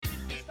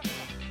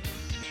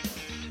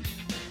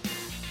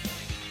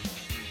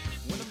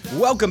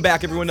Welcome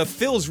back, everyone, to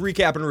Phil's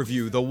Recap and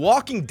Review, The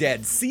Walking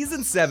Dead,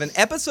 Season 7,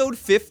 Episode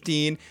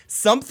 15,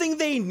 Something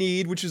They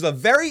Need, which is a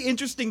very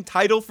interesting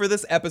title for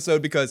this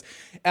episode because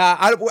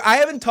I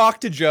haven't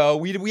talked to Joe.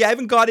 We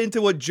haven't got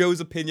into what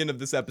Joe's opinion of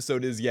this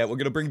episode is yet. We're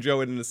going to bring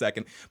Joe in a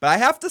second. But I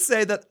have to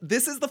say that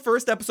this is the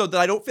first episode that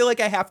I don't feel like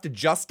I have to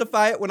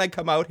justify it when I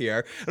come out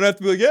here. And I have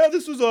to be like, yeah,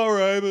 this was all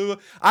right. Blah, blah.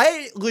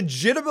 I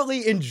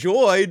legitimately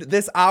enjoyed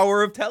this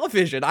hour of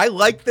television. I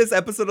liked this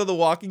episode of The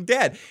Walking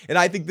Dead. And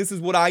I think this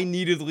is what I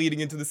needed leading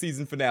into the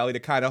season finale to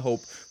kind of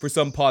hope for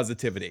some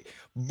positivity.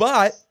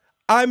 But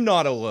I'm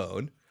not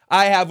alone.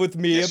 I have with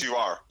me... Yes, you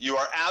are. You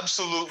are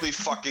absolutely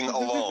fucking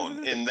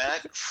alone. In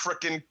that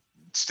frickin'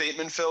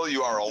 statement, Phil,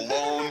 you are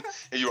alone,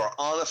 and you are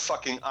on a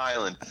fucking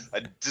island.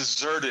 A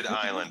deserted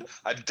island.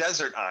 A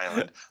desert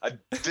island. A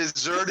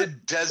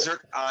deserted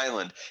desert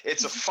island.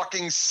 It's a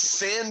fucking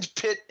sand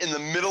pit in the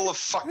middle of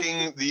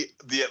fucking the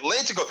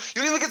Atlantic Ocean.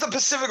 You don't even get the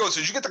Pacific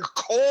Ocean. You get the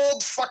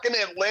cold fucking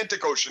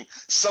Atlantic Ocean.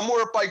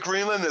 Somewhere up by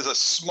Greenland, there's a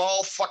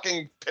small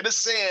fucking pit of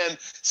sand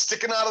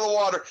sticking out of the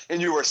water,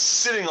 and you are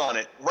sitting on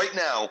it right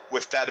now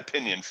with that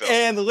opinion, Phil.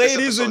 And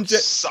ladies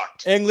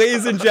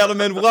and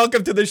gentlemen,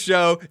 welcome to the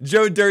show,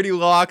 Joe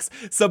Dirty Locks,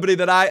 somebody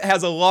that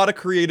has a lot of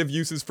creative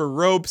uses for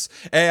ropes,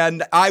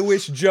 and I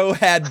wish Joe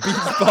had beach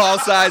ball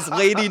size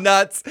lady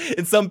nuts,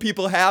 and some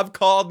people have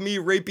called me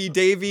Rapey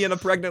Davy in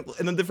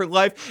a different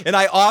life, and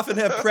I often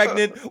have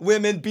pregnant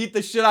women beat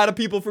the shit out of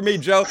people for me.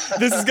 Joe,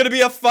 this is gonna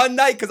be a fun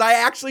night because I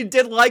actually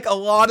did like a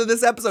lot of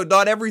this episode,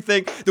 not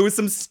everything. There was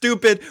some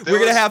stupid. We're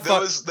gonna have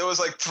fun. There was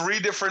like 3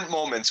 different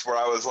moments where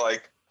I was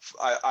like,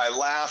 I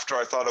laughed or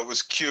I thought it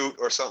was cute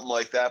or something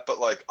like that, but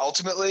like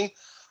ultimately,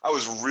 I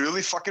was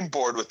really fucking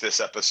bored with this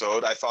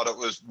episode. I thought it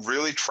was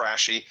really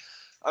trashy.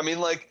 I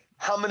mean, like,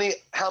 how many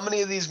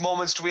of these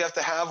moments do we have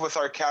to have with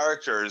our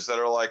characters that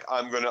are like,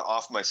 I'm going to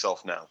off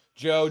myself now?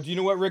 Joe, do you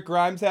know what Rick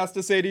Grimes has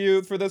to say to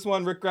you for this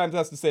one? Rick Grimes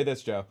has to say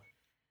this, Joe.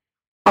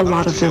 A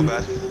lot of them.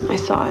 I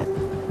saw it.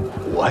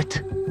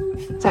 What?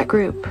 That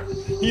group.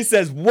 He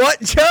says,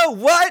 what, Joe?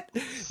 What?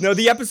 No,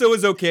 the episode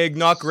was okay.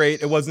 Not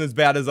great. It wasn't as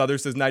bad as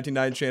others, says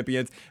 99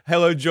 Champions.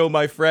 Hello, Joe,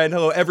 my friend.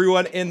 Hello,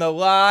 everyone in the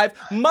live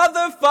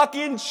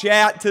motherfucking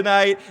chat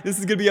tonight. This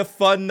is going to be a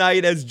fun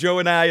night as Joe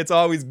and I. It's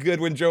always good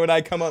when Joe and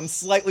I come on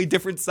slightly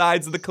different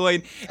sides of the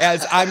coin,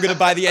 as I'm going to,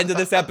 by the end of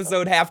this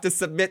episode, have to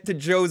submit to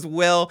Joe's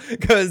will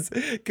because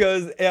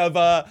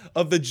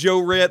of the Joe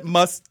rant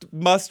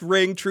must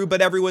ring true.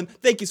 But everyone,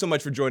 thank you so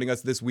much for joining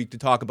us this week to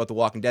talk about The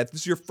Walking Dead. If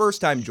this is your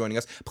first time joining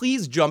us,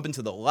 please jump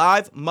into the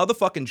live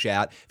motherfucking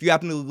chat. If you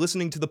happen to be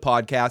listening to the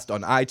podcast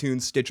on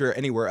iTunes, Stitcher,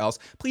 anywhere else,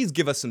 please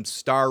give us some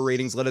star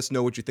ratings. Let us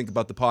know what you think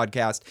about the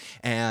podcast,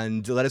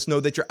 and let us know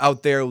that you're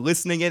out there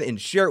listening it, and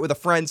share it with a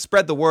friend.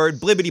 Spread the word,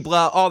 blibbity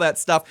blah, all that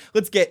stuff.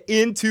 Let's get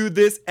into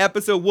this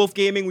episode. Wolf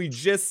Gaming, we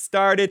just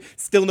started.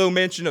 Still no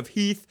mention of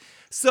Heath.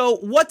 So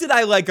what did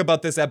I like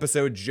about this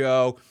episode,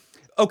 Joe?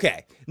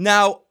 Okay,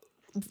 now,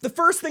 the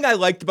first thing I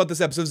liked about this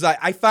episode is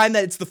I find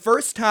that it's the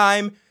first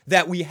time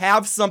that we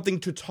have something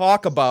to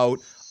talk about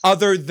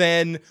other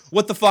than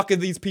what the fuck are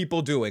these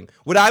people doing.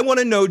 What I want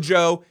to know,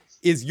 Joe,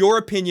 is your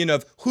opinion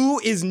of who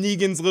is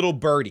Negan's little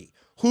birdie.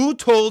 Who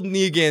told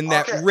Negan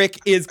that Rick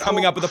is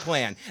coming up with a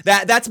plan?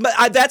 That's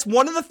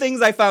one of the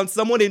things I found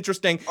somewhat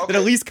interesting, that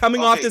at least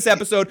coming off this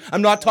episode,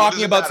 I'm not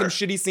talking about some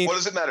shitty scene. What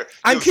does it matter?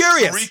 I'm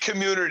curious.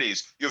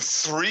 You have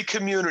 3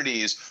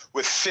 communities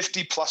with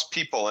 50 plus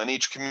people in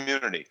each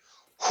community.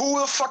 Who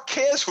the fuck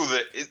cares who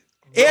the...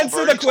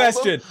 Answer the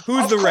question.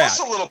 Who's the rat? Of course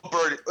a little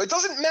birdie. It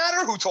doesn't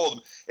matter who told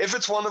him. If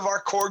it's one of our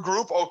core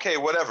group, okay,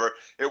 whatever.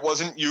 It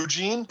wasn't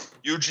Eugene.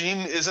 Eugene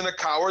isn't a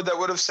coward that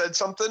would have said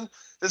something.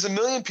 There's a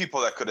million people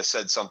that could have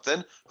said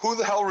something. Who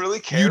the hell really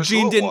cares?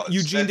 Eugene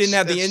didn't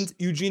have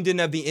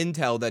the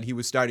intel that he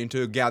was starting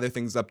to gather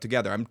things up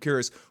together. I'm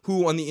curious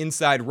who on the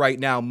inside right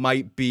now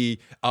might be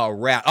a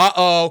rat.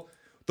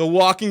 The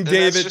Walking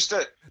David. That's just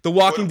it. The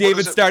Walking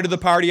David started the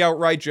party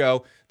outright,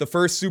 Joe. The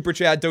first super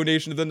chat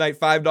donation of the night,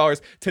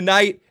 $5.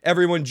 Tonight,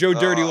 everyone, Joe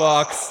Dirty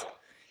Locks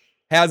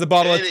has a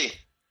bottle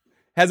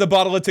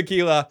of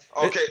tequila.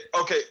 Okay.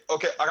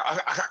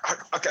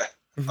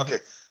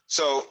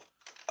 So,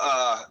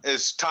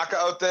 is Taka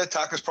out there?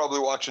 Taka's probably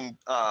watching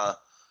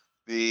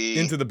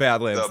Into the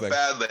Badlands thing.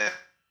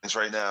 Badlands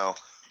right now.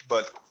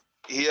 But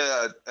he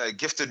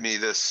gifted me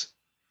this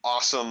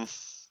awesome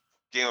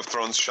Game of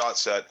Thrones shot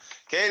set.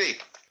 Katie.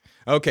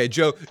 Okay,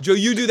 Joe,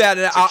 you do that,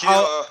 and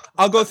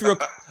I'll go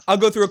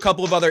through a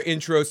couple of other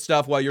intro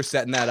stuff while you're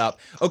setting that up.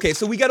 Okay,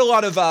 so we get a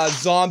lot of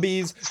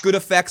zombies, good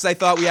effects. I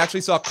thought we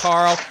actually saw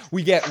Carl.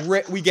 We get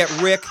Rick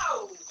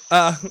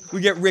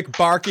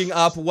barking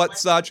up, what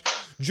such.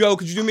 Joe,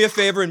 could you do me a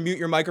favor and mute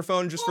your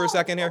microphone just for a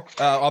second here,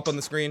 up on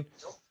the screen?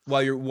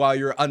 while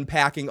you're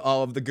unpacking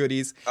all of the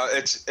goodies?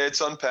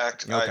 It's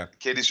unpacked. Okay.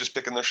 Katie's just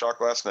picking their shot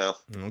glass now.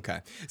 Okay.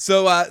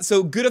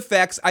 So good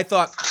effects. I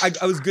thought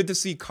I was good to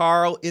see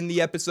Carl in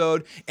the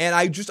episode, and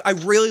I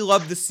really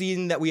loved the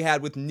scene that we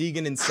had with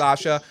Negan and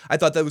Sasha. I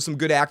thought that was some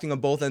good acting on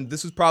both ends.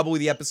 This was probably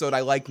the episode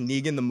I liked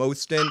Negan the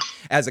most in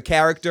as a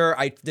character.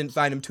 I didn't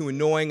find him too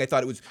annoying. I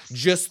thought it was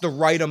just the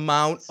right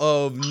amount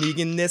of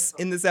Negan-ness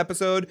in this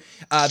episode.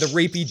 The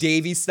Rapey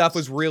Davy stuff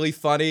was really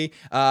funny,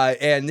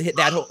 and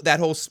that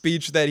whole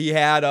speech that he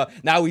had.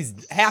 Now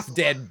he's half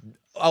dead,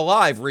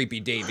 alive,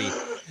 Rapey Davy.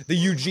 The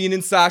Eugene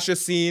and Sasha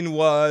scene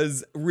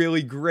was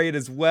really great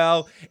as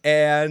well,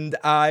 and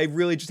I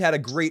really just had a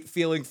great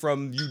feeling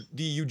from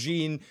the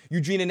Eugene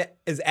and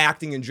his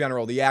acting in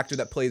general. The actor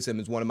that plays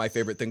him is one of my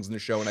favorite things in the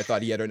show, and I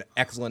thought he had an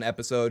excellent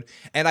episode.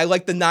 And I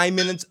liked the 9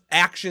 minutes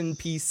action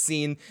piece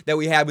scene that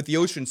we had with the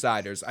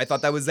Oceansiders. I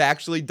thought that was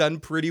actually done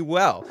pretty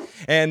well.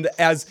 And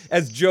as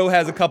Joe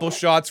has a couple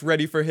shots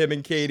ready for him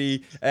and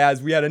Katie,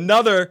 as we had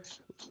another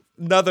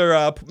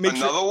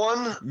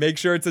one. Make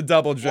sure it's a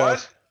double, Joe.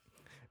 What?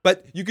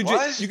 But you can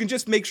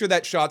just make sure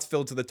that shot's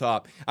filled to the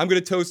top. I'm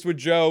going to toast with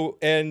Joe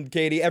and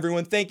Katie.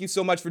 Everyone, thank you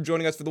so much for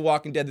joining us for The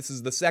Walking Dead. This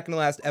is the second to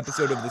last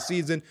episode of the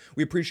season.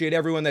 We appreciate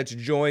everyone that's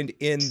joined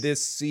in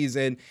this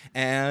season.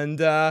 And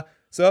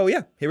so,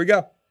 yeah, here we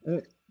go.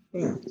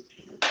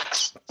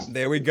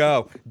 There we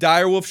go.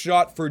 Direwolf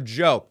shot for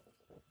Joe.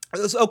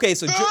 Okay,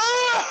 so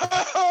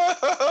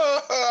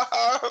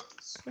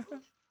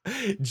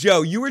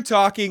Joe, you were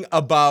talking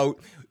about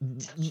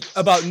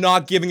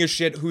not giving a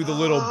shit who the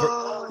little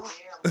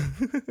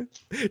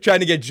trying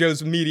to get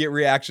Joe's immediate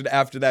reaction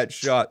after that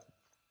shot.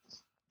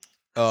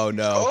 Oh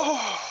no.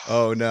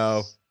 Oh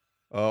no.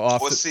 Oh,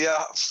 what's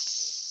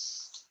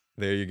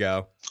there you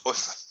go.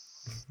 What's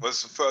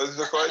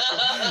the question?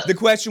 The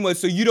question was,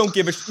 so you don't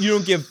give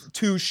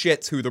two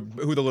shits who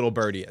the little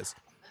birdie is.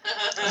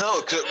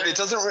 No, it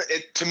doesn't.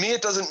 To me,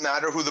 it doesn't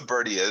matter who the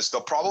birdie is. They'll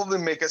probably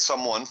make it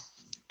someone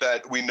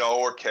that we know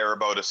or care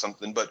about or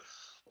something. But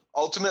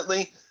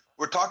ultimately,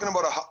 we're talking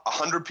about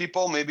 100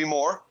 people, maybe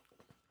more,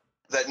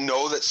 that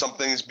know that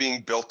something's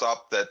being built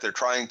up, that they're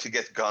trying to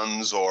get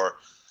guns, or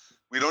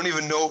we don't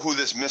even know who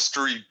this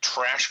mystery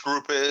trash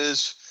group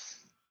is.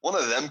 One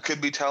of them could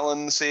be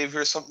telling the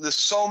Savior something. There's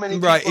so many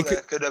people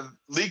that could have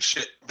leaked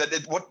shit.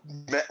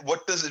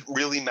 What does it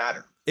really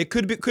matter? It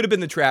could have been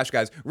the trash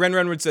guys. Ren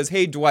Renwood says,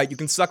 "Hey Dwight, you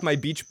can suck my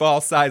beach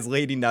ball size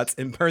lady nuts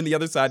and burn the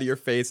other side of your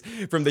face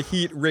from the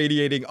heat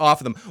radiating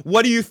off of them."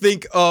 What do you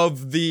think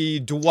of the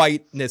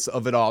Dwightness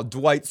of it all?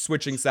 Dwight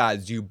switching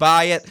sides. Do you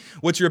buy it?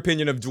 What's your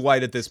opinion of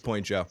Dwight at this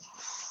point, Joe?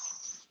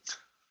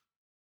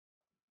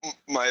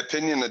 My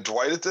opinion of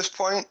Dwight at this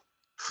point?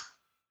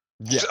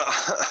 Yeah.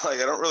 I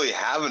don't really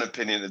have an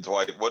opinion of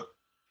Dwight. What?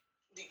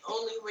 The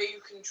only way you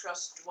can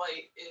trust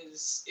Dwight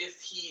is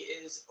if he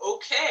is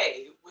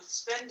okay with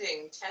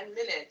spending 10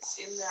 minutes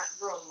in that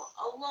room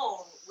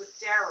alone with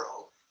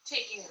Daryl,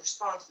 taking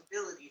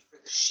responsibility for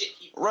the shit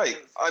he put Right.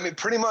 in. I mean,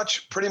 pretty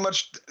much.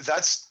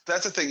 That's the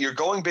thing. You're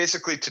going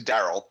basically to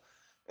Daryl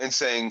and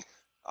saying,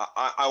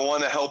 "I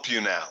want to help you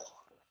now."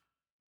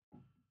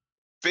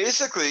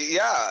 Basically,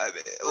 yeah.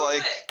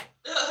 Like,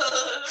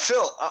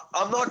 Phil,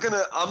 I'm not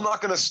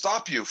gonna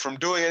stop you from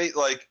doing any.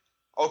 Like,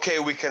 okay,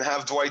 we can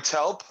have Dwight's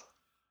help.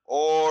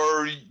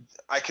 Or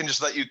I can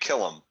just let you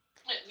kill him.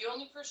 The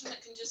only person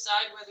that can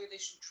decide whether they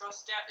should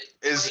trust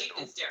Dwight is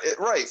Daryl.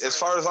 Right. As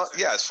far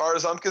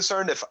as I'm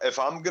concerned, if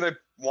I'm gonna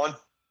want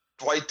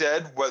Dwight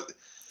dead, what do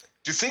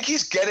you think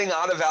he's getting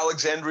out of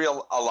Alexandria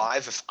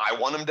alive? If I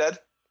want him dead,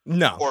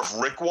 no. Or if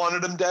Rick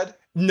wanted him dead,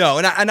 no.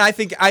 And I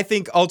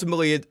think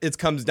ultimately it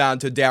comes down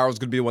to Daryl's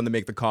gonna be the one to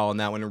make the call on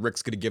that one, and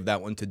Rick's gonna give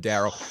that one to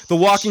Daryl. The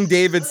Walking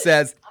David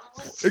says,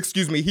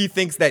 excuse me, he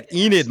thinks that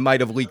Enid might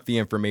have leaked the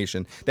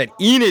information. That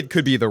Enid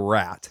could be the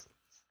rat.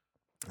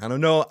 I don't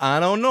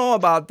know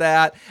about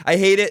that. I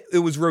hate it. It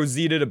was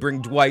Rosita to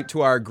bring Dwight to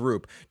our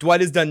group.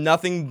 Dwight has done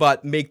nothing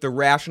but make the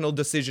rational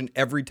decision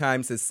every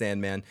time, says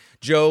Sandman.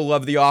 Joe,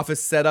 love the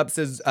office setup,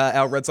 says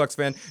Al Red Sox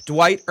fan.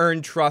 Dwight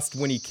earned trust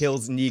when he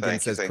kills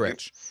Negan, says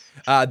Critch.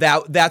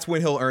 That's when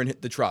he'll earn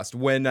the trust.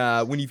 When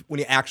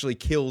he actually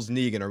kills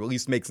Negan, or at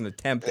least makes an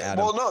attempt at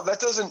him. Well, no,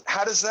 that doesn't.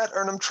 How does that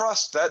earn him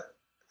trust?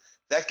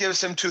 That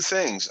gives him two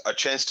things: a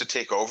chance to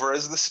take over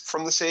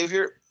from the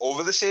Savior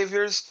over the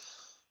Saviors,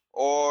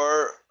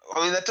 or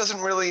I mean, that doesn't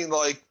really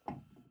like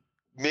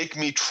make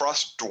me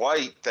trust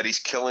Dwight that he's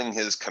killing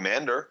his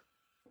commander.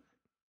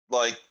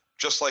 Like,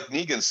 just like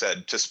Negan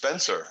said to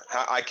Spencer,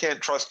 I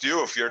can't trust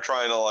you if you're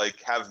trying to like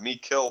have me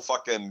kill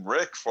fucking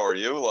Rick for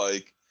you.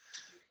 Like,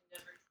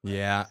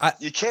 yeah,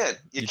 you can't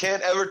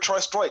ever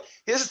trust Dwight.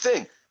 Here's the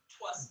thing.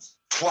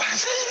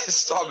 Twice.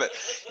 Stop it.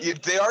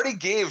 They already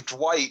gave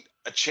Dwight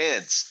a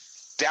chance.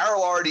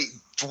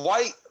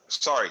 Dwight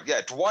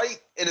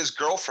and his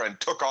girlfriend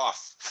took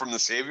off from the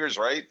Saviors,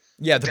 right?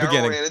 Yeah, at the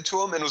beginning. Daryl ran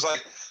into him and was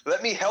like,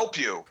 "Let me help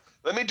you.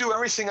 Let me do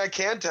everything I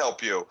can to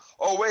help you."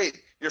 Oh,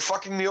 wait, you're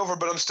fucking me over,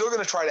 but I'm still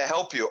going to try to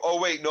help you. Oh,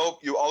 wait,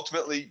 nope,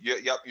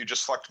 you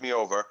just fucked me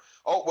over.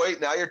 Oh, wait,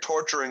 now you're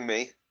torturing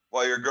me.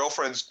 Well, your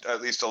girlfriend's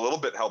at least a little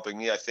bit helping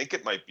me. I think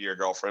it might be your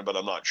girlfriend, but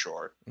I'm not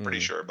sure. Pretty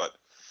sure. But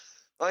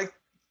like,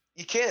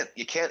 you can't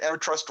ever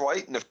trust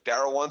Dwight. And if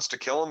Daryl wants to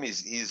kill him,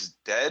 he's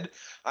dead.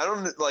 I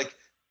don't like.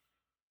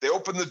 They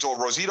open the door.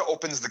 Rosita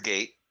opens the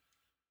gate.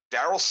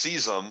 Daryl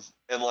sees him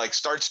and like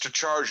starts to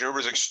charge. And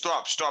everybody's like,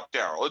 "Stop,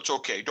 Daryl. It's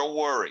okay. Don't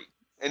worry."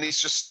 And he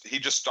just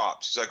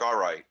stops. He's like, "All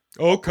right."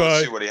 Okay.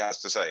 Let's see what he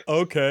has to say.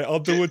 Okay, I'll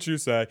do what you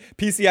say.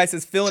 PCI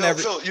says Phil and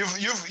Phil,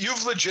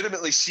 you've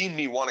legitimately seen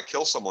me want to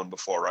kill someone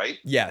before, right?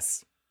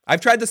 Yes.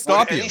 I've tried to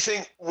stop you.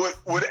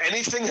 Would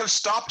anything have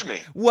stopped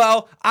me?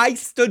 Well, I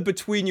stood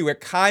between you.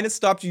 It kind of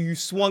stopped you. You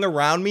swung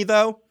around me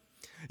though.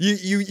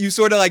 You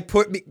sort of like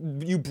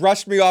you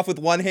brushed me off with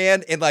one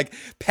hand and like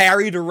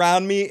parried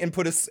around me and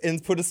put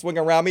a swing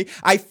around me.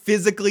 I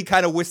physically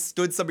kind of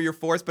withstood some of your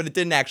force, but it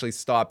didn't actually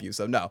stop you.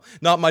 So no,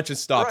 not much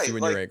has stopped you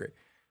when you're angry.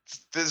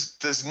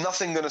 There's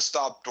nothing going to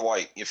stop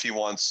Dwight if he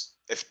wants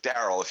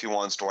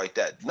Dwight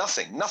dead.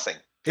 Nothing.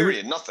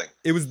 Period. Nothing.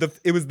 It was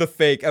the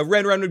fake.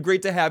 Ren,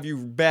 great to have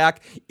you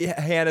back.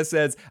 Hannah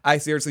says, I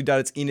seriously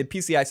doubt it's Enid.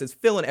 PCI says,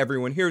 Phil and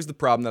everyone, here's the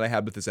problem that I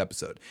had with this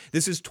episode.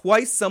 This is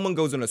twice someone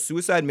goes on a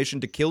suicide mission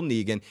to kill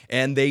Negan,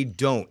 and they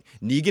don't.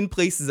 Negan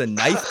places a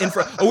knife in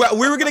front. We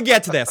were going to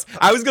get to this.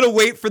 I was going to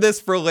wait for this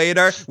for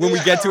later when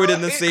we get to it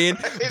in the scene.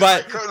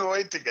 But I couldn't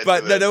wait to get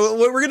to this. No,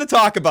 we're going to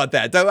talk about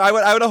that. I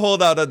would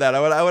hold out on that.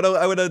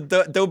 I would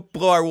don't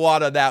blow our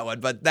wad on that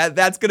one. But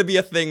that's going to be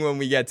a thing when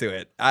we get to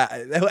it.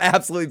 It'll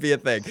absolutely be a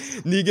thing.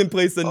 Negan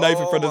placed a knife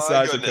in front of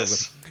Sasha and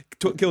kills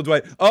him. Kill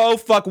Dwight. Oh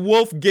fuck,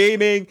 Wolf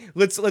Gaming.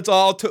 Let's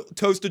all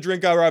toast a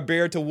drink out our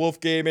beer to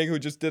Wolf Gaming, who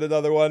just did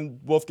another one.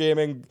 Wolf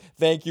Gaming,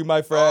 thank you,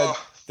 my friend.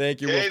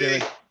 Thank you, Katie.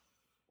 Wolf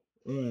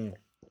Gaming.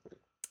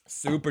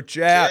 Super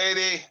chat.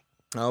 Katie.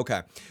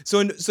 Okay,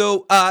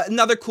 so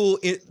another cool.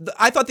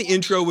 I thought the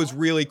intro was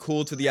really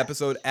cool to the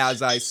episode,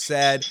 as I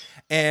said,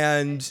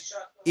 and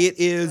it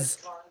is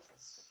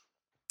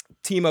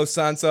Timo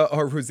Sansa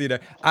or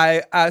Rosita.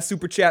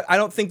 Super chat. I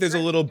don't think there's a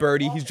little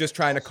birdie. He's just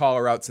trying to call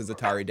her out, says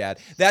Atari Dad.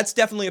 That's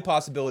definitely a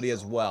possibility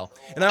as well.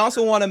 And I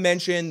also want to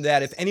mention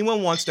that if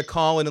anyone wants to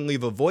call in and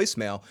leave a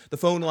voicemail, the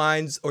phone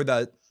lines or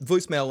the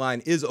voicemail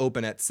line is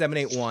open at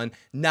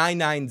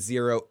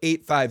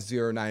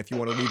 781-990-8509 if you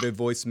want to leave a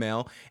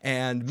voicemail,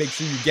 and make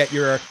sure you get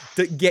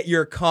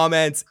your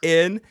comments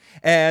in.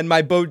 And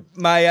my boy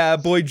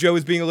Joe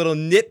is being a little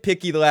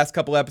nitpicky the last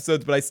couple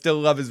episodes, but I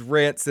still love his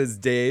rant, says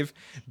Dave.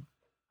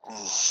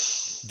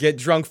 Get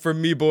drunk for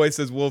me, boy,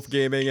 says Wolf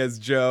Gaming as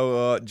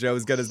Joe.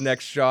 Joe's got his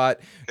next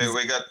shot. Hey,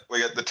 we got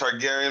the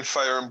Targaryen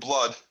fire and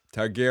blood.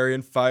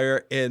 Targaryen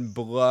fire and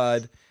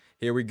blood.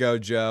 Here we go,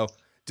 Joe.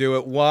 Do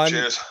it. One.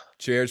 Cheers.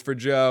 Cheers for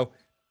Joe.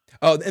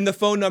 Oh, and the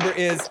phone number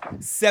is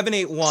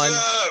 781.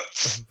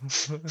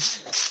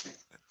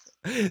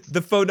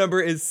 The phone number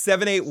is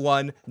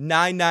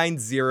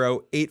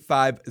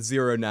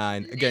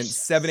 781-990-8509. Again,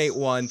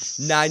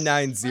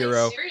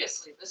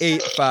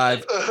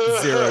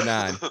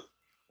 781-990-8509.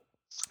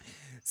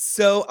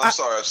 So I'm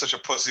sorry, I'm such a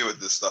pussy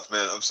with this stuff,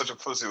 man. I'm such a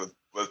pussy with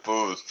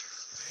booze.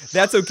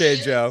 That's okay,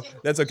 Joe.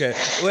 That's okay.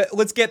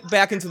 Let's get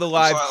back into the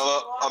live.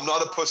 I'm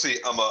not a pussy.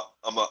 I'm a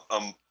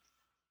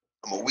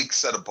weak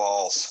set of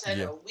balls. A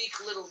weak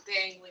little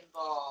dangling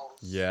balls.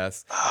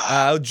 Yes.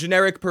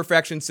 Generic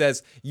Perfection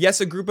says,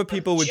 yes, a group of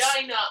people would...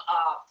 Vagina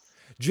up.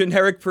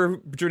 Generic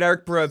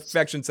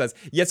Perfection says,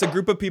 yes, a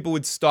group of people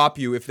would stop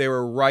you if they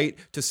were right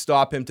to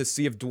stop him to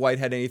see if Dwight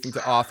had anything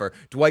to offer.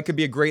 Dwight could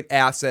be a great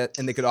asset,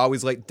 and they could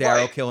always let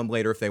Daryl kill him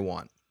later if they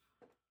want.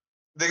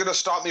 They're going to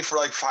stop me for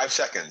like 5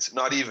 seconds.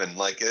 Not even.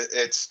 Like,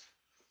 it's...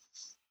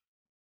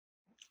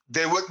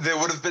 They would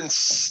have been...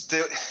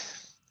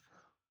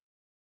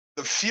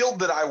 The field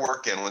that I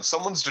work in, when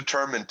someone's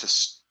determined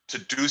to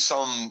do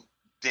some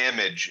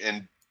damage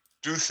and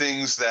do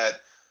things that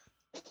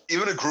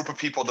even a group of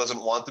people doesn't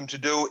want them to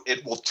do,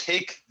 it will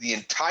take the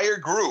entire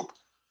group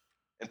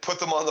and put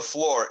them on the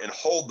floor and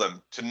hold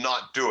them to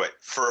not do it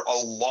for a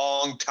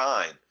long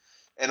time.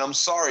 And I'm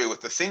sorry, with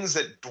the things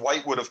that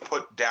Dwight would have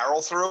put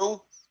Daryl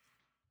through,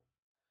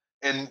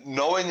 and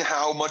knowing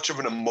how much of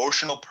an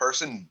emotional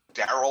person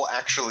Daryl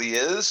actually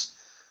is,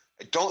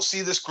 I don't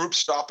see this group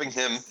stopping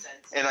him,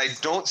 and I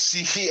don't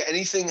see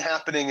anything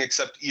happening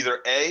except either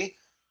A,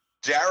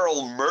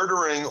 Daryl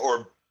murdering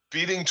or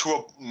beating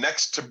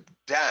next to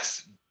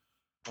death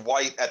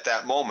Dwight at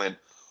that moment,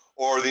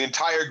 or the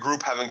entire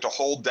group having to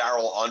hold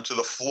Daryl onto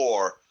the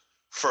floor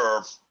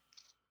for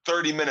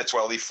 30 minutes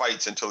while he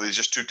fights until he's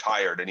just too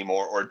tired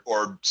anymore,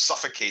 or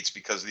suffocates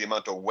because of the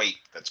amount of weight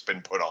that's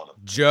been put on him.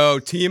 Joe,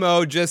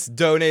 Timo just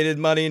donated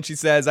money, and she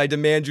says, I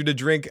demand you to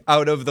drink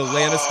out of the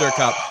Lannister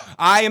cup.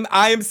 I am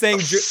saying...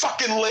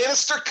 fucking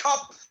Lannister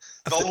cup?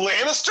 The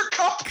Lannister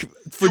cup?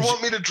 You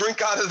want me to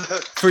drink out of the...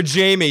 For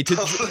Jamie. Admitting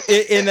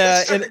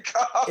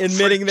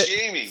that...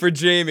 Jamie. For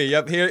Jamie.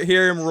 Yep,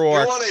 hear him roar.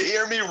 You want to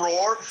hear me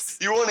roar?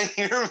 You want to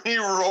hear me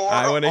roar?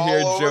 I want to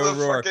hear Joe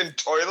roar. Fucking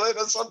toilet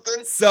or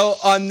something? So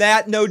on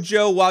that note,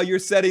 Joe, while you're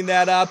setting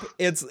that up,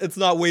 it's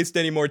not waste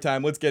any more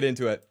time. Let's get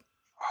into it.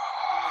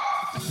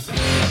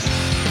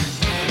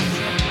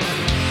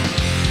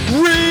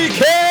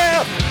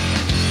 Recap!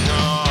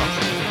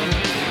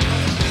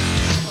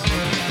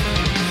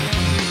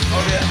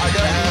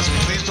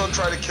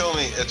 try to kill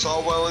me. It's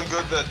all well and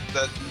good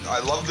that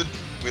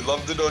we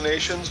love the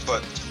donations,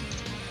 but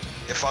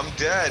if I'm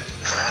dead,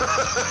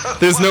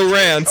 there's no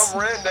rants. I'll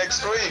rant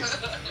next week.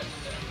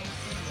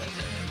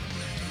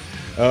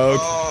 Okay.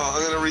 Oh,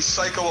 I'm gonna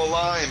recycle a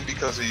lime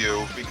because of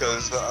you,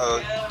 because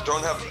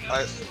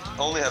I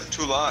only have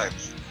 2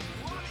 limes.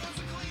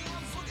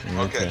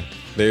 Okay.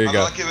 There you I'm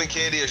go. not giving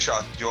Katie a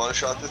shot. Do you want a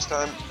shot this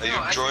time? Are you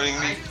joining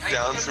me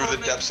down through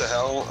the depths of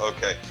hell?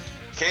 Okay.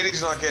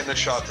 Katie's not getting a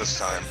shot this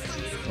time.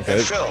 Okay.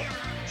 And Phil,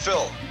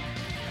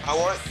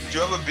 do you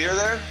have a beer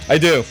there? I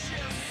do.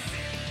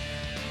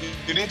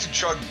 You need to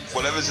chug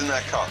whatever's in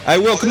that cup. I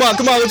will. Come on.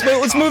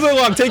 Let's move it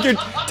along. Take your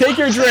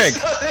drink.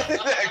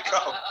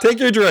 Take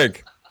your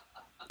drink.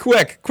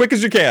 Quick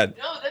as you can.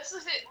 No, that's the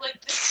thing. Like,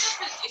 this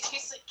stuff, it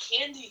tastes like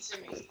candy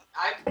to me.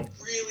 I'm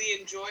really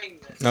enjoying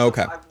this.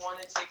 Okay. I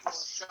want to take more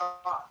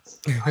shots.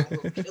 I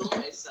will kill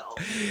myself.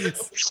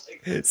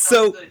 Like,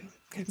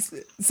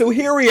 So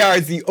here we are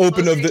at the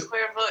open of the.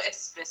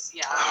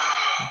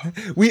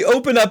 We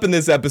open up in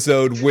this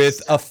episode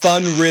with a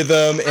fun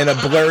rhythm and a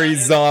blurry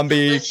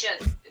zombie.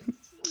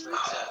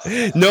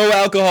 No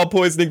alcohol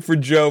poisoning for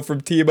Joe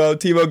from Timo.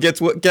 Timo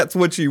gets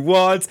what she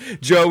wants.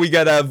 Joe, we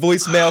got a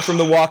voicemail from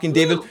The Walking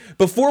David.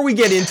 Before we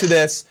get into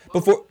this,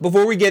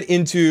 before we get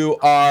into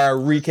our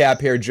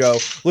recap here, Joe,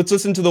 let's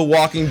listen to The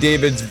Walking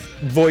David's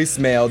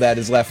voicemail that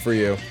is left for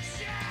you.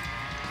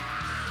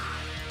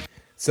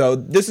 So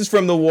this is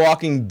from The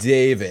Walking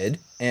David,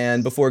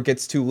 and before it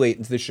gets too late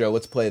into the show,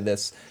 let's play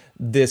this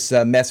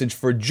message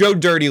for Joe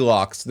Dirty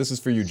Locks. This is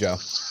for you, Joe.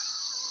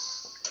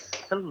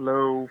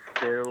 Hello,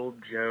 Phil,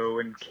 Joe,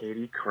 and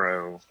Katie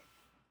Crow.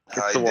 It's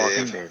Hi, The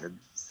Walking Dave. David.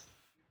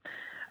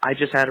 I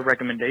just had a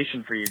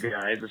recommendation for you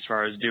guys as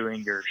far as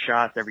doing your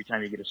shots every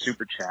time you get a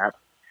super chat.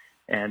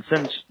 And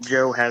since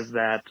Joe has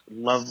that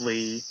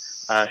lovely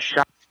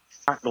shot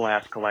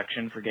glass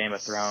collection for Game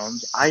of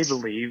Thrones, I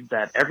believe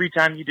that every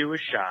time you do a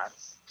shot,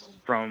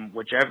 from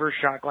whichever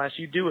shot glass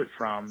you do it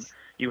from,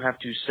 you have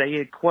to say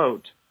a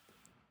quote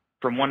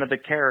from one of the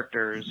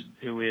characters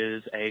who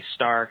is a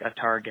Stark, a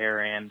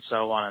Targaryen,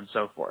 so on and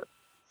so forth.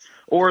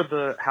 Or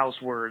the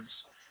house words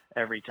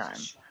every time.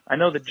 I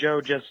know that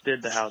Joe just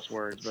did the house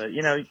words, but,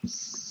 you know,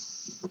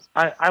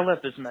 I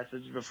left this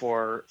message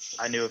before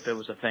I knew if it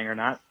was a thing or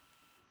not.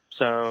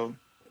 So,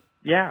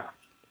 yeah,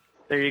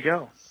 there you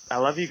go. I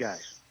love you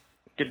guys.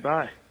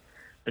 Goodbye.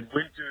 The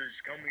winter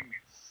is coming.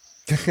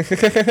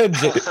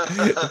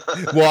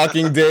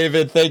 Walking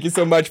David, thank you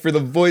so much for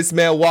the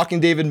voicemail. Walking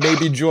David may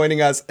be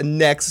joining us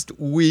next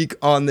week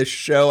on the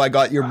show. I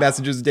got your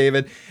messages,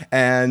 David,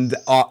 and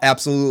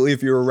absolutely,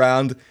 if you're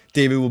around,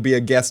 David will be a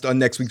guest on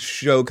next week's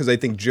show because I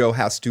think Joe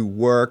has to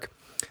work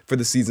for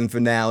the season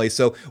finale.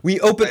 So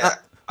we open up.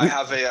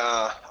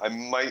 I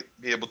might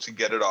be able to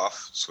get it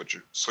off, switch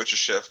a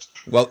shift.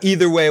 Well,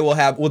 either way, we'll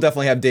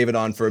definitely have David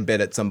on for a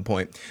bit at some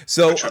point.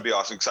 So which would be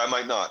awesome because I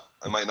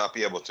might not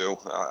be able to.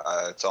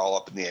 It's all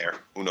up in the air.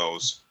 Who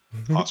knows?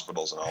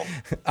 Hospitals and all.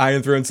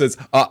 Iron Throne says,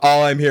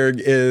 all I'm hearing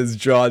is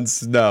Jon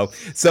Snow.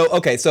 So,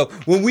 okay, so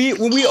when we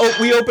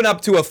open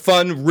up to a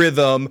fun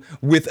rhythm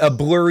with a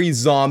blurry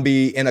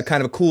zombie and a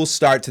kind of a cool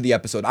start to the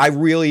episode, I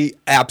really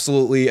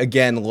absolutely,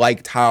 again,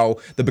 liked how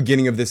the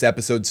beginning of this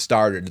episode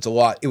started.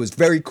 It was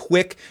very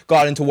quick,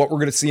 got into what we're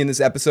going to see in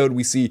this episode.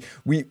 We see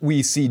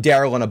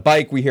Daryl on a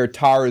bike. We hear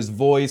Tara's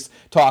voice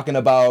talking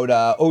about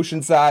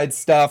Oceanside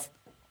stuff.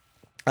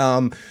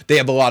 They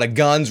have a lot of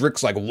guns.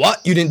 Rick's like,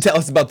 what? You didn't tell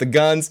us about the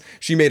guns.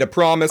 She made a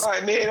promise.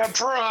 I made a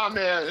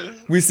promise.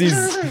 We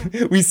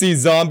see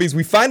zombies.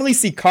 We finally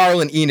see Carl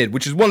and Enid,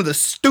 which is one of the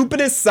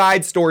stupidest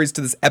side stories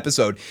to this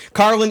episode.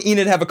 Carl and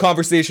Enid have a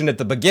conversation at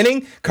the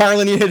beginning. Carl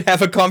and Enid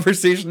have a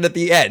conversation at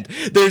the end.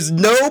 There's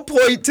no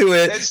point to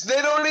it.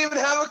 They don't even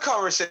have a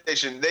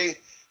conversation.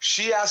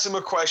 She asks him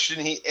a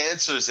question, he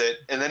answers it,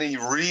 and then he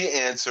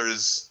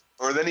re-answers,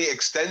 or then he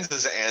extends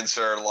his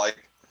answer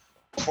like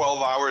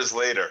 12 hours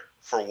later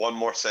for one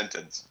more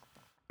sentence.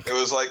 It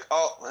was like,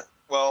 oh,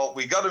 well,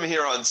 we got him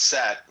here on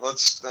set.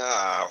 Let's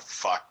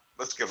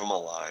give him a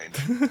line.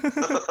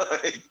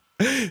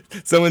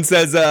 Someone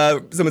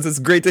says,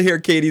 great to hear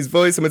Katie's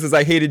voice. Someone says,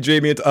 I hated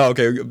Jamie.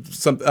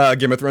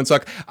 Game of Thrones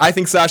suck. I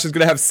think Sasha's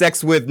going to have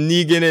sex with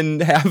Negan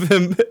and have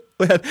him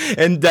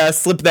and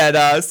slip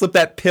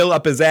that pill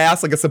up his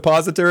ass like a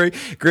suppository.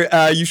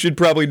 You should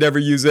probably never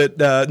use it.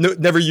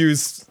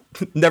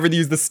 Never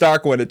use the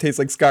Stark one. It tastes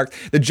like Stark.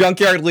 The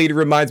junkyard lady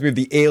reminds me of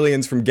the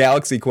aliens from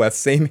Galaxy Quest.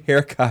 Same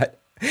haircut.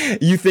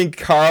 You think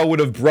Carl would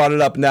have brought it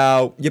up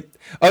now? Yep.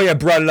 Oh yeah,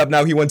 brought it up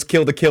now. He once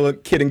killed a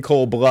kid in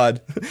cold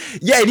blood.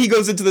 Yeah, and he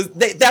goes into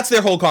that's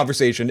their whole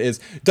conversation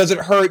is, does it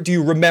hurt? Do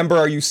you remember?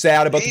 Are you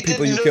sad about the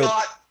people you killed? He did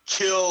not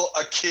kill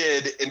a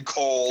kid in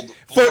cold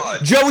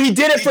blood. Joe, he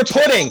did it for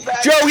pudding.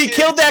 Joe, he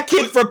killed that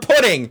kid for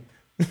pudding.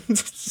 He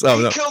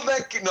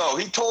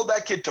told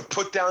that kid to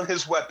put down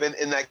his weapon,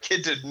 and that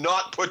kid did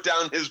not put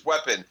down his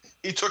weapon.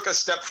 He took a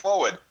step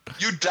forward.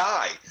 You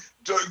die.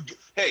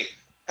 Hey,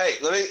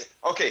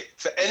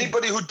 for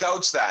anybody who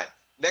doubts that,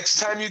 next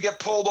time you get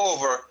pulled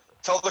over,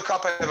 tell the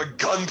cop I have a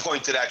gun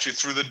pointed at you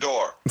through the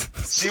door.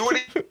 See what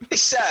he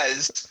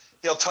says,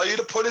 He'll tell you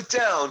to put it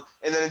down,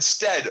 and then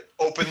instead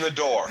open the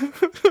door.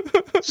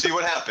 See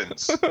what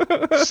happens.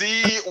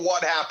 See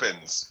what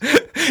happens.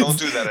 Don't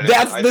do that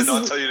anymore. I did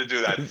not tell you to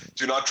do that.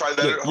 Do not try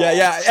that at home.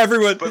 Yeah,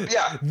 everyone. But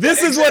yeah,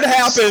 this is what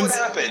happens. This is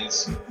what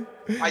happens.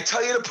 I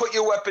tell you to put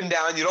your weapon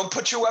down. You don't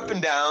put your weapon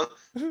down.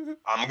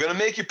 I'm gonna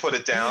make you put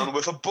it down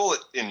with a bullet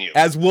in you.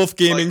 As Wolf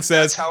Gaming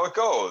says, that's how it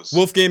goes.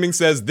 Wolf Gaming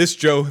says this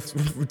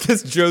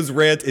Joe's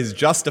rant is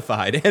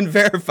justified and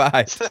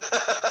verified.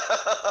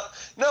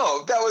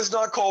 No, that was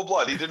not cold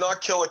blood. He did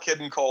not kill a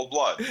kid in cold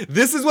blood.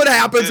 This is what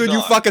happens when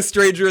you fuck a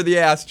stranger in the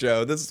ass,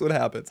 Joe. This is what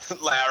happens.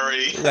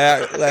 Larry,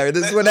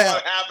 this is what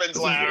happens,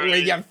 Larry.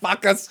 When you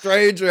fuck a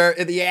stranger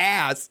in the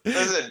ass.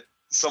 Listen,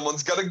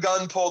 someone's got a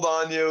gun pulled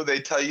on you. They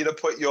tell you to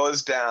put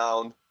yours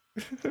down.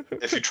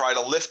 If you try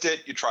to lift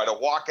it, you try to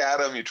walk at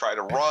him, you try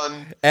to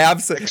run,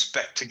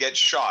 expect to get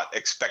shot,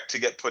 expect to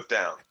get put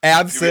down. You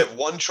have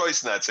one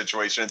choice in that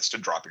situation, it's to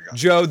drop your gun.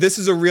 Joe, this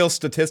is a real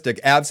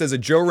statistic. Ab says a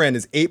Joe rant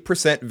is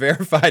 8%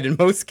 verified in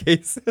most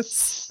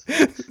cases.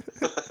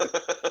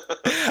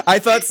 I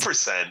thought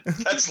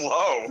 8%. That's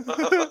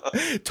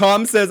low.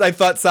 Tom says I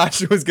thought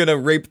Sasha was gonna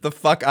rape the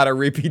fuck out of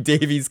Rapey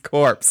Davies'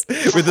 corpse.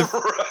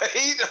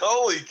 Right?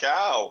 Holy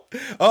cow.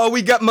 Oh,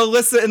 we got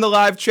Melissa in the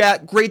live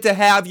chat. Great to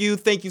have you.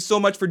 Thank you so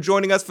much for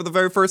joining us for the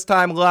very first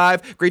time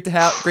live. Great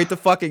to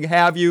fucking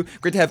have you.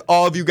 Great to have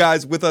all of you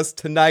guys with us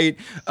tonight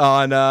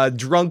on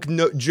Drunk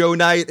Joe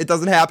Night. It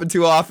doesn't happen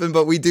too often,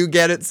 but we do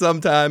get it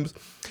sometimes.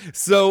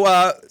 So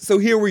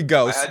here we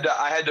go.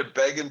 I had to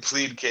beg and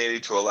plead Katie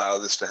to allow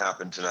this to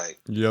happen tonight.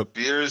 Yep.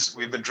 Beers,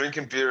 we've been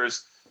drinking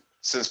beers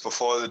since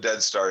before the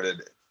Dead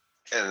started,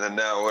 and then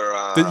now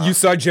we're You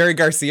saw Jerry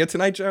Garcia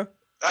tonight, Joe?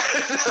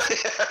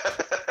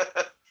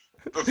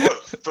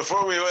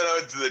 before we went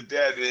out to the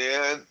Dead,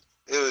 man.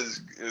 It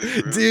was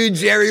really dude,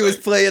 Jerry was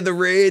playing the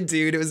raid,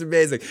 dude. It was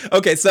amazing.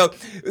 Okay, so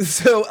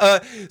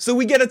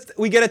we get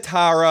a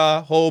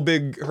Tara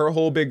her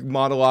whole big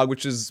monologue,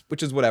 which is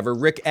whatever.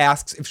 Rick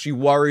asks if she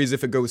worries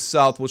if it goes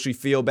south, will she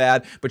feel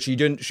bad? But she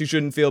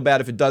shouldn't feel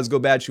bad. If it does go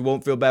bad, she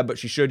won't feel bad, but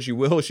she should, she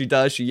will, she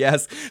does, she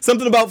yes.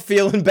 Something about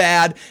feeling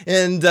bad,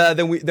 and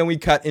then we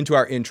cut into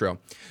our intro.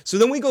 So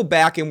then we go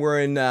back and we're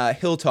in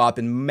Hilltop,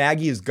 and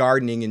Maggie is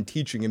gardening and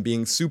teaching and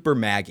being super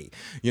Maggie.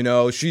 You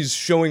know, she's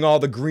showing all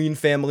the Green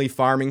family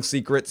farming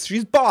secrets.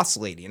 She's boss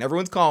lady, and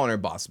everyone's calling her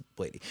boss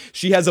lady.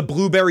 She has a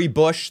blueberry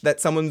bush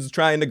that someone's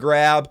trying to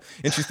grab,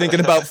 and she's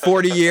thinking about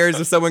 40 years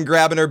of someone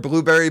grabbing her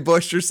blueberry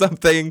bush or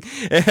something.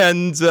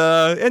 And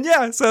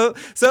yeah, so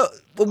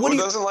what Who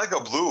doesn't like a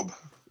bloob?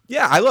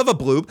 Yeah, I love a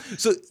bloob.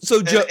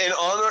 So Joe, in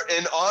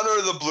honor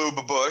of the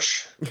bloob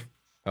bush.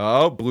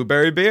 Oh,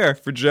 blueberry beer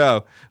for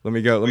Joe.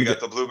 We got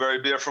the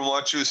blueberry beer from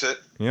Wachusett.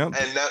 Yep.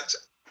 And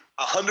that's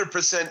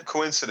 100%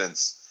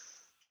 coincidence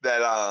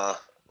that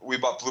we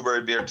bought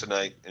blueberry beer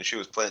tonight, and she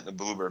was planting a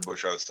blueberry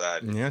bush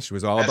outside. Yeah, she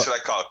was That's what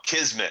I call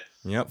kismet.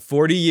 Yep,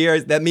 40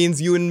 years. That means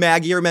you and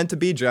Maggie are meant to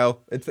be, Joe.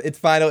 It's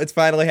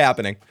finally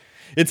happening.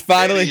 It's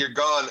finally. Maggie, you're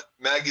gone.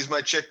 Maggie's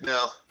my chick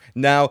now.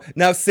 Now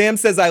Sam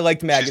says I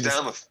liked Maggie.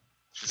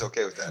 She's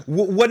okay with that.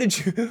 What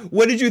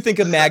did you think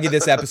of Maggie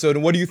this episode,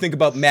 and what do you think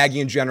about Maggie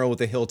in general with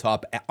the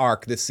Hilltop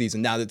arc this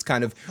season? Now that it's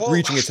kind of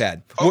reaching its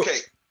head. Okay,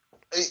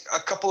 a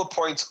couple of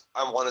points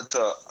I wanted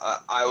to.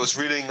 I was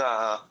reading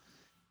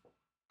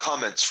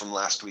comments from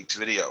last week's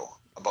video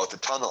about the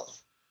tunnel.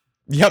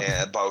 Yep.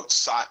 And about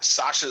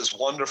Sasha's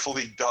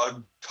wonderfully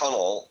dug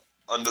tunnel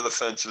under the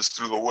fences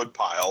through the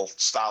woodpile,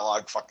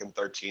 Stalag fucking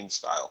 13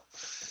 style.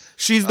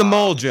 She's the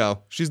mole, Joe.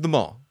 She's the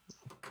mole.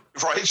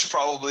 Right, she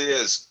probably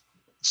is.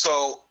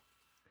 So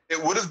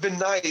it would have been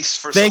nice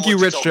for someone to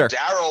Rich tell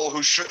Daryl,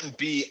 who shouldn't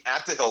be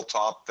at the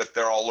Hilltop, that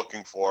they're all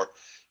looking for,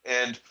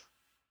 and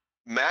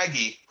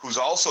Maggie, who's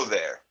also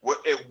there.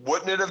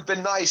 Wouldn't it have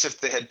been nice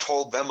if they had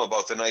told them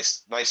about the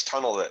nice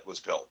tunnel that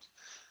was built?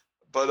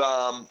 But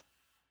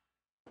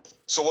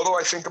so what do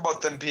I think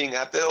about them being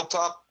at the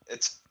Hilltop?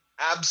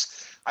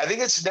 I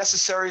think it's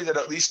necessary that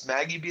at least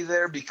Maggie be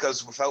there,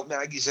 because without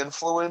Maggie's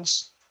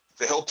influence,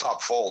 the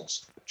Hilltop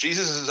folds.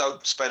 Jesus is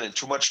out spending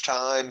too much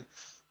time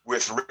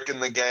with Rick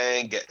and the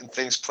gang, getting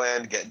things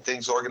planned, getting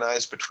things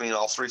organized between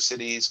all three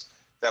cities,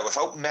 that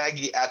without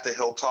Maggie at the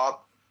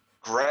Hilltop,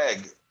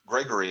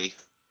 Gregory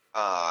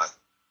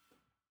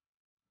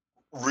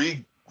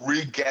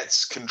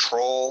re-gets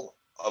control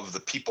of the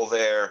people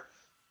there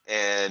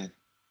and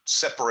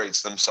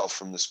separates themselves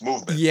from this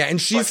movement. Yeah,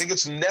 and so I think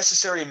it's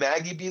necessary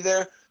Maggie be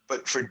there,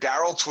 but for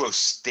Daryl to have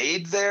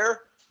stayed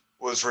there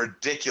was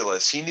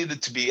ridiculous. He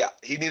needed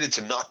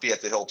to not be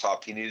at the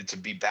Hilltop. He needed to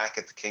be back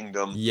at the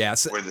kingdom.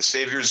 Yes. Where the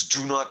saviors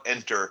do not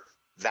enter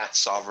that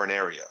sovereign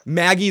area.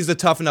 Maggie's a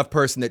tough enough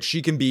person that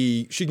she can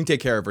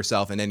take care of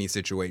herself in any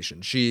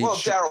situation.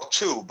 Daryl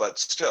too, but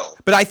still.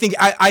 But I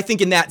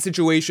think in that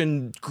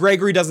situation,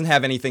 Gregory doesn't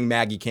have anything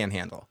Maggie can't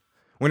handle.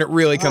 When it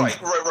really comes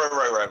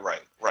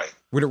Right.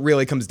 when it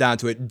really comes down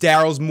to it.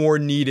 Daryl's more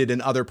needed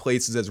in other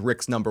places as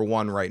Rick's number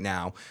one right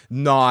now,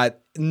 not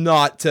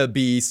to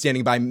be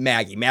standing by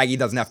Maggie. Maggie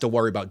doesn't have to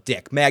worry about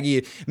Dick.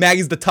 Maggie's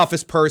the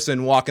toughest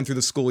person walking through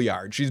the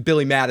schoolyard. She's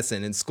Billy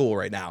Madison in school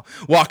right now,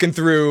 walking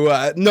through.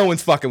 No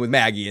one's fucking with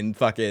Maggie in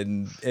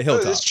fucking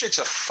Hilltop. This chick's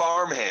a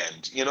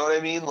farmhand. You know what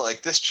I mean?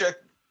 Like this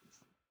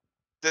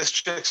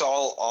chick's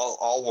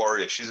all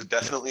warrior. She's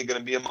definitely going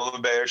to be a mama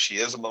bear. She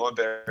is a mama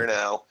bear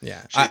now.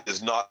 Yeah, she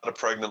is not a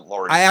pregnant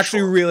Lori. I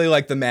actually really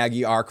like the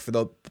Maggie arc for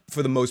the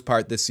most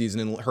part this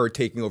season, and her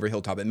taking over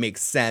Hilltop. It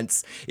makes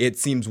sense. It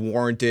seems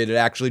warranted. It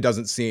actually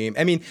doesn't seem.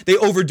 I mean, they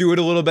overdo it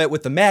a little bit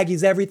with the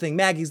Maggie's everything,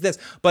 Maggie's this,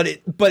 but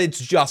it's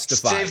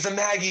justified. Save the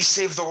Maggie,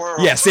 save the world.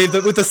 Yeah, save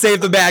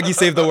the Maggie,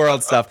 save the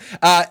world stuff.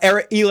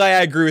 Eli,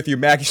 I agree with you.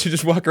 Maggie should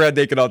just walk around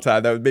naked all the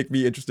time. That would make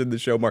me interested in the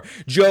show more.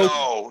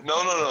 Joe,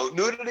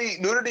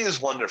 no. Nudity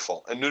is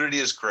wonderful and nudity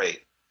is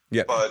great.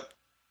 Yeah, but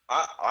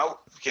I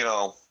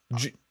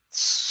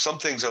some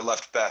things are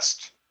left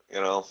best.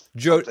 Joe,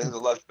 some things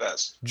are left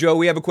best. Joe,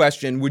 we have a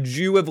question. Would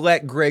you have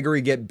let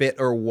Gregory get bit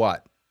or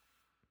what?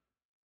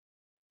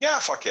 Yeah,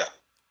 fuck yeah.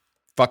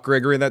 Fuck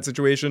Gregory in that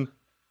situation?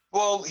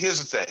 Well, here's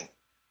the thing.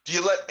 Do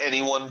you let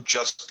anyone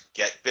just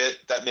get bit?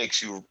 That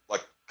makes you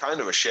like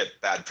kind of a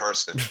bad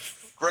person.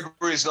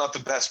 Gregory's not the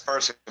best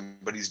person,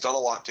 but he's done a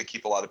lot to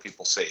keep a lot of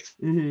people safe,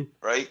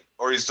 right?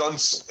 Or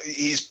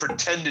he's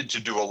pretended to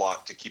do a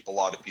lot to keep a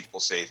lot of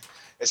people safe.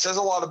 It says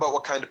a lot about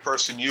what kind of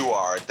person you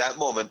are. At that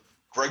moment,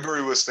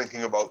 Gregory was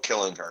thinking about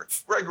killing her.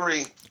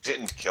 Gregory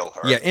didn't kill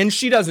her. Yeah, and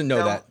she doesn't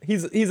know that.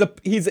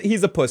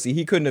 He's a pussy.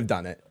 He couldn't have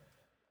done it.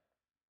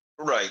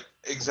 Right,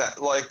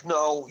 exactly. Like,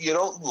 no, you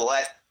don't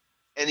let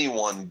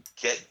anyone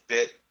get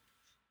bit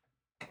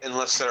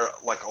unless they're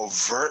like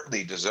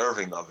overtly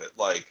deserving of it.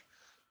 Like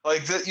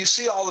that you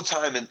see all the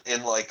time in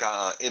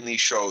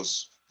these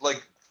shows.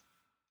 Like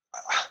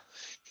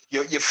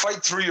you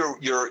fight through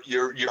your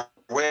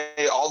way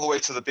all the way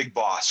to the big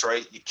boss,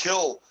 right? You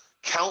kill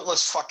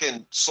countless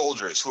fucking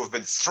soldiers who have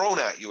been thrown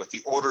at you at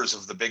the orders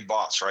of the big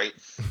boss, right?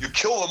 You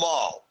kill them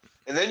all.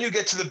 And then you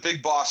get to the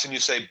big boss and you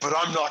say, but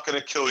I'm not going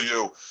to kill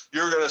you.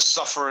 You're going to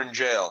suffer in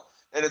jail.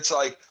 And it's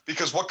like,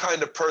 because what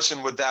kind of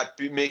person would that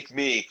make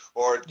me?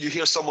 Or you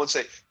hear someone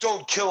say,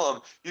 don't kill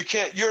him.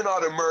 You're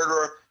not a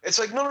murderer. It's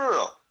like,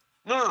 no.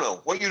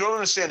 What you don't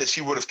understand is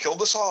he would have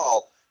killed us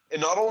all. And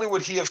not only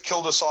would he have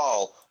killed us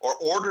all or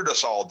ordered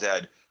us all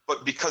dead,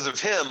 but because of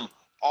him,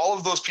 all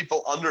of those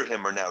people under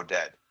him are now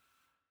dead.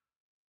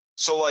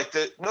 So like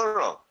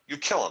no, you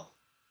kill him,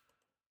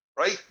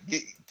 right?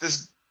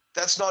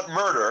 That's not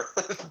murder.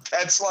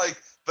 That's like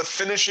the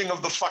finishing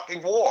of the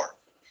fucking war.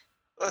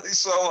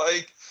 So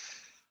like,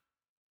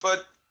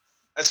 but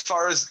as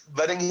far as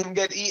letting him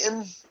get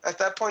eaten at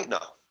that point, no.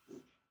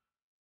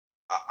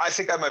 I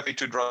think I might be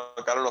too drunk.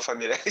 I don't know if I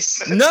made any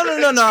sense. No.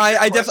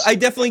 I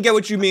definitely get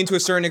what you mean to a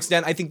certain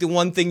extent. I think the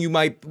one thing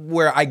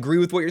where I agree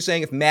with what you're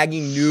saying, if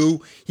Maggie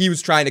knew he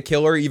was trying to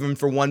kill her even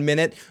for 1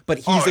 minute,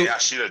 but she would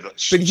have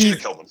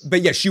killed him.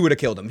 But yeah, she would have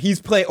killed him.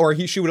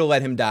 She would have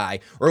let him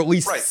die, or at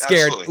least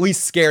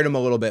scared him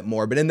a little bit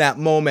more. But in that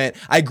moment,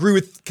 I agree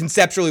with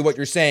conceptually what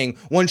you're saying.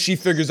 Once she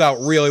figures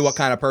out really what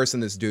kind of person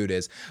this dude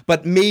is,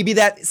 but maybe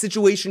that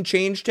situation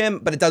changed him.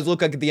 But it does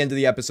look like at the end of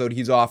the episode,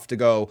 he's off to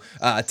go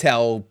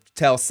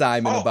tell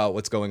Simon about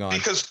what's going on.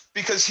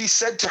 Because he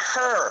said to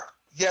her,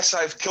 yes,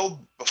 I've killed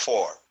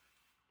before.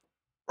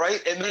 Right?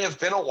 It may have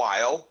been a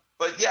while,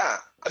 but yeah,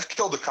 I've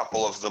killed a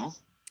couple of them.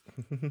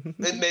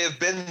 It may have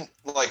been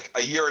like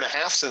a year and a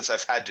half since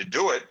I've had to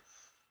do it,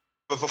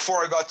 but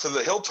before I got to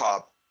the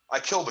Hilltop, I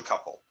killed a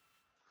couple.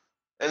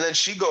 And then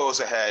she goes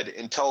ahead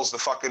and tells the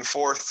fucking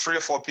 3 or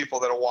 4 people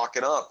that are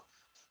walking up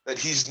that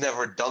he's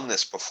never done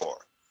this before.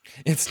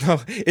 It's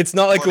not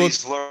like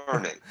he's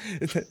learning.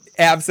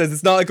 Ab says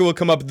it's not like it will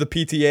come up at the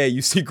PTA.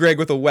 You see Greg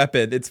with a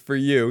weapon. It's for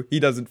you. He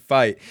doesn't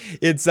fight.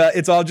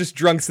 It's all just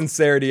drunk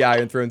sincerity.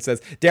 Iron Throne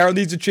says Daryl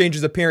needs to change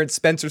his appearance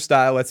Spencer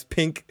style. That's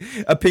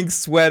a pink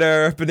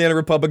sweater, Banana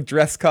Republic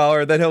dress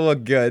collar. Then he'll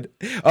look good.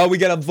 Oh, we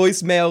got a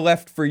voicemail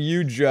left for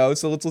you, Joe.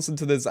 So let's listen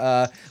to this.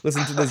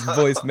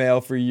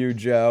 Voicemail for you,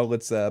 Joe.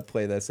 Let's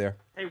play this here.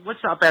 Hey,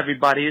 what's up,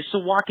 everybody? It's the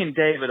Walking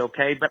David,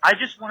 okay? But I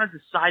just wanted to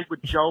side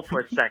with Joe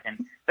for a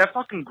second. That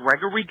fucking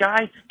Gregory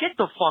guy, get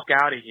the fuck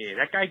out of here.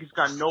 That guy's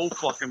got no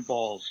fucking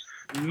balls.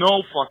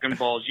 No fucking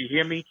balls. You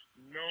hear me?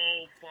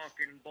 No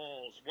fucking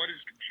balls. What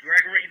does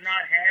Gregory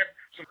not have?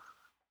 Some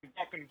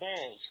fucking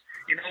balls.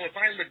 You know, if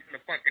I lived in the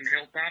fucking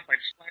Hilltop, I'd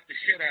slap the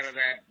shit out of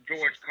that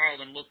George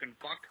Carlin-looking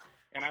fuck.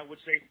 And I would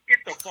say, get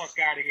the fuck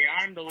out of here.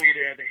 I'm the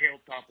leader of the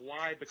Hilltop.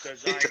 Why?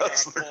 Because I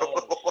got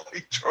balls.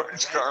 Like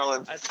George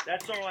Carlin.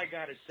 That's all I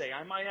got to say.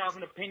 I might have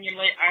an opinion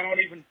later. I don't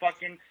even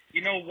fucking...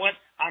 You know what?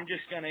 I'm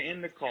just going to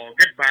end the call.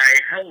 Goodbye.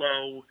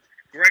 Hello.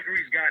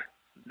 Gregory's got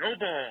no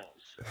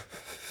balls.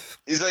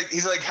 He's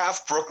like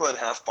half Brooklyn,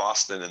 half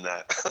Boston in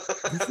that.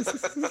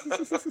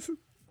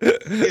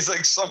 He's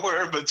like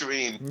somewhere in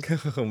between.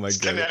 Oh, my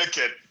God.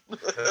 Connecticut.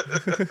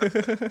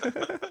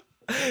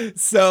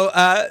 So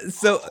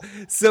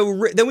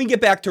then we get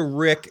back to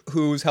Rick,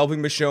 who's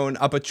helping Michonne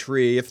up a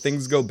tree. If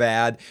things go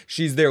bad,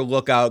 she's their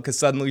lookout because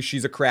suddenly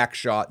she's a crack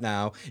shot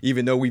now.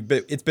 Even though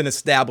it's been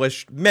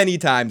established many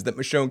times that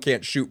Michonne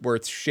can't shoot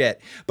worth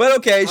shit. But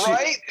okay,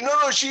 right?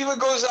 No, she even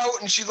goes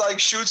out and she like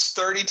shoots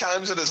 30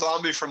 times at a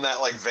zombie from that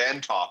like van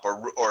top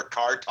or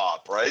car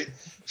top, right?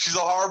 She's a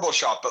horrible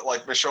shot, but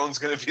like Michonne's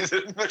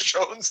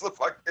the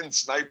fucking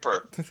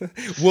sniper.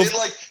 Well,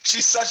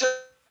 she's such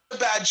a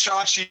bad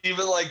shot, she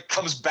even like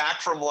comes back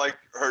from like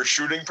her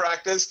shooting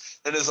practice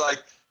and is like,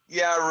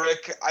 yeah,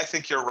 Rick, I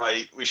think you're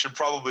right, we should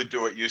probably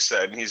do what you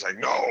said. And he's like,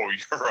 no,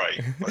 you're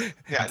right. But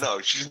yeah, no,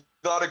 she's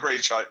not a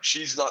great shot.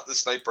 She's not the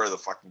sniper of the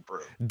fucking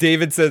crew.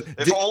 David says,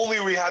 if only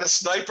we had a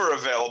sniper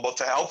available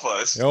to help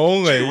us.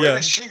 Where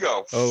did she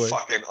go?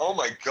 Fucking, oh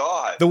my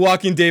God. The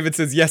Walking David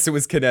says, yes, it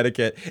was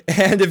Connecticut.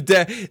 And if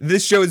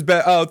this show is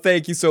better, oh,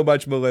 thank you so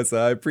much, Melissa.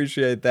 I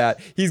appreciate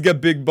that. He's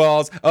got big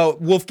balls. Oh,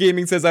 Wolf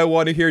Gaming says, I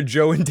want to hear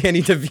Joe and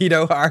Danny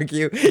DeVito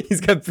argue. He's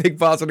got big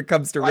balls when it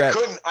comes to rap.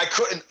 I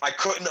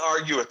couldn't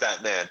argue with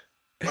that man.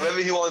 Whatever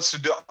he wants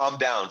to do, I'm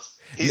down.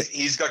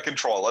 He's got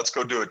control. Let's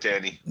go do it,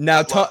 Danny. Now,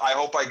 I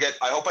hope I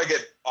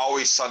get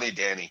Always Sunny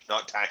Danny,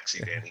 not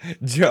Taxi Danny.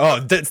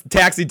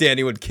 Taxi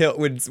Danny would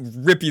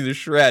rip you to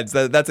shreds.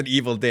 That's an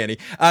evil Danny.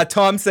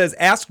 Tom says,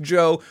 ask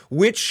Joe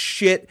which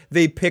shit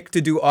they picked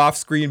to do off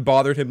screen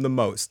bothered him the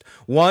most.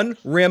 1,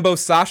 Rambo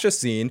Sasha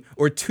scene,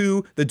 or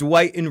 2, the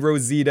Dwight and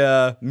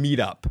Rosita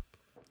meetup.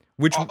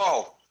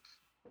 Oh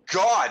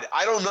God,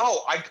 I don't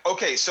know.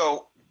 Okay,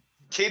 so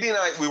Katie and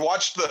I, we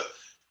watched the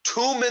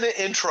 2-minute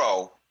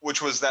intro,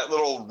 which was that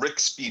little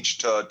Rick speech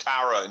to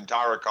Tara and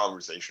Tara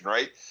conversation,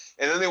 right?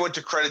 And then they went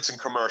to credits and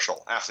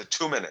commercial after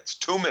 2 minutes.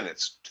 2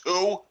 minutes.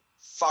 2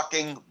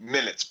 fucking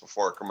minutes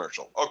before a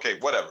commercial. Okay,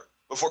 whatever.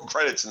 Before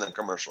credits and then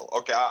commercial.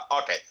 Okay.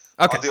 Okay.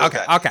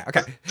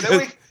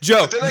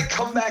 Joe. But then I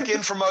come back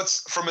in from a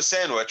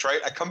sandwich, right?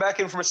 I come back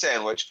in from a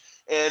sandwich,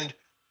 and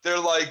they're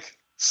like,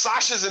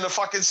 Sasha's in a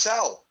fucking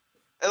cell.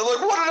 And I'm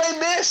like, what did I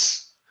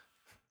miss?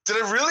 Did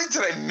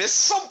I miss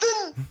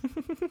something?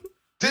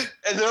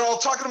 And they're all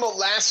talking about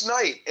last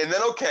night. And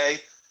then, okay,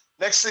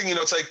 next thing you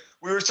know, it's like,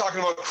 we were talking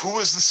about who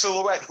is the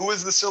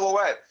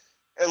silhouette?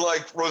 And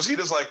like,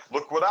 Rosita's like,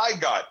 look what I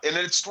got. And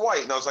it's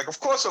Dwight. And I was like, of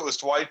course it was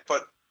Dwight,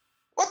 but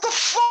what the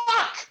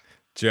fuck?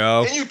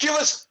 Joe. And you give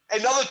us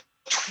another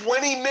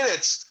 20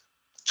 minutes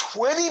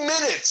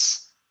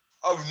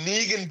of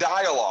Negan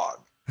dialogue.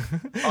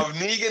 Of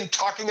Negan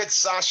talking at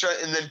Sasha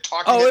and then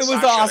talking at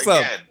Sasha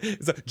awesome.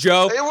 Again.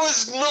 Joe. It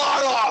was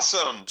not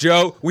awesome.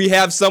 Joe, we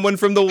have someone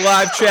from the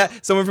live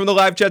chat. Someone from the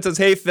live chat says,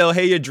 hey, Phil,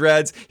 hey, you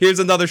dreads. Here's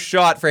another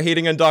shot for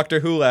hating on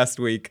Doctor Who last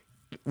week.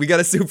 We got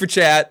a super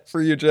chat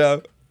for you,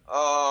 Joe.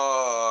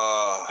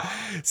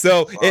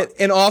 So,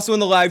 and also in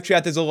the live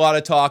chat, there's a lot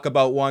of talk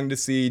about wanting to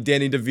see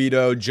Danny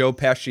DeVito, Joe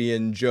Pesci,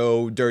 and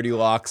Joe Dirty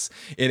Locks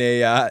in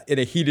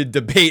a heated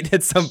debate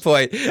at some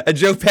point.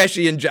 Joe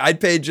Pesci and I'd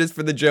pay just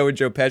for the Joe and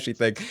Joe Pesci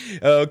thing.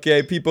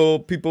 Okay,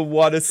 people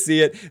want to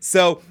see it.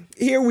 So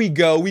here we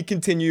go. We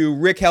continue.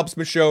 Rick helps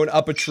Michonne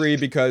up a tree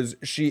because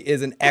she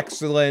is an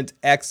excellent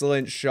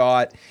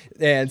shot.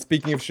 And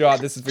speaking of shot,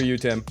 this is for you,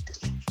 Tim.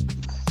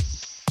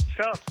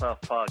 Shut the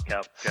fuck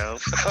up, Joe.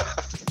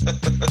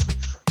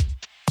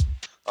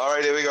 All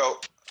right, here we go.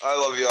 I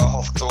love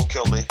y'all. Don't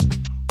kill me.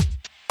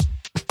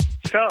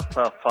 Shut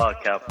the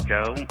fuck up,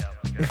 Joe.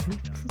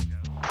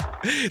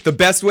 The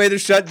best way to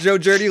shut Joe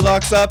Dirty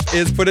Locks up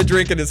is put a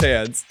drink in his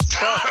hands.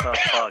 Shut the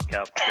fuck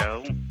up,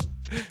 Joe.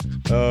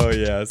 Oh,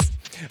 yes.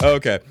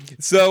 Okay.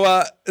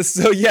 So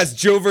yes,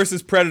 Joe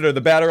versus Predator, the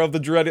battle of the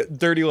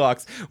Dirty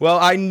Locks. Well,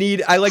 I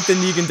like the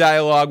Negan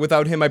dialogue.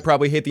 Without him, I'd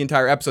probably hate the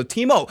entire episode.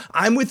 Timo,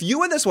 I'm with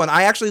you on this one.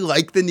 I actually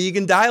like the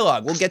Negan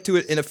dialogue. We'll get to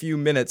it in a few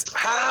minutes.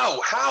 How?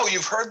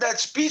 You've heard that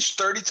speech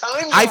 30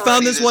 times I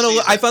found this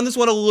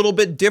one a little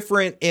bit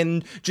different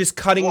in just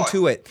cutting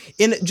to it.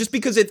 Just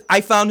because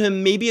I found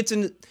him, maybe it's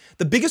in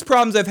the biggest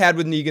problems I've had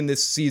with Negan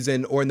this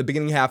season, or in the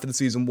beginning half of the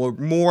season, were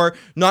more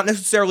not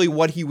necessarily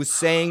what he was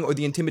saying or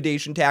the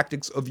intimidation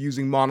tactics of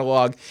using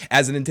monologue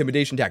as an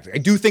intimidation tactic. I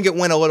do think it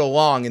went a little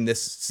long in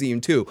this scene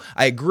too.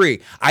 I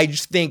agree. I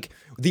just think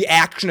the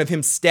action of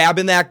him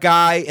stabbing that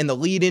guy and the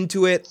lead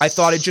into it, I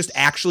thought it just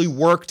actually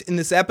worked in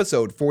this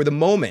episode for the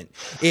moment.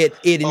 It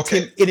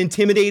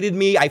intimidated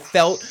me. I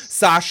felt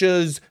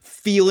Sasha's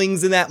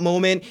feelings in that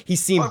moment. He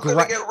seemed I'm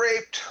gonna get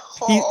raped.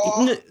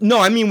 No,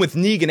 I mean with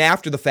Negan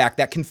after the fact,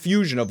 that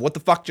confusion of what the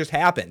fuck just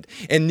happened.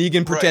 And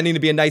Negan pretending to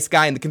be a nice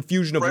guy and the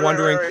confusion of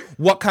wondering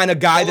what kind of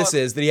guy this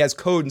is, that he has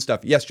code and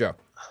stuff. Yes, Joe.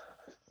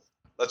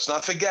 Let's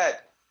not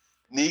forget,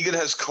 Negan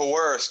has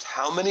coerced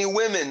how many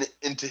women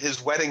into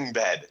his wedding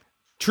bed?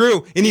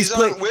 True. And these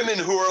aren't women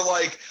who are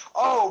like,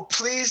 oh,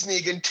 please,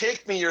 Negan,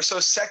 take me. You're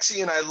so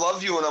sexy and I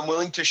love you and I'm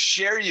willing to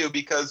share you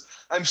because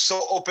I'm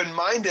so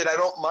open-minded. I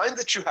don't mind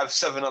that you have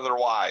 7 other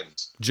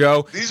wives.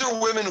 Joe. These are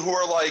women who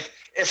are like,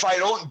 if I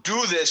don't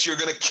do this, you're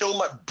going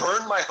to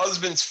burn my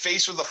husband's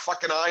face with a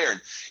fucking iron.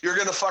 You're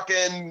going to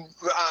fucking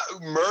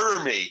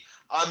murder me.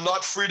 I'm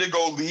not free to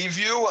go leave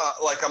you.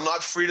 I'm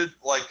not free to,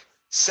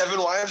 7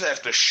 wives? I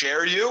have to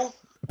share you?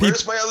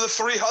 Where's my other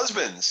 3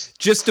 husbands?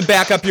 Just to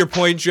back up your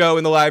point, Joe,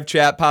 in the live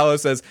chat, Paulo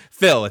says,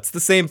 Phil, it's the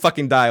same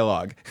fucking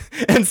dialogue.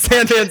 And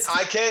Sandman's...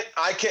 I can't,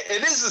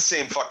 it is the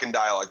same fucking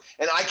dialogue.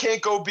 And I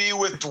can't go be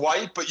with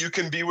Dwight, but you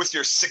can be with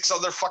your 6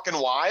 other fucking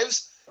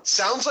wives?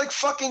 Sounds like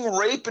fucking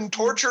rape and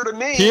torture to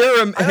me.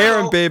 Hear him,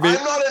 baby.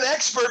 I'm not an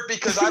expert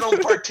because I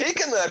don't partake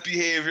in that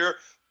behavior,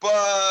 but...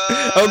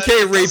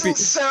 Okay, rapey. It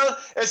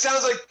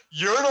sounds like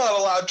you're not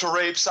allowed to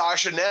rape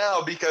Sasha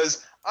now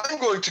because... I'm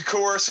going to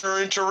coerce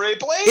her into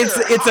rape later.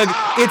 It's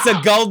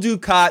a Gul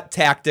Dukat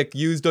tactic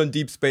used on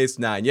Deep Space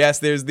Nine. Yes,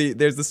 there's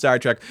the Star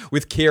Trek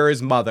with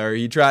Kira's mother.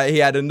 He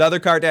had another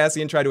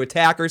Cardassian try to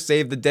attack her,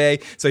 save the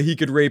day, so he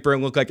could rape her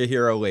and look like a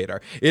hero later.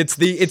 It's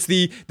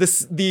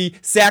the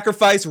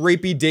sacrifice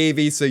rapey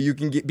Davy so you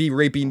can be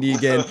rapey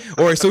Negan,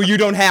 or so you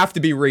don't have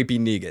to be rapey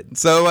Negan.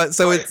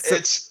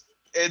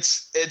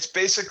 It's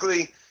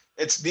basically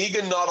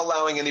Negan not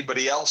allowing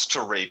anybody else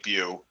to rape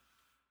you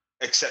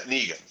except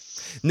Negan.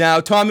 Now,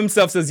 Tom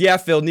himself says, yeah,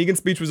 Phil, Negan's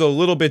speech was a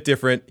little bit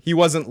different. He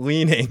wasn't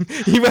leaning.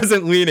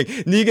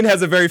 Negan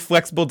has a very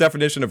flexible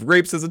definition of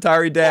rape, says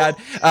Atari Dad.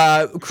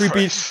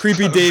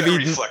 Creepy Davy.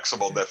 Very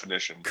flexible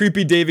definition.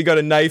 Creepy Davy got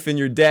a knife and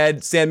you're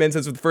dead. Sandman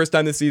says, for the first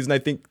time this season, I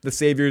think the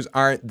saviors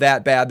aren't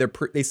that bad.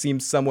 They seem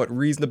somewhat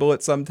reasonable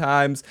at some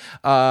times.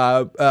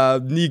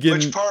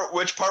 Negan.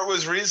 Which part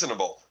was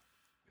reasonable?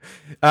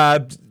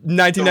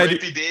 1990. The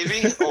rapey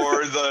Davy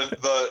or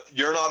the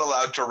you're not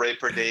allowed to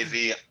rape her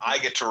Davy, I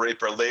get to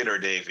rape her later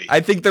Davy. I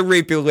think the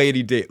rapey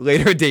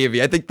later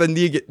Davy. I think the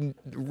Negan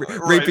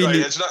rapey. Right.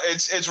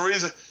 It's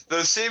reason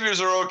the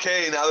saviors are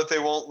okay now that they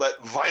won't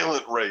let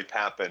violent rape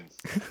happen.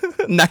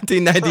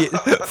 1990.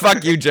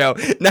 Fuck you, Joe.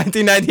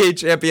 1998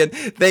 champion.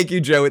 Thank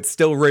you, Joe. It's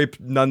still rape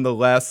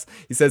nonetheless.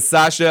 He says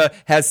Sasha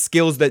has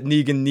skills that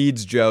Negan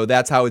needs, Joe.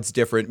 That's how it's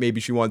different.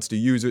 Maybe she wants to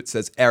use it,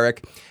 says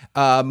Eric.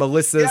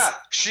 Melissa's... Yeah,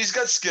 she's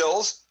got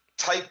skills.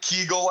 Tight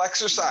Kegel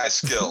exercise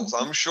skills,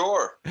 I'm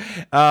sure.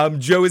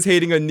 Joe is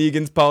hating on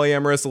Negan's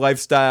polyamorous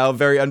lifestyle.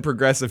 Very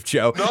unprogressive,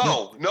 Joe.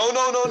 No.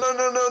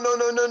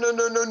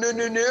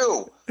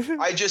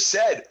 I just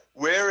said,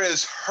 where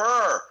is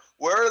her?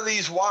 Where are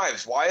these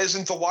wives? Why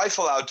isn't the wife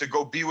allowed to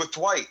go be with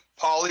Dwight?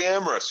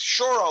 Polyamorous.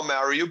 Sure, I'll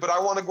marry you, but I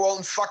want to go out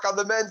and fuck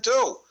other men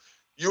too.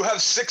 You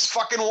have 6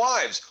 fucking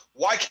wives.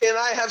 Why can't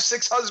I have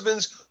 6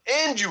 husbands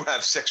and you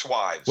have 6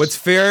 wives? What's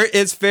fair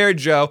is fair,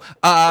 Joe.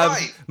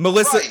 Right.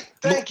 Melissa, right.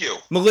 Thank you.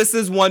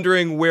 Melissa's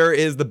wondering where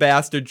is the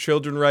bastard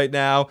children right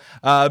now,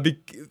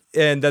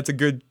 and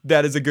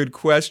that is a good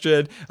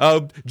question.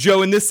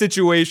 Joe, in this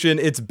situation,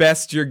 it's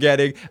best you're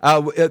getting.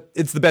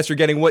 It's the best you're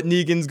getting. What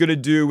Negan's gonna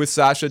do with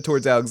Sasha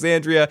towards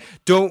Alexandria?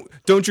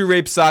 Don't you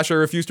rape Sasha?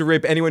 Refuse to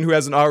rape anyone who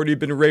hasn't already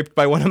been raped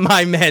by one of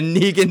my men.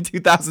 Negan,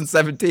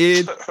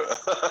 2017.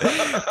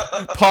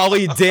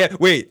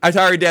 Wait,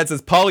 Atari Dad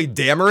says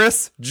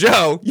polyamorous.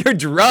 Joe, you're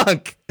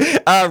drunk.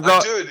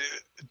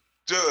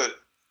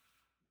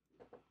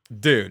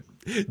 Dude.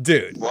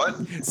 What?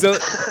 So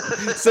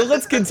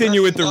let's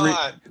continue with the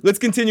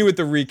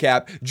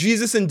recap.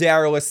 Jesus and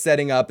Daryl are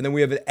setting up, and then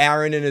we have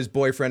Aaron and his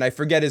boyfriend. I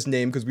forget his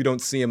name because we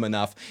don't see him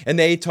enough, and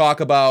they talk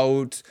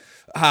about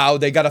how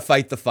they gotta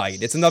fight the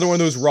fight. It's another one of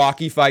those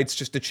Rocky fights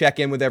just to check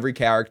in with every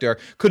character.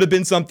 Could have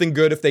been something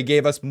good if they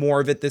gave us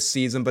more of it this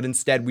season, but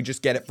instead we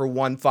just get it for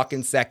 1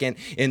 fucking second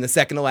in the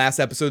second to last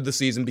episode of the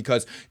season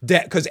because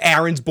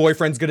Aaron's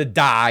boyfriend's gonna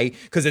die,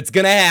 because it's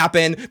gonna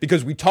happen,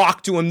 because we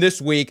talked to him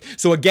this week.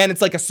 So again,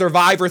 it's like a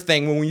Survivor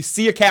thing. When we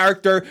see a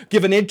character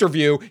give an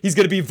interview, he's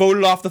gonna be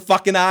voted off the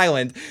fucking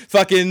island.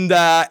 Fucking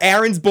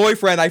Aaron's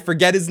boyfriend, I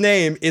forget his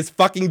name, is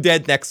fucking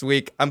dead next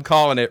week. I'm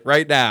calling it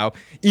right now.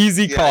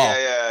 Easy call.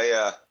 Yeah.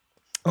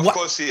 Of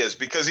course he is,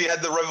 because he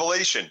had the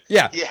revelation.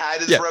 Yeah. He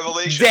had his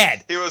revelation.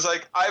 Dead. He was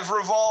like, I've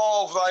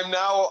revolved. I'm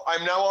now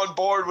on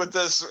board with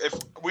this. If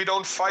we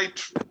don't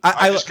fight,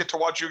 I just get to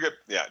watch you get...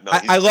 Yeah, no.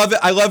 I love it.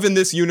 I love in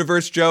this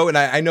universe, Joe, and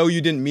I know you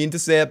didn't mean to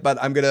say it, but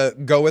I'm going to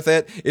go with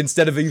it.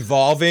 Instead of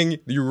evolving,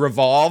 you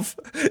revolve.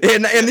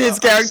 And his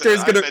character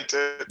is going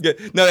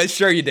to... No,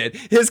 sure you did.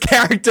 His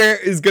character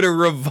is going to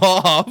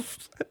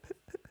revolve...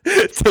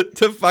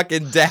 to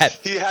fucking death.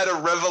 He had a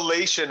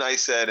revelation, I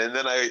said, and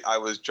then I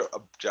was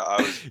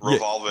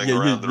revolving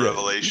around the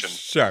revelation.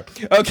 Sure.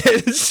 Okay,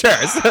 sure.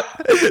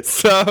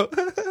 So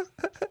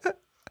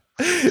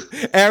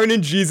Aaron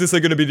and Jesus are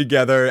going to be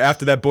together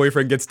after that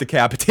boyfriend gets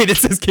decapitated,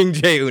 says King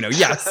J Uno.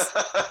 Yes.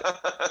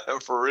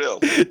 For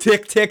real.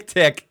 Tick, tick,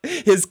 tick.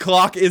 His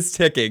clock is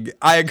ticking.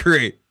 I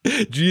agree.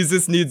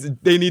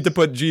 They need to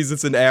put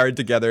Jesus and Aaron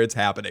together. It's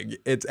happening.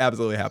 It's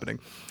absolutely happening.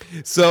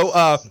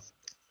 So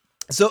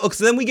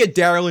then we get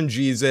Daryl and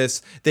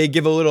Jesus. They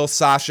give a little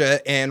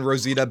Sasha and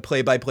Rosita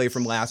play-by-play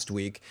from last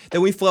week.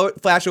 Then we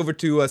flash over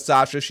to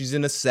Sasha. She's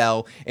in a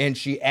cell, and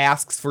she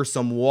asks for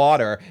some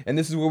water. And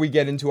this is where we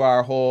get into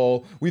our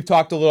whole... We've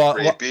talked a little...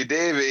 Rapey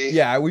Davy.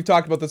 Yeah, we've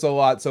talked about this a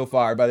lot so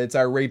far, but it's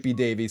our Rapey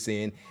Davy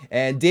scene.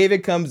 And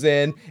David comes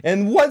in,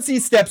 and once he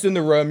steps in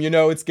the room,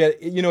 it's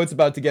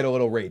about to get a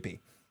little rapey.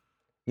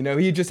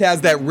 He just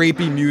has that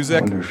rapey music.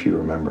 I wonder if you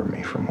remember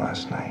me from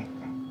last night.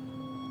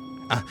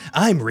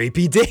 I'm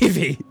Rapey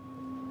Davy.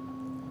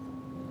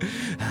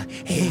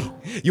 Hey,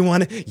 you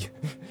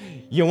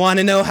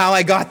wanna know how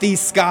I got these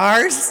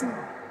scars?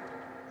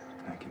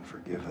 I can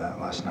forgive that.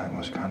 Last night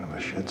was kind of a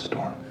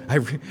shitstorm.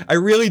 I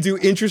really do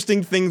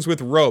interesting things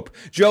with rope.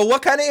 Joe,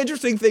 what kind of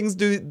interesting things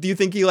do you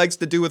think he likes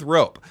to do with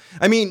rope?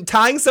 I mean,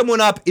 tying someone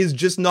up is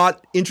just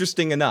not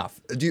interesting enough.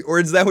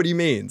 Or is that what he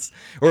means?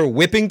 Or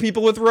whipping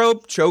people with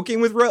rope, choking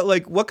with rope?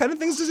 Like, what kind of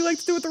things does he like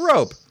to do with the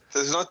rope?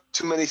 There's not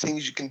too many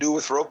things you can do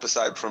with rope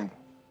aside from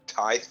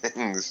tie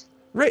things.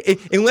 Right,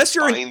 unless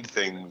you're Find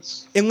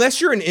things.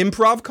 Unless you're an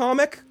improv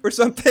comic or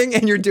something,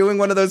 and you're doing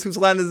one of those "Whose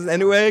Line Is It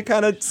Anyway"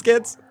 kind of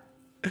skits.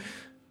 We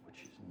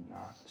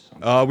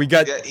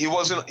got. Yeah, he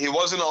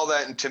wasn't all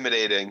that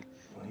intimidating,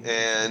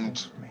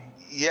 and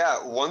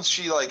yeah, once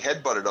she like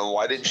headbutted him,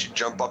 why didn't she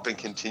jump up and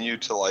continue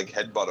to like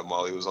headbutt him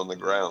while he was on the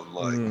ground?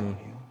 Like,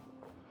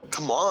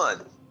 come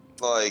on,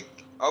 like,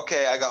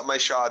 okay, I got my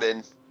shot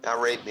in. Now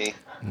rape me.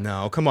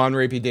 No, come on,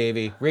 Rapey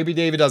Davy. Rapey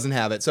Davy doesn't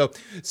have it. So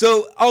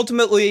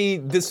ultimately,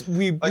 because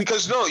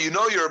you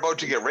know you're about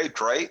to get raped,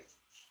 right?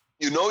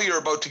 You know you're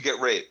about to get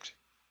raped.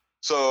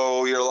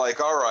 So you're like,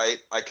 all right,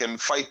 I can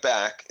fight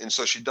back, and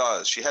so she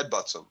does. She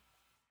headbutts him.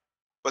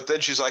 But then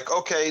she's like,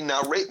 okay,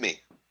 now rape me.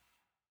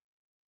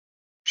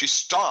 She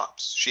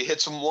stops. She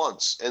hits him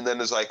once, and then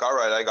is like, all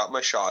right, I got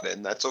my shot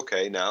in. That's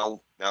okay.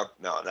 Now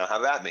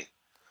have at me.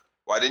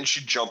 Why didn't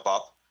she jump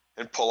up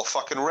and pull a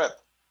fucking rip?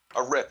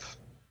 A rip.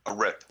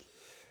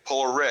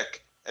 Pull a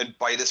Rick and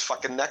bite his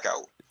fucking neck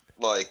out.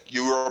 Like,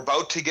 you are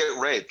about to get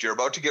raped. You're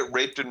about to get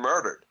raped and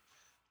murdered.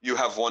 You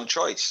have one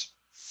choice.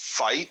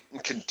 Fight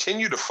and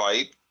continue to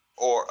fight,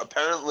 or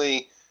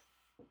apparently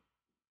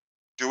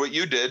do what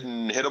you did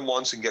and hit him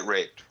once and get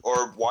raped.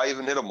 Or why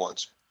even hit him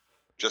once?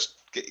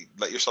 Just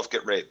let yourself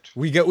get raped.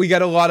 We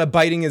got a lot of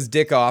biting his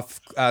dick off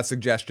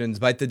suggestions.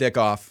 Bite the dick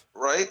off.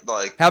 Right?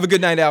 Like, have a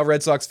good night, Al,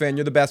 Red Sox fan.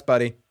 You're the best,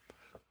 buddy.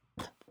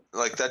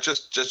 Like, that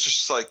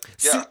just like,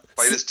 yeah,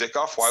 bite his dick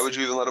off. Why would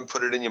you even let him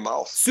put it in your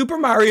mouth? Super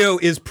Mario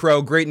is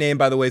Pro. Great name,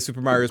 by the way. Super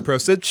Mario is Pro.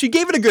 So she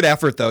gave it a good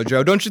effort, though,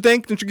 Joe. Don't you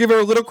think? Don't you give her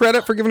a little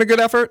credit for giving a good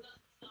effort?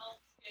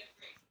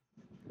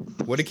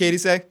 What did Katie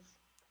say?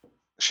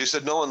 She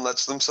said no one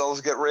lets themselves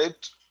get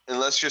raped.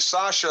 Unless you're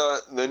Sasha,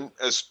 then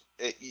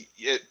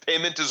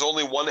payment is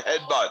only one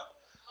headbutt.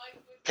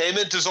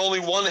 Payment is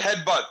only one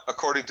headbutt,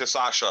 according to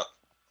Sasha.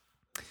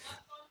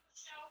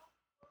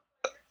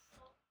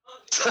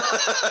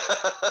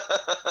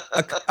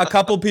 A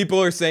couple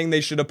people are saying they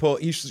should have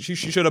pulled. She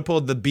should have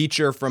pulled the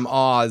Beecher from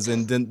Oz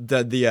and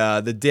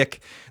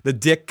the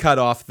dick cut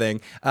off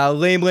thing.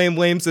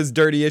 Lame says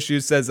dirty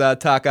issues, says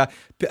Taka.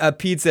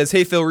 Pete says,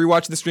 hey Phil,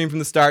 rewatch the stream from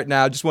the start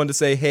now. Just wanted to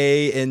say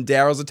hey. And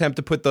Daryl's attempt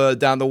to put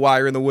down the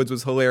wire in the woods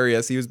was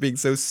hilarious. He was being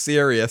so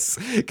serious,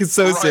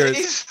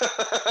 serious.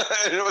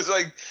 And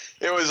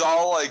it was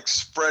all like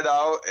spread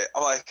out.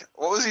 Like,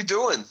 what was he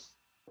doing?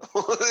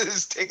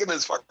 He's taking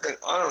his fucking,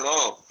 I don't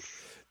know.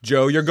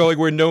 Joe, you're going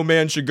where no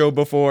man should go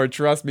before.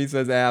 Trust me,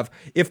 says Av.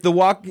 If The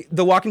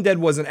Walking Dead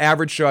was an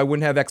average show, I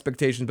wouldn't have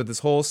expectations, but this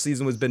whole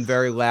season has been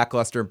very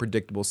lackluster and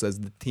predictable, says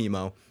the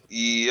Timo.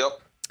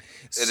 Yep.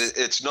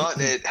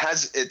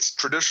 It's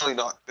traditionally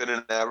not been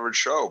an average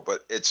show, but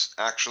it's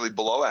actually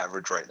below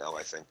average right now,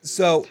 I think.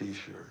 So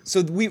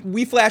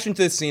we flash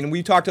into this scene, and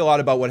we talked a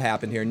lot about what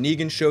happened here.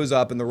 Negan shows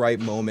up in the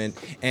right moment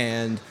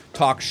and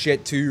talks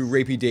shit to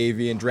Rapey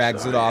Davy and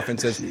drags it off and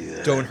says,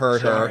 don't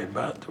hurt her. Sorry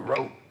about the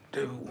rope,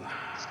 too.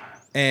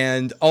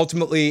 And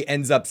ultimately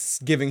ends up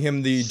giving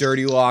him the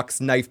Dirty Locks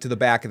knife to the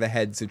back of the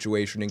head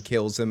situation and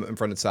kills him in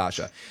front of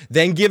Sasha.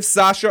 Then gives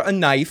Sasha a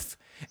knife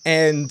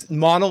and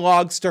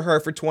monologues to her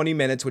for 20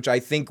 minutes, which I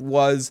think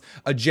was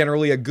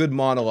generally a good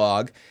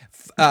monologue.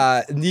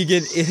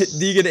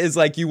 Negan is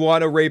like, you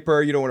want to rape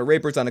her, you don't want to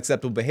rape her, it's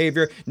unacceptable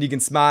behavior.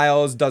 Negan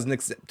smiles, doesn't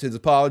accept his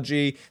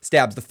apology,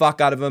 stabs the fuck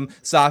out of him.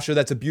 Sasha,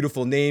 that's a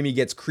beautiful name. He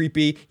gets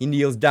creepy. He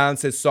kneels down,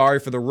 says sorry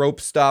for the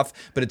rope stuff,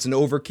 but it's an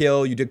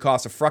overkill. You did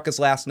cause a fracas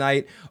last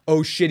night.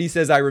 Oh shit, he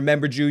says, I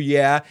remembered you.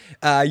 Yeah,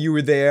 you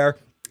were there.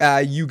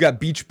 You got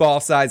beach ball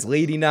size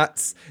lady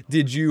nuts.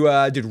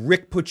 Did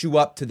Rick put you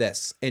up to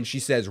this? And she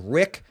says,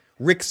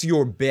 Rick's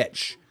your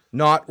bitch,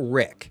 not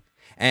Rick.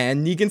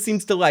 And Negan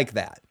seems to like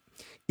that.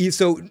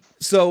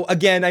 So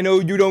again, I know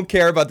you don't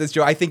care about this,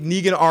 Joe. I think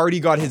Negan already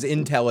got his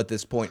intel at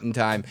this point in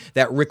time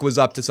that Rick was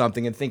up to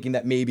something and thinking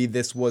that maybe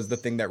this was the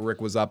thing that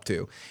Rick was up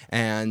to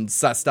and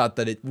sussed out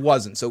that it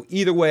wasn't. So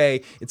either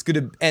way, it's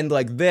going to end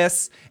like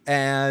this.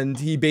 And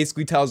he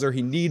basically tells her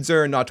he needs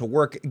her and not to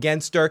work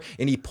against her.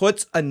 And he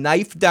puts a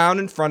knife down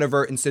in front of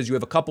her and says, you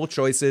have a couple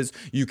choices.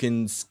 You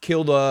can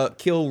kill dead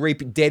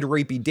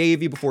Rapey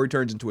Davy before he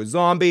turns into a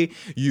zombie.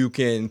 You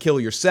can kill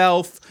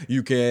yourself.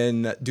 You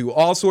can do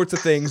all sorts of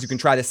things. You can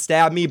try to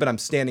stab me, but I'm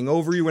standing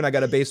over you and I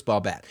got a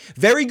baseball bat.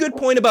 Very good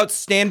point about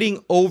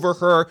standing over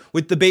her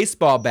with the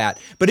baseball bat,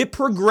 but it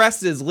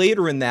progresses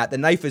later in that. The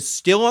knife is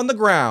still on the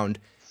ground.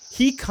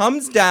 He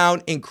comes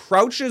down and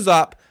crouches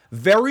up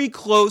very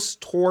close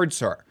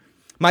towards her.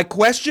 My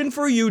question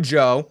for you,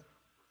 Joe,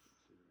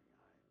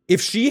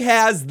 if she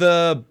has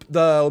the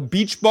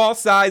beach ball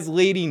size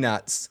lady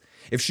nuts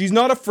if she's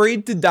not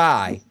afraid to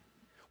die,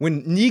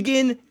 when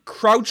Negan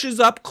crouches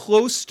up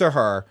close to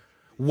her,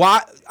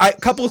 a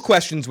couple of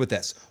questions with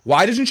this.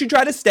 Why doesn't she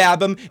try to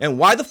stab him? And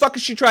why the fuck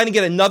is she trying to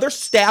get another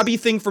stabby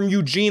thing from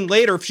Eugene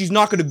later if she's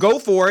not going to go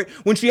for it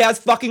when she has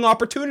fucking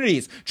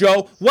opportunities?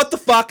 Joe, what the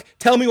fuck?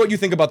 Tell me what you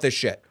think about this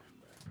shit.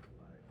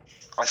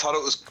 I thought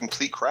it was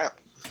complete crap.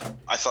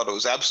 I thought it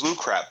was absolute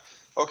crap.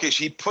 Okay,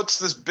 she puts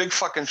this big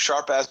fucking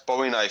sharp-ass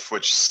Bowie knife,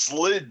 which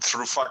slid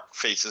through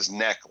Fuckface's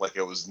neck like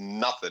it was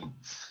nothing.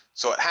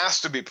 So it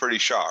has to be pretty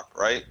sharp,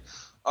 right?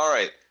 All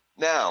right,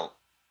 now...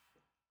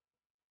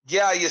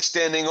 yeah, you're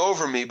standing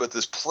over me, but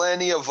there's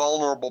plenty of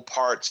vulnerable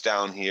parts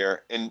down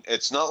here, and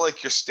it's not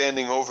like you're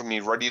standing over me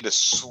ready to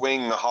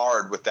swing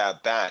hard with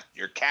that bat.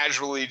 You're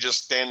casually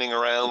just standing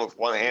around with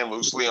one hand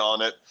loosely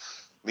on it,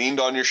 leaned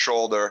on your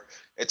shoulder.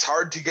 It's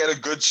hard to get a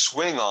good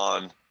swing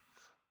on.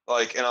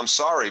 Like, and I'm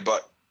sorry,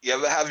 but you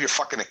ever have your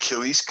fucking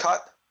Achilles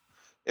cut?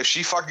 If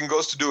she fucking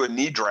goes to do a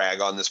knee drag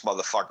on this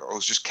motherfucker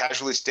who's just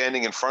casually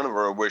standing in front of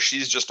her where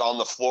she's just on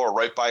the floor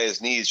right by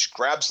his knees, she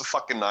grabs the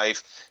fucking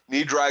knife,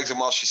 knee drags him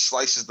while she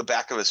slices the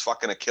back of his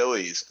fucking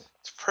Achilles.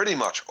 It's pretty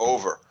much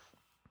over.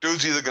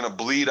 Dude's either going to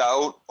bleed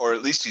out or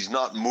at least he's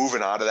not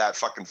moving out of that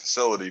fucking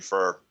facility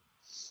for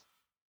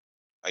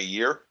a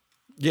year.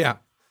 Yeah.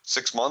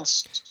 6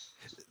 months.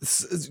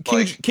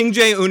 King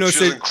J. Uno she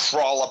said, doesn't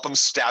crawl up him,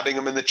 stabbing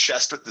him in the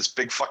chest with this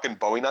big fucking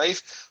Bowie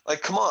knife.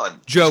 Like, come on,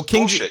 Joe.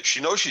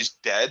 She knows she's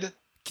dead.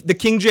 The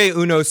King J.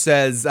 Uno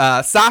says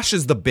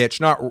Sasha's the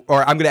bitch,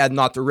 or I'm gonna add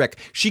not to Rick.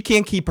 She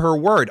can't keep her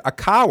word. A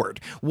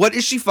coward. What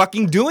is she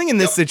fucking doing in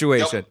this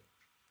situation?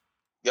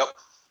 Yep.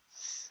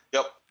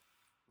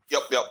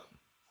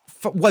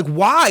 Like,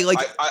 why? Like,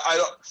 I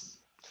don't.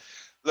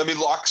 Let me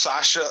lock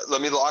Sasha.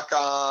 Let me lock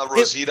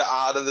Rosita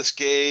out of this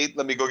gate.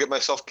 Let me go get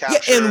myself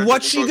captured. Yeah, and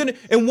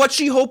what's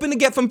she hoping to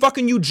get from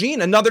fucking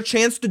Eugene? Another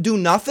chance to do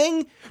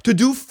nothing? To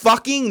do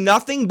fucking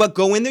nothing but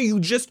go in there?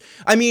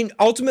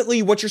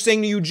 Ultimately what you're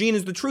saying to Eugene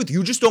is the truth.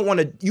 You just don't want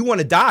to, you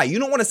want to die. You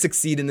don't want to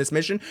succeed in this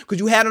mission because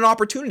you had an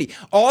opportunity.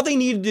 All they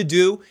needed to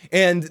do,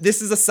 and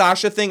this is a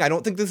Sasha thing, I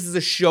don't think this is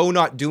a show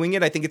not doing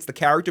it. I think it's the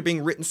character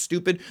being written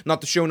stupid, not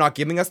the show not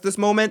giving us this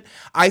moment.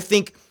 I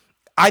think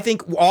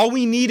all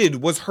we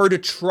needed was her to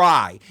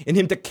try and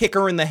him to kick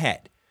her in the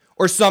head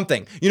or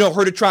something.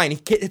 Her to try, and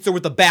he hits her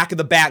with the back of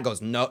the bat and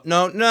goes, no,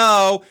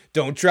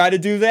 don't try to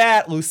do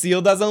that.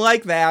 Lucille doesn't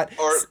like that.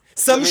 Or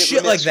some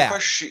shit like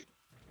that.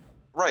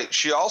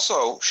 She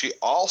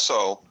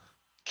also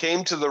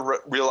came to the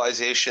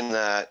realization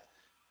that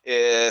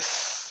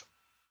if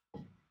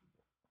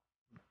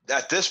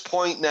at this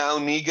point now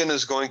Negan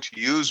is going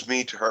to use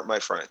me to hurt my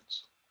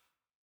friends.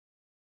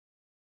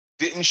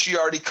 Didn't she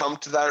already come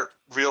to that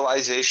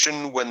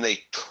realization when they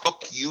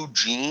took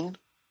Eugene?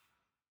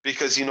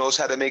 Because he knows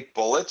how to make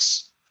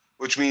bullets,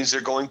 which means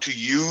they're going to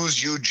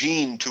use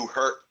Eugene to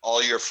hurt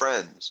all your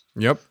friends.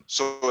 Yep.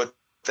 So at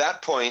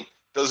that point,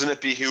 doesn't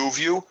it behoove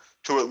you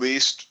to at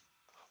least,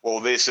 well,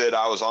 they said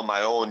I was on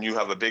my own, you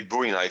have a big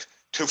Bowie knife,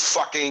 to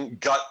fucking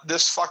gut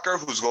this fucker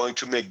who's going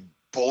to make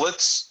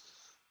bullets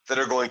that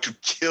are going to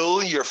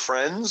kill your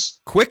friends?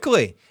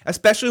 Quickly,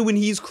 especially when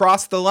he's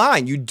crossed the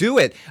line. You do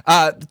it.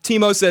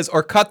 Timo says,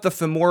 or cut the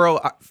femoral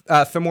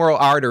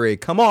artery.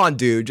 Come on,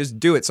 dude. Just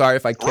do it. Sorry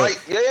if I killed.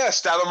 Right. Yeah.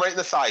 Stab him right in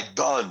the thigh.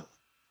 Done.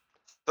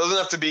 Doesn't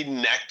have to be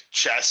neck,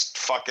 chest,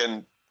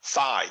 fucking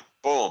thigh.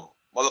 Boom.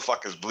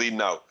 Motherfucker's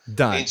bleeding out.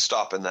 Done. Ain't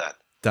stopping that.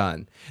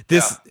 Done.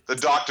 The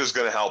doctor's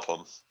gonna help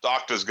him.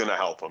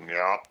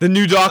 Yeah. The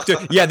new doctor.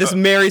 Yeah. This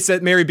Mary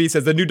B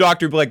says the new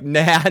doctor will be like,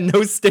 nah,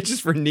 no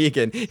stitches for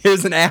Negan.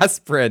 Here's an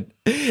aspirin.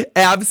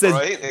 Ab says.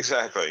 Right.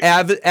 Exactly.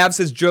 Ab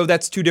says, Joe,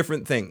 that's two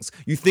different things.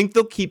 You think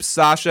they'll keep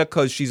Sasha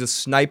because she's a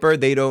sniper?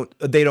 They don't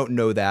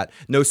know that.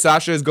 No,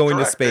 Sasha is going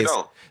to space. They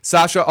don't.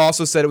 Sasha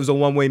also said it was a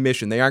one-way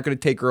mission. They aren't going to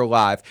take her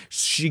alive.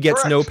 She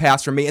gets no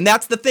pass from me. And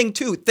that's the thing,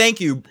 too. Thank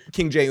you,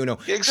 King J. Uno.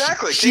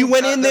 Exactly. She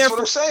went in there. That's what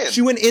I'm saying.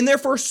 She went in there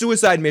for a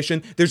suicide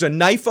mission. There's a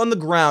knife on the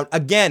ground.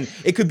 Again,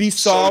 it could be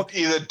solved. So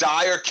either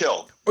die or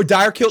kill. Or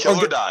die or kill.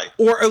 Kill or die.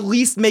 Or at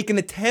least make an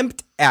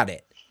attempt at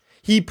it.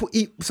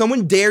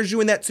 Someone dares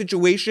you in that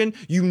situation,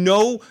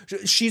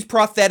 she's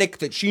prophetic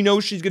that she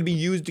knows she's going to be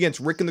used against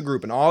Rick and the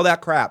group and all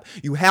that crap.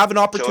 You have an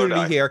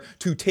opportunity here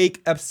to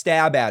take a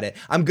stab at it.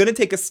 I'm going to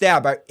take a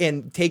stab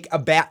and take a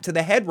bat to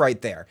the head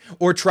right there.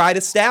 Or try to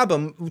stab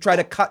him, try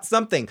to cut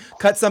something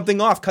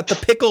off, cut the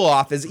pickle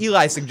off as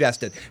Eli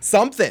suggested.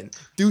 Something.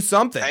 Do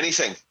something.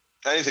 Anything.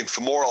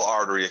 Femoral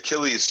artery,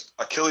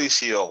 Achilles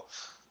heel.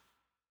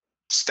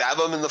 Stab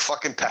him in the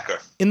fucking pecker.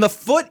 In the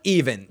foot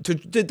even, to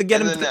get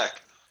him. In the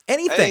neck.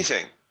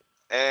 Anything.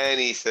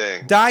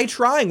 Anything. Die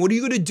trying. What are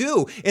you going to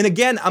do? And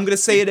again, I'm going to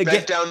say it again.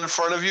 Bent down in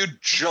front of you,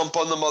 jump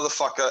on the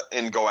motherfucker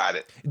and go at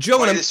it. Joe,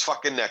 Bite his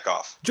fucking neck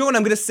off. Joe, and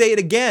I'm going to say it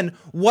again.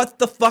 What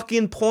the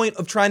fucking point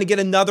of trying to get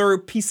another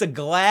piece of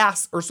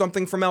glass or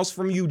something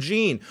from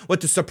Eugene? What,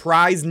 to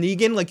surprise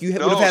Negan? Like you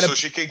would have had so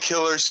she can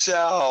kill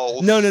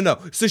herself. No.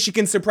 So she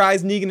can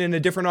surprise Negan in a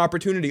different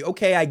opportunity.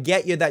 Okay, I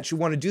get you that you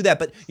want to do that,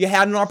 but you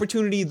had an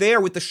opportunity there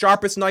with the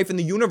sharpest knife in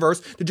the universe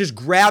to just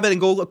grab it and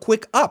go a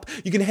quick up.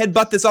 You can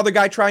headbutt this other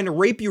guy trying to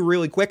rape you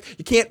really quick.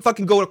 You can't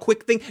fucking go to a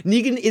quick thing.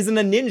 Negan isn't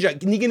a ninja.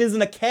 Negan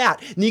isn't a cat.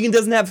 Negan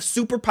doesn't have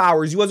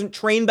superpowers. He wasn't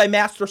trained by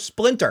Master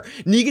Splinter.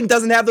 Negan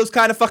doesn't have those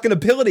kind of fucking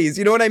abilities.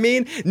 You know what I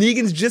mean?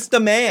 Negan's just a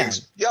man.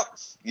 Yep.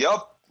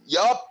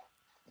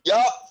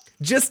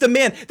 Just a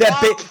man.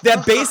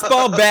 That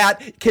baseball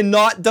bat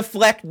cannot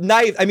deflect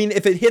knife. I mean,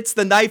 if it hits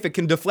the knife, it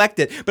can deflect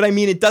it. But I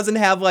mean, it doesn't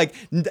have like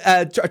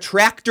a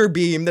tractor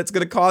beam that's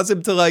going to cause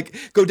him to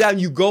like go down.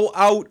 You go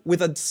out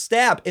with a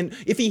stab. And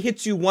if he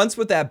hits you once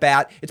with that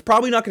bat, it's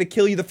probably not going to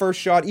kill you the first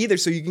shot either.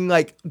 So you can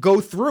like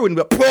go through and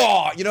go,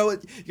 you know, you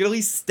can at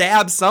least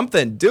stab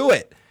something. Do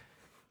it.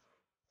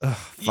 Ugh,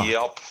 fuck.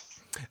 Yep.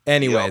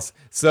 Anyways,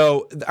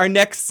 so our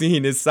next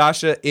scene is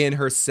Sasha in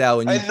her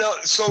cell, and I know.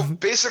 So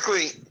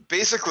basically,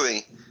 this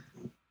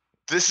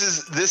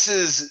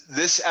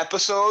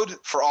episode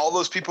for all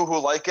those people who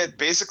like it.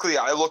 Basically,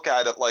 I look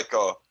at it like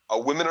a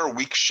women are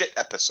weak shit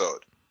episode.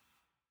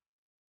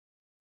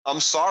 I'm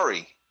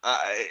sorry,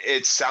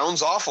 it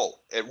sounds awful.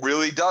 It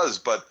really does.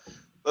 But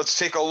let's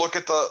take a look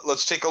at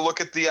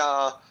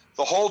the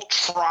whole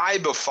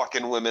tribe of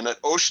fucking women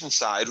at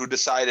Oceanside who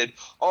decided,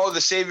 oh,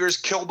 the saviors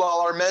killed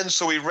all our men,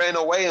 so we ran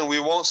away and we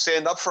won't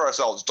stand up for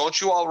ourselves.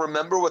 Don't you all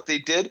remember what they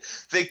did?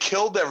 They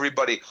killed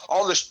everybody.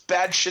 All this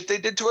bad shit they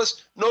did to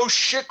us? No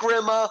shit,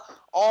 Grandma.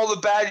 All the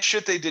bad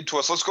shit they did to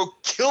us. Let's go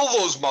kill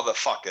those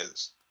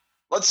motherfuckers.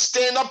 Let's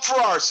stand up for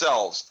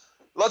ourselves.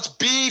 Let's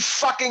be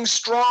fucking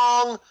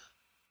strong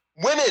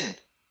women.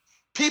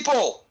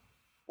 People.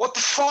 What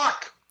the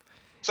fuck?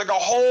 It's like a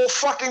whole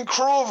fucking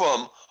crew of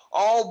them.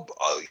 All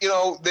they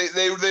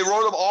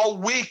wrote them all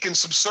weak and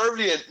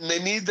subservient, and they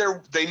need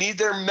their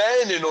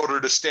men in order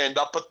to stand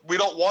up. But we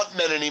don't want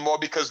men anymore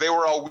because they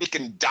were all weak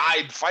and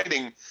died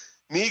fighting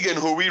Negan,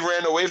 who we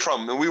ran away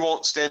from, and we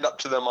won't stand up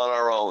to them on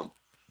our own.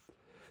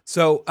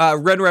 So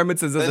Red Remnant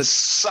says, and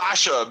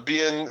Sasha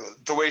being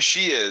the way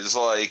she is,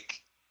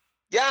 like,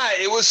 yeah,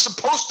 it was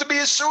supposed to be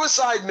a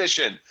suicide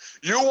mission.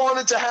 You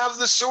wanted to have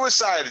the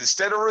suicide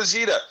instead of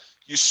Rosita.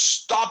 You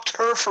stopped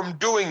her from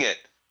doing it.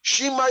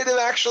 She might have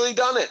actually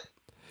done it.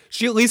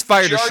 She at least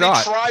fired a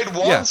shot. She already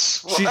tried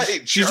once. Yeah.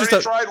 Right. She's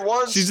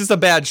just a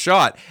bad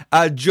shot.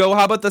 Joe,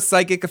 how about the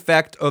psychic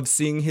effect of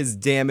seeing his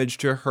damage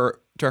to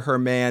her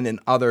man and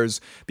others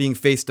being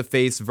face to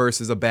face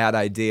versus a bad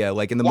idea?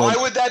 Like in the Why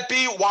would that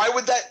be? Why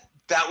would that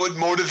would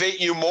motivate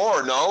you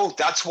more? No,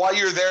 that's why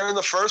you're there in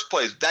the first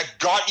place. That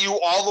got you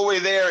all the way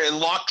there and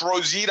locked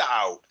Rosita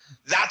out.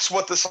 That's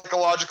what the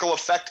psychological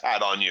effect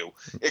had on you.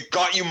 It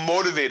got you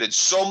motivated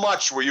so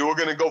much where you were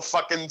going to go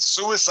fucking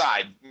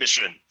suicide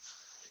mission.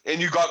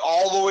 And you got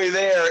all the way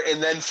there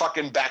and then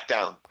fucking back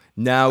down.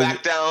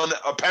 Back down,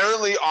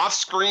 apparently off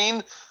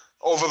screen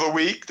over the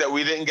week that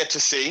we didn't get to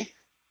see.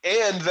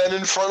 And then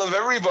in front of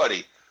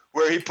everybody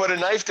where he put a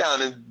knife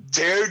down and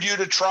dared you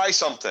to try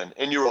something.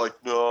 And you were like,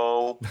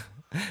 no,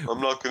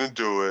 I'm not going to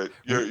do it.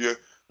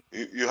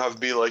 You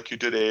have me like you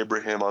did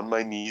Abraham on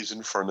my knees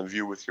in front of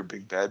you with your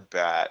big bad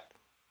bat.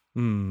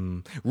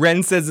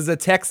 Ren says, as a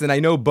Texan, I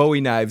know Bowie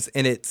knives,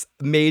 and it's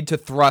made to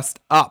thrust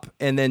up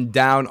and then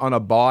down on a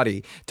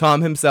body.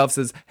 Tom himself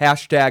says,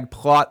 hashtag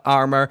plot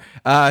armor.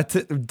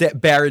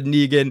 Barrett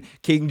Negan.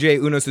 King J.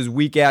 Uno says,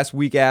 weak ass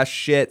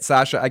shit.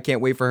 Sasha, I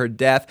can't wait for her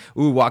death.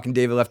 Ooh, Walking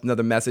David left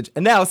another message.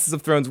 Analysis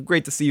of Thrones,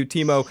 great to see you.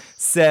 Timo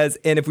says,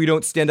 and if we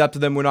don't stand up to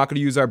them, we're not going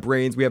to use our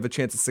brains. We have a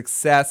chance of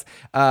success.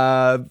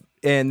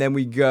 And then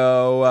we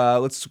go,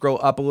 let's scroll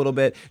up a little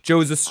bit.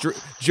 Joe is a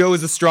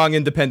strong,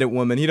 independent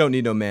woman. He don't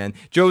need no man.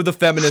 Joe the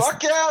feminist.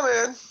 Fuck yeah,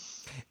 man.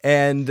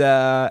 And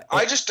I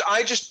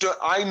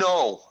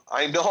know.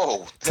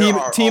 There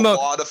are a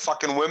lot of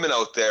fucking women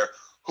out there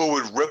who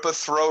would rip a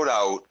throat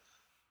out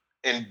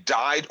and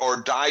die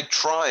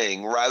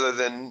trying rather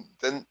than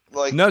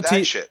like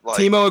that shit. Like,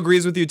 Timo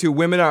agrees with you too.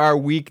 Women are our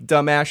weak,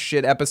 dumbass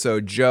shit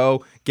episode.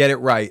 Joe, get it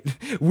right.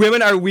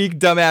 Women are weak,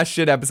 dumbass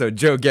shit episode.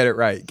 Joe, get it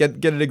right. Get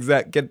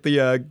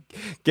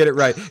it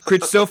right.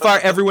 Critch, so far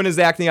everyone is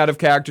acting out of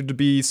character to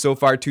be so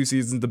far 2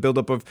 seasons. The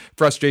buildup of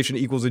frustration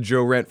equals a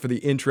Joe rant for the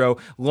intro.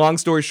 Long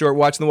story short,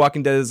 watching The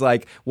Walking Dead is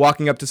like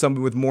walking up to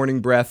someone with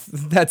morning breath.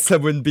 That's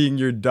someone being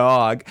your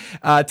dog.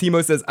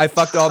 Timo says, I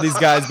fucked all these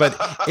guys, but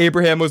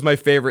Abraham was my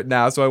favorite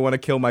now, so I want to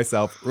kill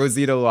myself.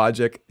 Rosita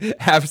logic.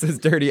 Half says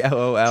dirty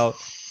LOL.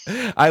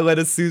 I led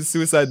a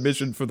suicide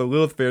mission for the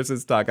Lilith Fair,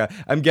 says Taka.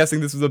 I'm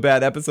guessing this was a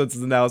bad episode,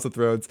 says Analysis of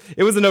Thrones.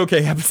 It was an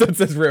okay episode,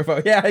 says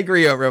Robo. Yeah, I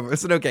agree, Robo.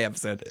 It's an okay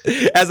episode.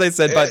 As I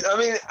said, but I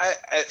mean,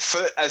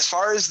 as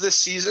far as this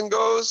season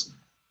goes,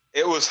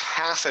 it was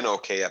half an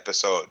okay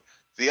episode.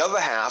 The other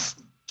half,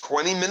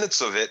 20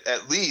 minutes of it,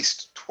 at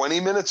least 20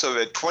 minutes of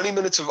it, 20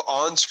 minutes of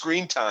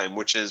on-screen time,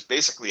 which is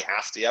basically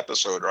half the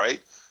episode,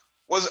 right?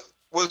 Was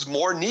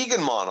more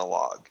Negan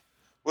monologue.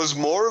 Was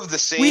more of the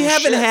same shit. We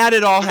haven't had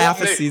it all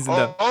half a season,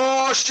 though.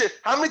 Oh, shit.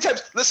 How many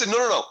times? Listen,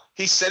 no.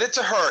 He said it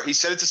to her. He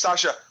said it to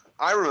Sasha.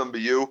 I remember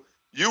you.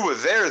 You were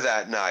there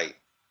that night.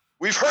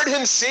 We've heard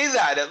him say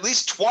that at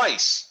least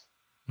twice.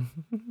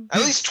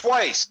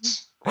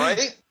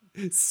 Right?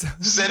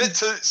 Said it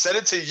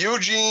to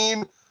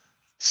Eugene,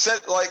 said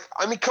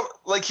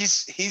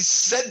he's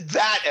said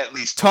that at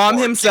least. Tom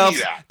before. himself. Give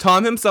me that.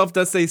 Tom himself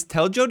does say,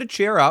 "Tell Joe to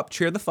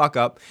cheer the fuck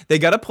up. They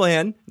got a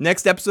plan.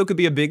 Next episode could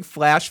be a big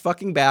flash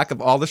fucking back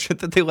of all the shit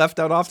that they left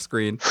out off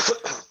screen."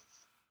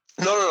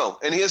 No.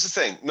 And here's the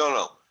thing.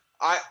 No.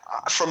 I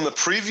from the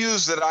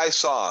previews that I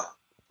saw,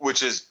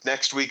 which is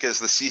next week as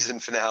the season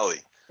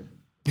finale.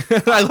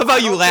 I love how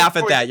you laugh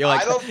at that. You're I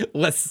like, don't-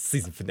 "Let's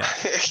season finale."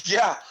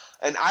 Yeah,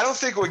 and I don't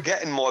think we're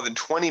getting more than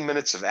 20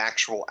 minutes of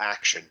actual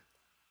action.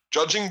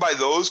 Judging by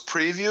those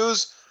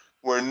previews,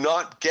 we're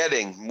not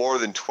getting more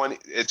than 20.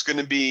 It's going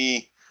to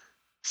be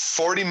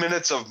 40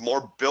 minutes of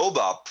more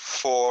build-up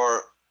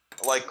for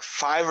like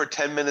 5 or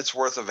 10 minutes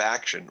worth of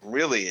action.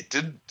 Really, it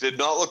did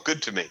not look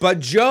good to me. But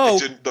Joe,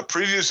 The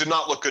previews did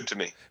not look good to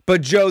me.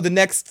 But Joe, the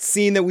next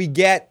scene that we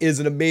get is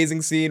an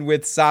amazing scene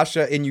with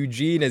Sasha and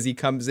Eugene as he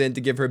comes in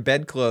to give her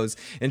bedclothes,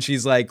 and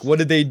she's like, "What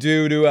did they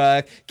do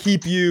to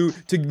keep you,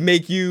 to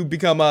make you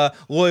become a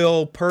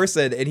loyal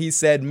person?" And he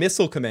said,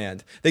 "Missile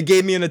Command. They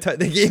gave me an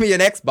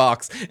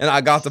Xbox, and I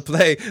got to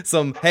play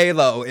some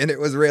Halo, and it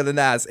was really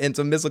nice, and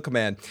some Missile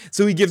Command."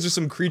 So he gives her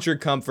some creature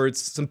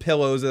comforts, some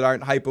pillows that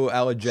aren't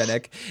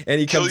hypoallergenic, and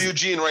he Kill comes.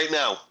 Eugene right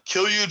now.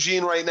 Kill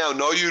Eugene right now.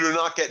 No, you do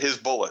not get his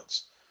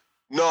bullets.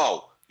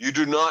 No. You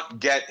do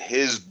not get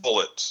his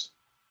bullets.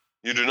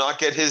 You do not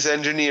get his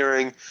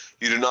engineering.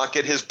 You do not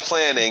get his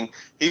planning.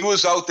 He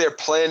was out there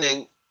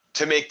planning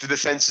to make the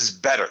defenses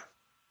better.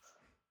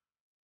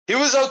 He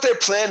was out there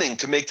planning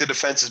to make the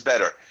defenses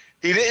better.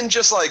 He didn't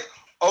just like,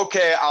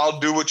 okay, I'll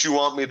do what you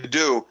want me to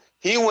do.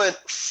 He went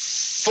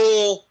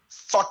full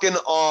fucking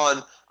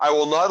on. I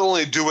will not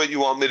only do what you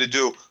want me to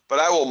do, but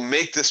I will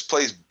make this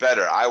place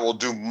better. I will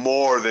do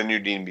more than you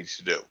need me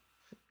to do.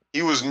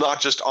 He was not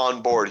just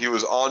on board. He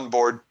was on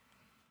board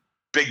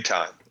big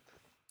time.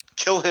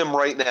 Kill him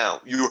right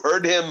now. You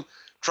heard him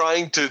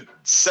trying to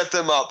set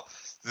them up.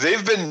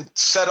 They've been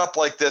set up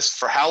like this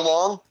for how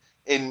long?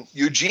 And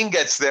Eugene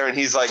gets there and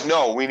he's like,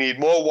 no, we need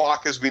more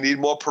walkers. We need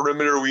more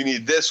perimeter. We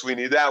need this. We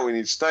need that. We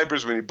need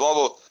snipers. We need blah,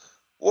 blah.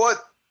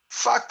 What?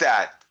 Fuck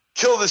that.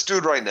 Kill this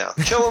dude right now.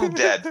 Kill him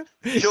dead.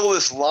 Kill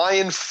this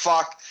lion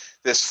fuck.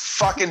 This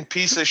fucking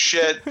piece of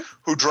shit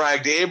who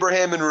dragged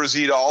Abraham and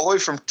Rosita all the way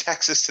from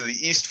Texas to the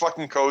east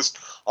fucking coast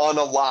on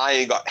a lie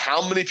and got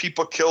how many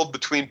people killed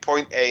between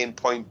point A and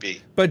point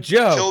B. But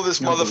Joe, Kill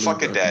this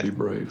motherfucker Be dead.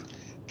 brave.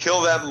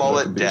 Kill that I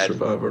mullet could be a dead.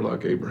 survivor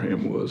like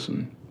Abraham was,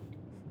 and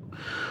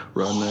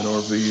riding that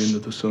RV into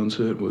the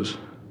sunset was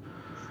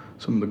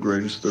some of the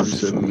greatest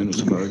 37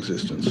 minutes of my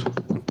existence.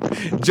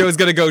 Joe's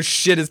gonna go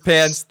shit his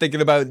pants thinking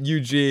about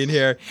Eugene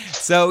here.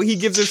 So he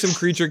gives her some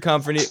creature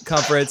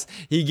comforts.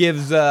 He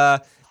gives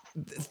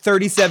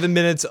 37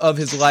 minutes of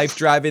his life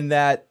driving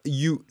the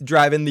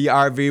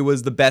RV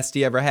was the best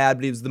he ever had,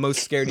 but he was the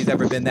most scared he's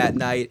ever been that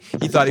night.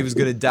 He thought he was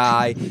gonna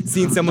die.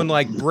 Seeing someone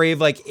like brave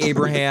like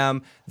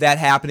Abraham, that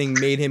happening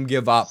made him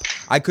give up.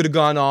 I could have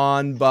gone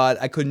on, but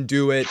I couldn't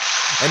do it.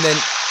 And then,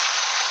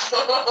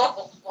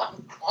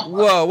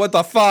 whoa, what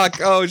the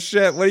fuck? Oh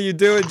shit, what are you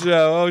doing,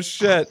 Joe? Oh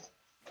shit.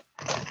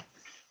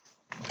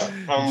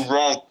 I'm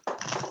wrong.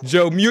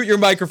 Joe, mute your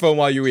microphone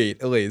while you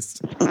eat, at least.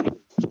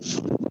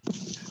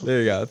 There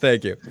you go.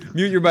 Thank you.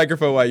 Mute your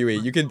microphone while you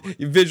eat. You can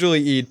visually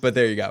eat, but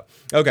there you go.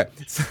 Okay.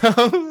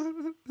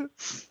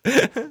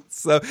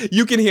 So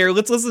you can hear.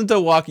 Let's listen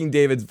to Walking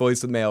David's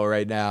voicemail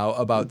right now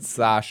about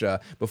Sasha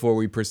before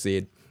we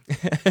proceed.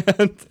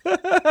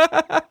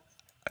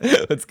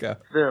 Let's go.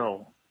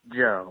 Phil,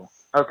 Joe.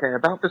 Okay,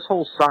 about this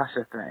whole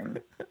Sasha thing.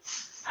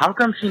 How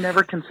come she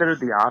never considered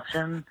the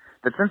option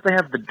that since they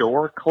have the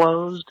door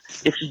closed,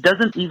 if she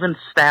doesn't even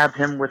stab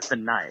him with the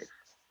knife,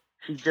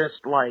 she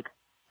just, like,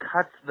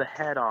 cuts the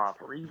head off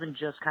or even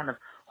just kind of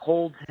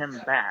holds him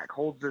back,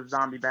 holds the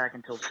zombie back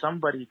until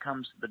somebody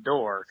comes to the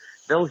door.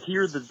 They'll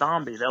hear the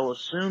zombie. They'll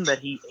assume that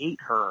he ate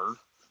her.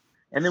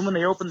 And then when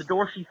they open the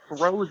door, she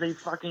throws a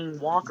fucking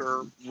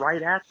walker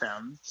right at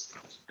them,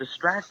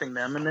 distracting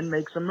them, and then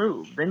makes a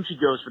move. Then she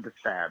goes for the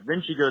stab.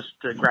 Then she goes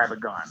to grab a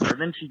gun. Or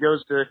then she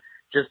goes to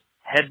just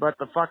headbutt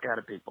the fuck out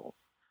of people.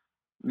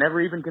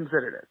 Never even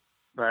considered it.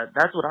 But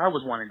that's what I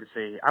was wanting to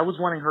see. I was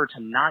wanting her to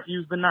not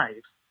use the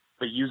knife,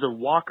 but use a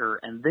walker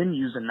and then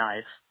use a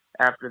knife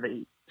after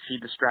she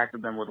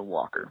distracted them with a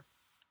walker.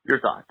 Your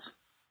thoughts?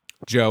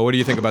 Joe, what do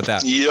you think about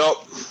that? Yep.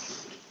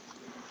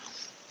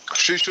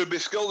 She should be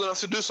skilled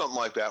enough to do something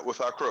like that with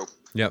our crew.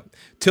 Yep.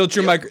 Tilt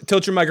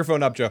your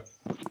microphone up, Joe.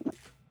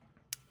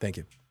 Thank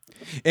you.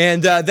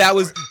 And that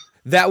was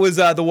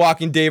The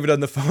Walking David on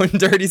the phone.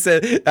 Dirty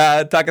said,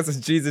 Taka says,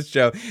 Jesus,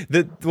 Joe.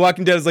 The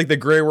Walking Dead is like the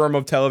gray worm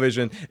of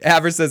television.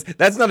 Aver says,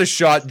 that's not a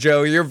shot,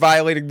 Joe. You're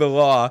violating the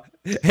law.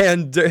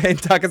 And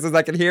Taka says,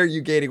 I can hear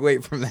you gaining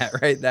weight from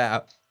that right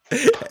now.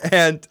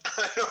 And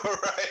I know,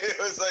 right? It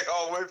was like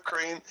all whipped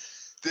cream.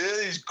 There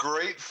are these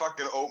great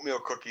fucking oatmeal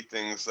cookie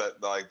things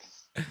that like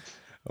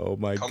oh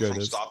my come from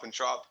goodness. Stop and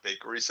Shop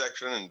bakery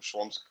section and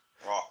Schlump's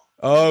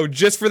Oh,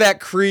 just for that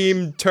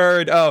cream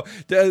turd. Oh,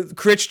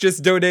 Critch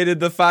just donated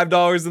the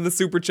 $5 in the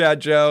super chat,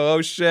 Joe.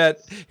 Oh shit.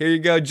 Here you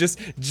go.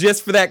 Just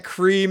for that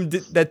cream,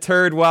 that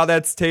turd. Wow,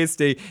 that's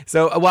tasty.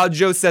 So while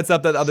Joe sets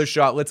up that other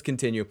shot, let's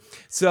continue.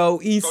 So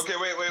he's Okay,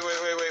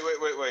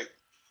 wait.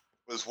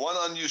 There's one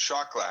unused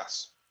shot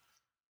glass.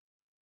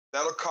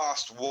 That'll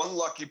cost one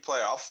lucky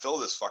player. I'll fill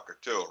this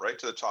fucker too, right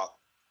to the top.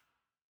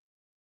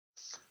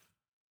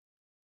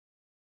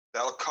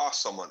 That'll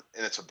cost someone,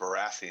 and it's a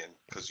Baratheon,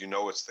 because you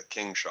know it's the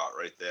king shot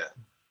right there.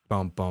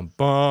 Bum bum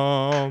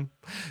bum.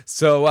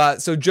 So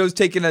Joe's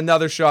taking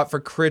another shot for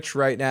Critch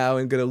right now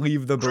and gonna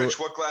leave the. Critch,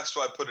 what glass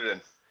do I put it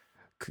in?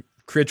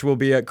 Critch will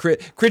be a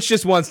Critch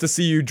just wants to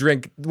see you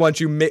drink, wants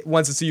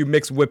to see you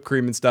mix whipped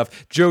cream and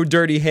stuff. Joe,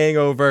 dirty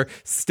hangover.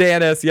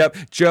 Stannis, yep.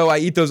 Joe, I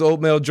eat those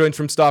oatmeal joints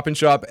from Stop and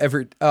Shop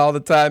all the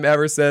time.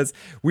 Ever says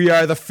we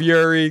are the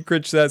Fury.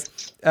 Critch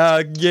says,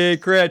 yay,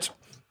 Critch.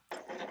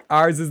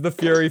 Ours is the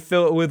Fury.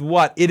 Fill it with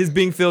what? It is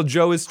being filled.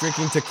 Joe is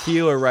drinking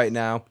tequila right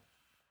now.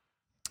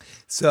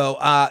 So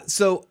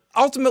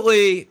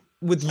ultimately,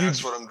 with you,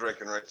 that's what I'm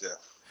drinking right there.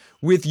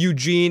 With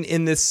Eugene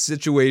in this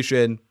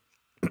situation,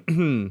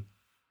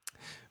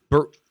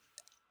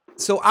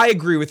 so I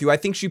agree with you. I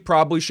think she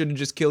probably should have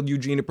just killed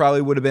Eugene. It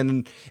probably would have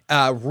been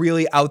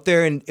really out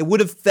there, and it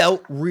would have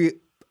felt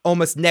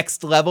almost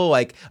next level,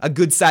 like a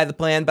good side of the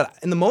plan. But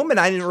in the moment,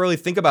 I didn't really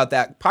think about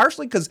that.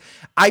 Partially because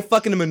I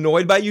fucking am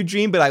annoyed by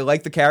Eugene, but I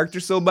like the character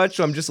so much,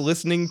 so I'm just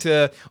listening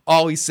to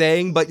all he's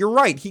saying. But you're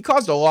right. He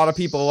caused a lot of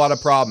people a lot of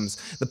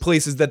problems. The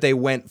places that they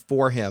went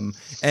for him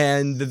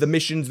and the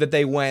missions that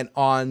they went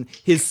on,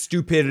 his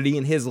stupidity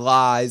and his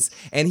lies.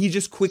 And he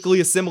just quickly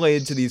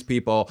assimilated to these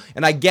people.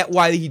 And I get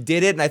why he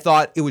did it, and I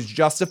thought it was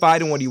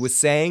justified in what he was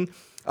saying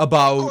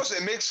about... Of course,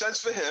 it makes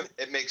sense for him.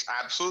 It makes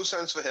absolute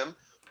sense for him.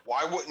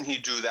 Why wouldn't he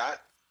do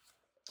that?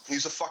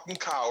 He's a fucking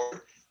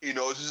coward. He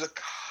knows he's a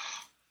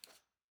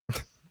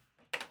coward.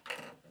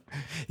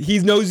 He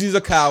knows he's a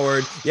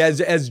coward. Yeah,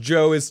 as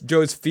Joe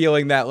is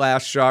feeling that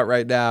last shot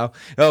right now.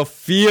 Oh,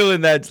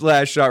 feeling that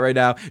last shot right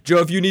now. Joe,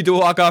 if you need to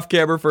walk off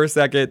camera for a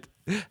second,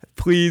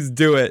 please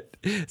do it.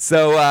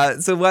 So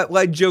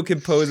let Joe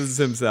composes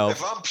himself.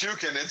 If I'm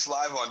puking, it's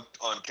live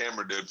on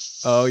camera, dude.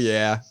 Oh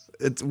yeah,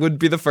 it would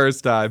be the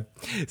first time.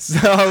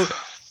 So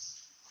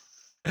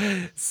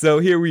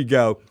here we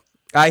go.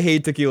 I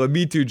hate tequila.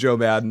 Me too, Joe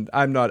Madden.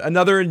 I'm not.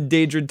 Another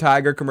endangered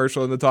tiger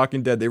commercial in The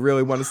Talking Dead. They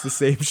really want us to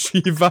save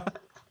Shiva.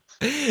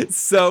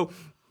 So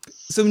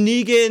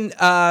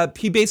Negan,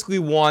 he basically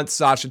wants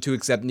Sasha to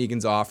accept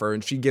Negan's offer,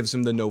 and she gives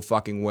him the no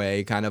fucking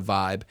way kind of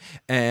vibe.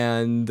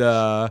 And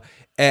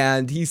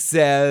he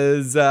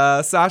says,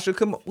 Sasha,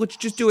 come on, let's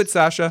just do it,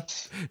 Sasha.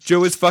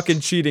 Joe is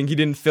fucking cheating. He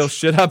didn't fill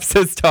shit up,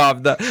 says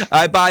Tom.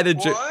 I buy the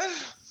Joe.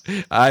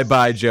 I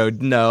buy Joe.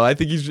 No, I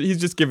think he's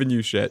just giving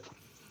you shit.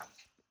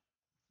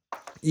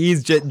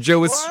 Joe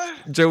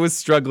was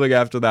struggling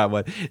after that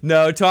one.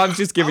 No, Tom's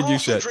just giving you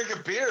shit. I'm also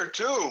drinking beer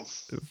too.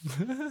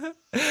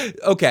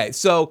 Okay,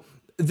 so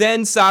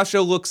then Sasha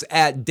looks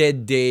at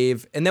dead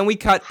Dave, and then we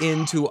cut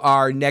into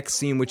our next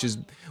scene, which is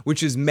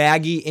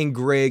Maggie and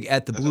Greg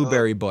at the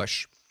blueberry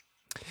bush.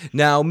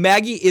 Now,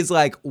 Maggie is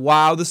like,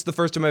 wow, this is the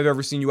first time I've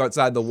ever seen you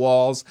outside the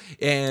walls.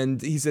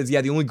 And he says,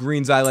 yeah, the only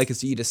greens I like is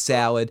to eat a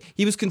salad.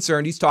 He was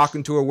concerned. He's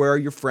talking to her. Where are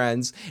your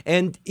friends?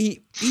 And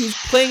he's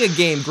playing a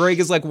game. Greg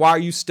is like, why are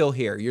you still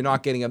here? You're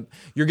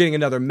getting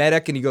another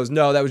medic. And he goes,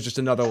 no, that was just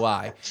another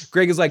lie.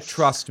 Greg is like,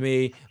 trust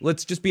me.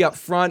 Let's just be up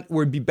front. It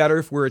would be better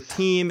if we're a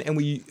team and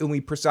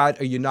we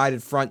preside a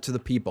united front to the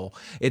people.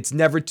 It's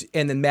never,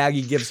 and then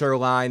Maggie gives her a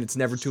line. It's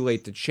never too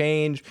late to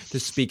change, to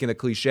speak in a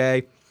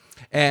cliche.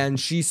 And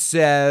she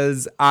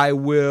says, I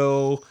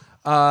will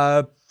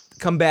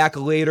come back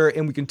later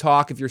and we can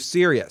talk if you're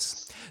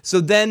serious.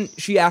 So then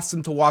she asks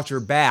him to watch her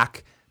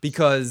back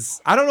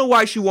because I don't know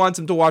why she wants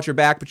him to watch her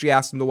back, but she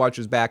asks him to watch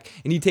his back.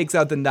 And he takes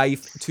out the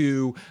knife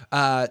to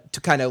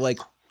kind of like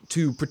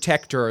to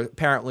protect her,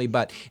 apparently.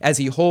 But as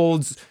he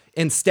holds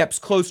and steps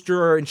close to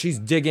her and she's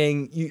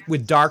digging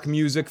with dark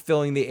music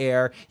filling the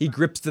air, he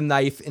grips the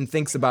knife and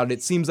thinks about it.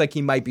 It seems like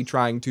he might be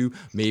trying to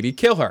maybe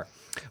kill her.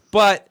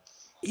 But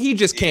he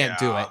just can't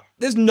do it.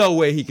 There's no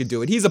way he could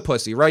do it. He's a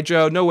pussy, right,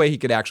 Joe? No way he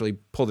could actually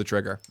pull the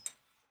trigger.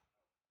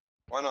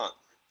 Why not?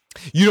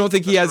 You don't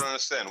think he has... I don't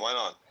understand. Why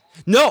not?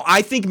 No,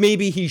 I think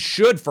maybe he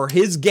should for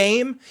his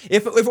game.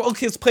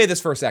 Okay, let's play this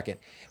for a second.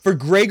 For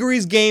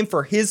Gregory's game,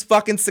 for his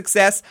fucking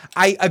success,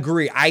 I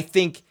agree. I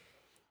think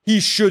he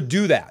should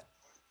do that.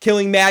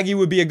 Killing Maggie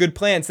would be a good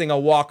plan, saying a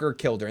walker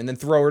killed her and then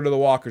throw her to the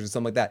walkers or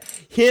something like that.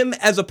 Him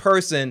as a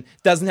person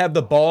doesn't have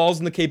the balls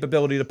and the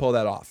capability to pull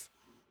that off.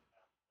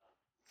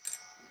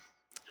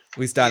 At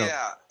least I don't.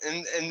 Yeah,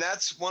 and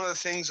that's one of the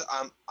things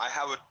I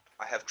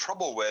have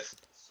trouble with.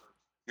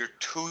 You're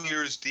 2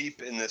 years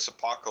deep in this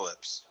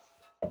apocalypse.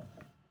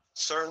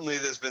 Certainly,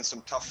 there's been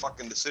some tough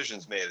fucking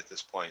decisions made at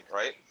this point,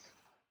 right?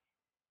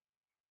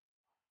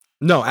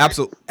 No,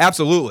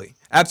 absolutely.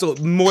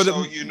 More than.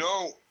 So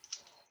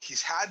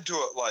he's had to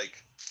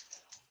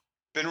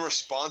been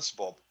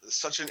responsible.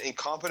 Such an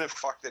incompetent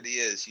fuck that he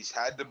is. He's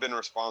had to been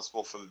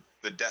responsible for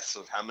the deaths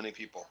of how many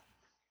people?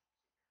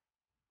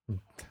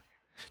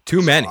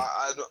 Too many.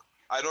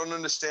 I don't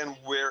understand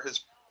where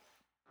his.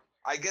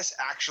 I guess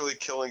actually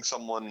killing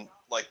someone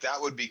like that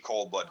would be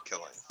cold blood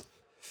killing.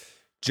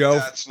 Joe.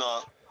 That's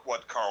not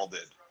what Carl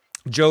did.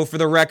 Joe, for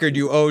the record,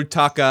 you owe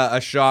Taka a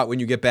shot when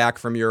you get back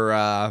from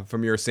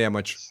your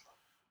sandwich.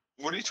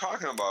 What are you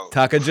talking about?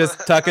 Taka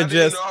just. How do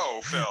you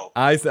know, Phil?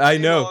 I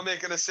know. I'm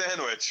making a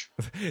sandwich.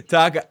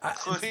 Taka.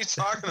 What are you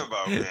talking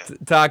about, man?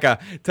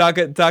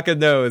 Taka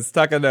knows.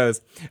 Taka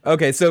knows.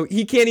 Okay, so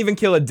he can't even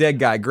kill a dead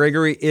guy.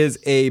 Gregory is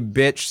a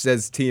bitch,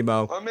 says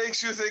Timo. What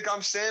makes you think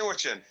I'm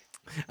sandwiching?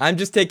 I'm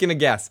just taking a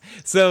guess.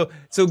 So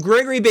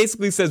Gregory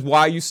basically says,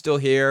 "Why are you still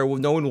here? Well,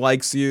 no one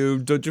likes you.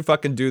 Don't you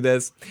fucking do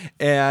this?"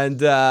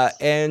 And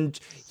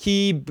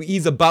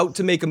he's about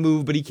to make a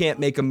move, but he can't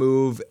make a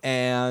move.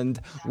 And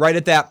right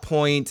at that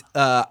point,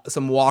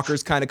 some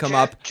walkers kind of come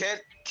up.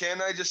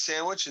 Can I just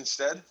sandwich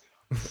instead?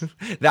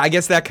 I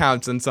guess that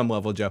counts on some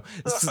level, Joe.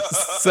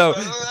 So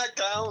doesn't that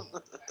count?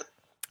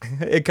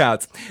 It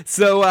counts.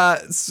 So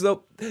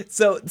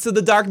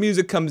the dark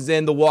music comes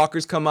in, the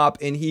walkers come up,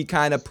 and he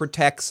kind of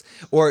protects,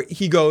 or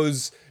she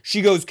goes,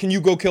 "Can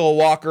you go kill a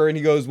walker?" And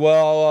he goes,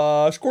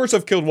 "Well, of course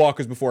I've killed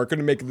walkers before. I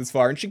couldn't make it this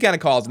far." And she kind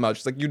of calls him out.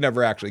 She's like, "You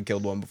never actually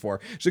killed one before."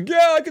 She's like,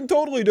 "Yeah, I can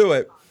totally do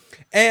it."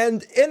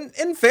 And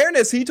in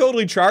fairness, he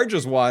totally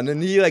charges one,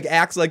 and he like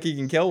acts like he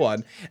can kill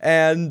one,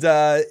 and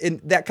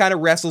that kind of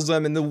wrestles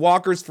him. And the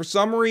walkers, for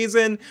some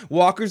reason,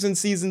 walkers in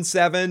season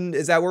 7,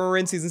 is that where we're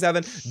in season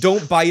 7?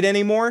 Don't bite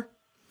anymore.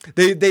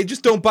 They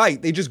just don't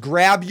bite. They just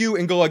grab you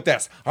and go like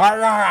this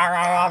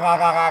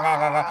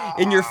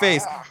in your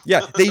face.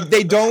 Yeah,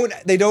 they don't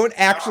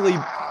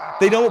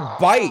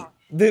bite.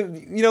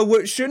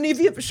 Shouldn't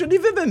he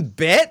have been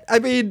bit? I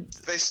mean,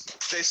 they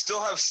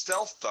still have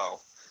stealth though.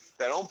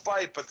 They don't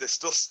bite, but they're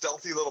still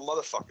stealthy little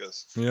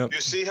motherfuckers. Yep.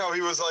 You see how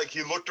he was like,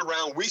 he looked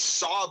around. We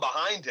saw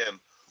behind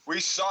him.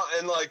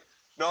 And like,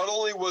 not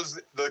only was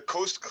the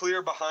coast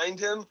clear behind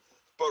him,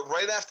 but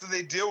right after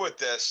they deal with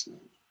this,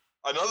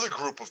 another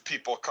group of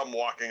people come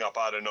walking up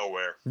out of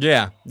nowhere.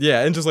 Yeah,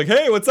 and just like,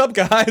 "Hey, what's up,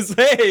 guys?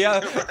 Hey."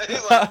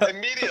 Right? Like,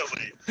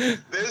 immediately.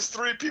 There's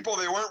 3 people.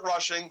 They weren't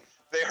rushing.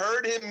 They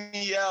heard him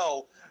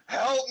yell,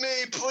 "Help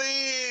me,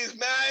 please,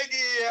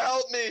 Maggie,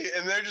 help me."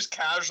 And they're just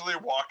casually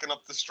walking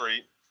up the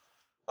street.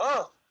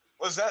 Oh,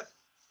 was that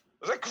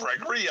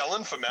Gregory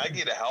yelling for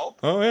Maggie to help?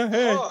 Oh yeah,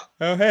 hey.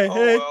 Oh, hey,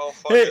 well,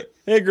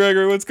 hey,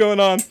 Gregory, what's going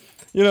on?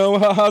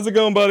 How's it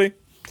going, buddy?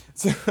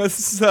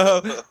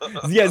 So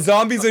yeah,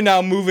 zombies are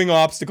now moving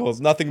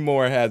obstacles. Nothing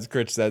more, as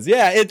Critch says.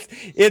 Yeah,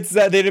 it's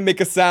they didn't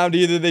make a sound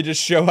either. They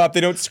just show up. They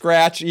don't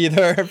scratch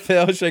either.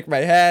 Phil, shake my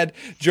head.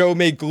 Joe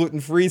made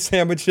gluten-free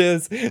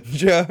sandwiches.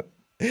 Joe.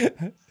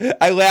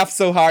 I laughed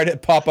so hard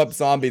at pop-up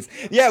zombies.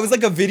 Yeah, it was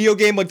like a video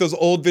game, like those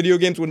old video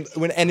games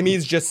when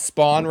enemies just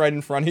spawn right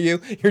in front of you.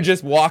 You're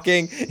just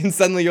walking, and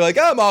suddenly you're like,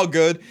 "Oh, I'm all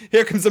good."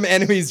 Here comes some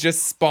enemies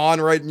just spawn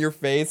right in your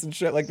face and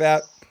shit like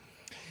that.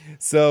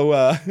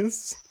 So,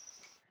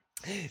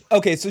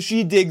 okay, so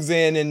she digs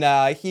in,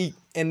 and he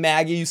and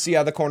Maggie, you see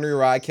out of the corner of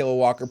your eye, kill a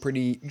walker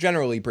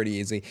generally pretty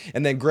easy.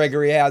 And then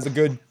Gregory has a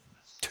good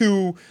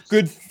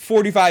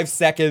 45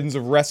 seconds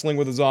of wrestling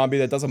with a zombie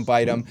that doesn't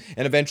bite him,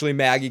 and eventually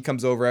Maggie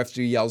comes over after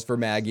she yells for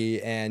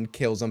Maggie and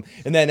kills him.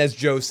 And then, as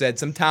Joe said,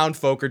 some town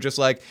folk are just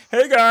like,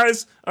 "Hey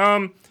guys,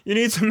 you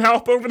need some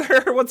help over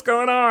there? What's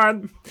going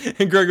on?"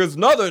 And Greg goes,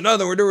 "Nothing,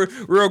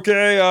 we're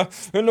okay,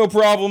 no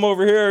problem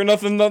over here,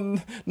 nothing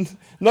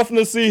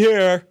to see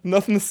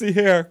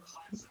here.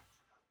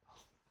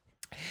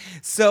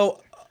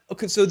 So,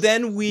 okay, so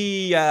then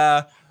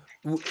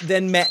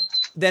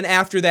then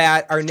after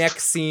that, our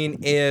next scene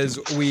is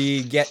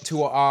we get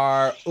to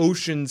our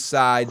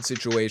Oceanside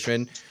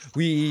situation.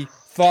 We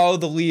follow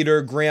the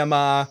leader,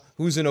 Grandma,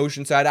 who's in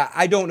Oceanside.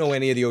 I don't know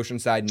any of the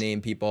Oceanside name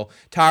people.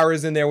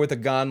 Tara's in there with a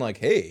gun, like,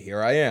 "Hey,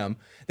 here I am."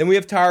 Then we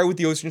have Tara with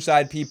the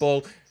Oceanside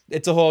people.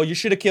 It's a whole, "You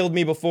should have killed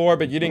me before,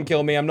 but you didn't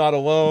kill me. I'm not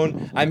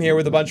alone. I'm here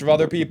with a bunch of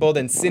other people."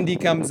 Then Cindy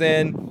comes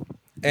in,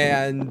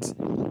 and...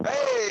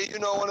 "Hey, you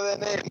know one of their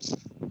names."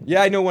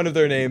 Yeah, I know one of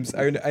their names.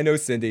 I know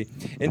Cindy.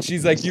 And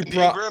she's like, Cindy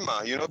and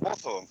Grandma, you know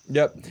both of them.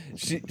 Yep.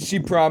 She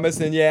promised,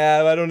 and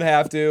yeah, I don't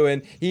have to.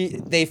 And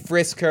they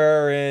frisk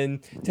her and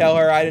tell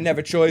her, "I didn't have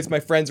a choice. My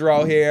friends are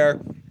all here."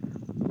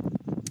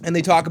 And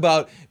they talk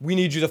about, "We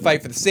need you to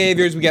fight for the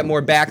Saviors." We get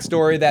more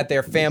backstory that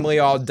their family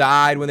all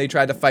died when they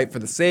tried to fight for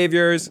the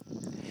Saviors.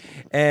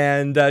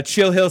 And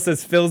Chill Hill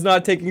says Phil's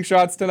not taking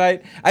shots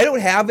tonight. I don't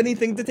have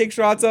anything to take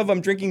shots of. I'm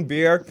drinking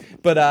beer,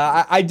 but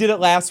I did it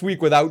last week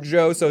without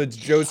Joe, so it's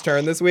Joe's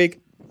turn this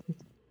week.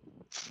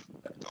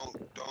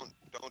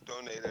 Don't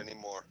donate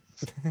anymore.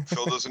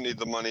 Phil doesn't need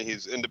the money.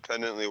 He's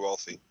independently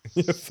wealthy.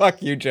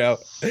 Fuck you, Joe.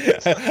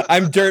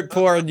 I'm dirt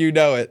poor, and you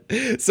know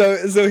it. So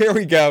here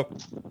we go.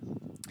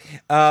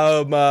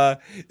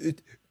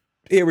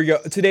 Here we go.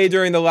 Today,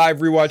 during the live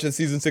rewatch of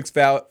season 6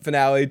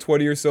 finale,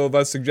 20 or so of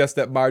us suggest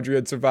that Marjorie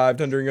had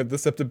survived under a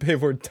deceptive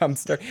paperboard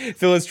dumpster.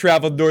 Phil has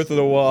traveled north of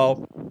the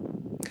wall.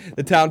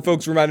 The town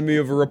folks reminded me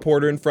of a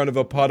reporter in front of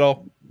a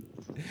puddle.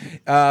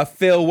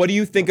 Phil, what do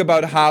you think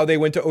about how they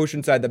went to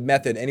Oceanside, the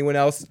method? Anyone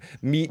else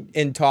meet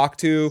and talk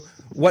to?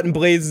 What in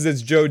blazes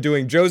is Joe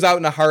doing? Joe's out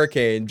in a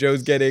hurricane.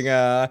 Joe's getting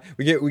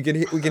we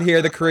can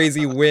hear the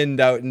crazy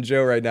wind out in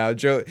Joe right now.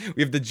 Joe,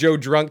 we have the Joe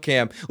Drunk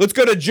Cam. Let's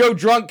go to Joe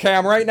Drunk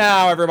Cam right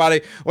now, everybody.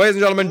 Ladies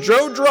and gentlemen,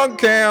 Joe Drunk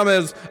Cam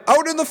is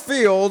out in the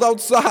field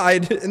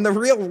outside in the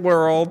real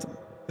world.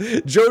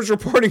 Joe's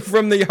reporting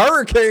from the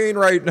hurricane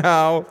right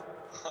now.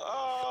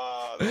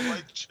 I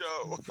like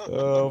Joe.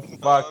 Oh,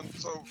 fuck. I'm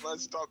so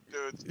messed up,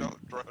 dudes. Don't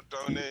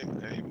donate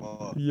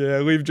anymore. Yeah,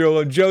 leave Joe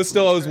alone. Joe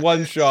still owes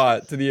one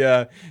shot to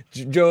the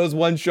Joe owes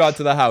one shot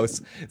to the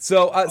house.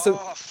 So Oh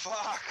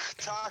fuck,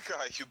 Taka,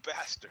 you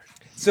bastard.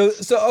 So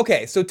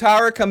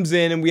Tara comes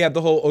in and we have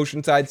the whole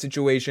Oceanside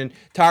situation.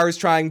 Tara's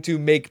trying to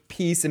make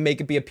peace and make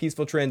it be a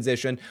peaceful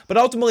transition, but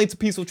ultimately it's a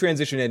peaceful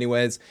transition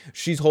anyways.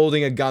 She's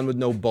holding a gun with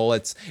no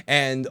bullets,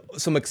 and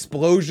some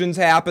explosions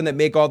happen that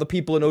make all the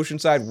people in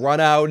Oceanside run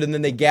out, and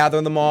then they gather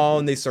them all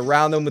and they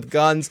surround them with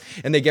guns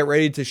and they get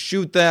ready to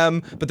shoot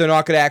them, but they're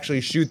not going to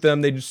actually shoot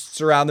them. They just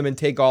surround them and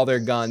take all their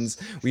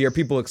guns. We hear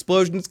people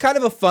explosions. It's kind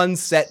of a fun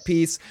set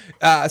piece,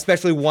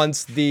 especially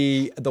once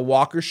the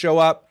walkers show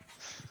up.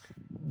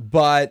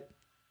 But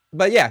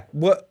yeah,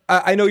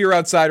 I know you're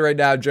outside right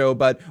now, Joe,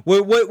 but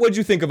what'd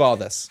you think of all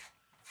this?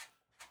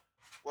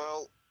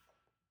 Well,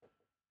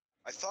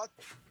 I thought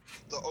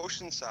the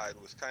Oceanside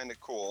was kind of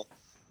cool.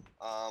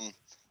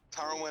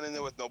 Tara went in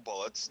there with no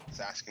bullets. It's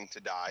asking to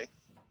die.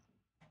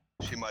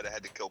 She might have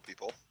had to kill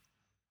people.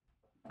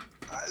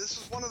 This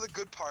was one of the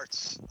good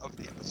parts of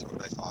the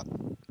episode, I thought.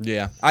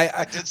 Yeah,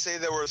 I did say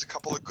there was a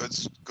couple of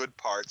good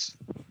parts,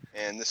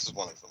 and this is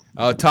one of them.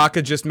 Oh,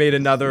 Taka just made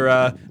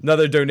another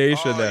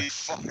donation there. Oh, you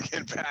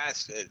fucking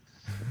bastard.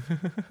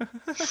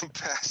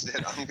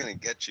 Bastard, I'm gonna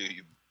get you,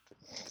 you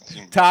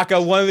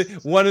Taka,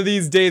 one of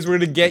these days we're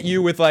gonna get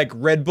you with like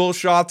Red Bull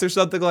shots or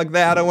something like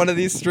that on one of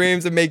these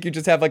streams and make you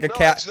just have like a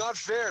cat. It's not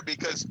fair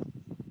because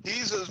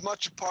he's as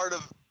much a part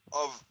of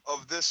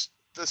this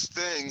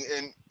thing,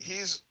 and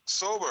he's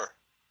sober.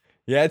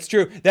 Yeah, it's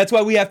true. That's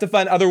why we have to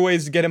find other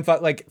ways to get him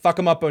fuck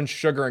him up on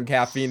sugar and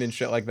caffeine and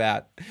shit like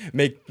that.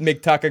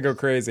 Make Taka go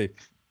crazy.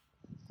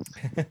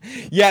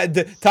 Yeah,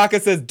 Taka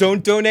says,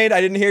 don't donate.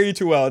 I didn't hear you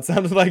too well. It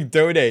sounded like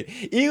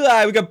donate.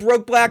 Eli, we got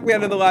Broke Black. We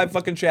had in the live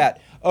fucking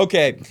chat.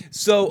 Okay,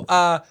 so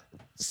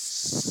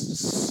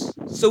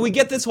we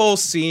get this whole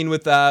scene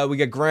with we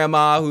get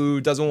Grandma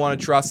who doesn't want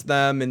to trust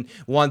them and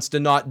wants to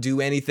not do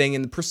anything,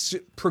 and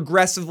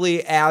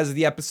progressively as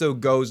the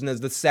episode goes and as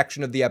the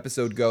section of the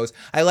episode goes,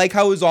 I like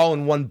how it was all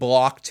in one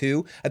block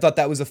too. I thought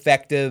that was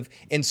effective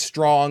and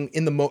strong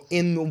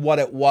in what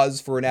it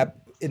was for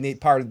in the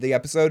part of the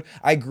episode.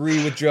 I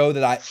agree with Joe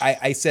that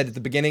I said at the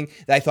beginning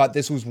that I thought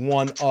this was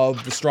one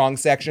of the strong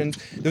sections.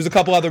 There's a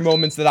couple other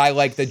moments that I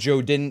liked that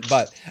Joe didn't,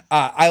 but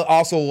I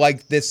also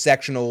liked this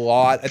section a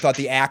lot. I thought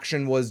the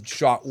action was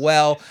shot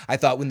well. I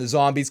thought when the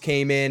zombies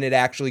came in, it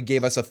actually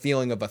gave us a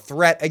feeling of a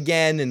threat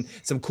again and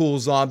some cool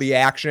zombie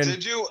action.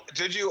 Did you?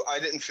 I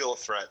didn't feel a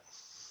threat.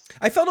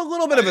 I felt a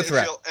little bit of a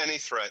threat. I didn't feel any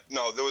threat.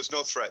 No, there was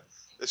no threat.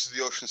 This is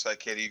the Oceanside,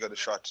 Katie. You got a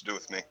shot to do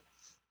with me.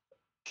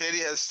 Katie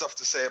has stuff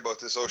to say about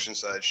this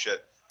Oceanside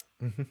shit.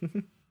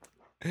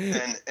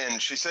 and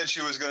she said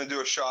she was going to do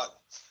a shot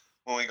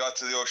when we got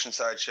to the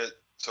Oceanside shit.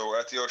 So we're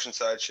at the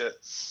Oceanside shit.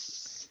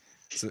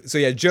 So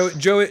yeah,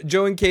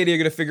 Joe and Katie are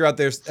going to figure out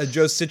there's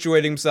Joe's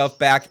situating himself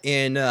back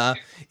in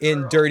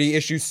Dirty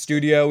Issues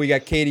Studio. We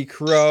got Katie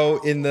Crow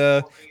in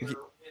the...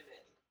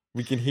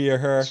 We can hear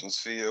her. This one's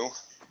for you.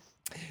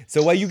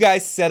 So while you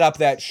guys set up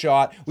that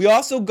shot, we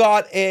also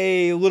got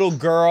a little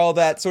girl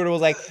that sort of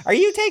was like, are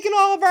you taking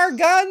all of our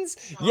guns?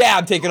 Yeah,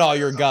 I'm taking all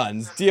your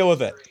guns. Deal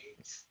with it.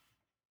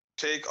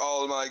 Take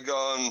all my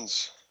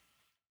guns.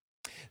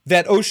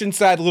 That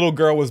Oceanside little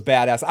girl was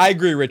badass. I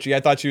agree, Richie.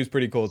 I thought she was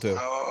pretty cool, too.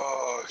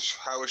 Oh,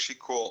 how was she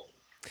cool?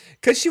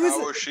 How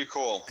was she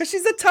cool? Because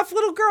she's a tough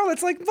little girl.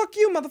 It's like, fuck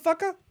you,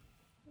 motherfucker.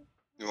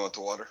 You want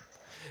the water?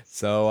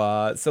 So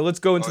let's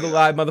go into the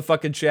live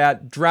motherfucking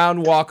chat.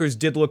 Drowned walkers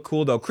did look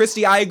cool though.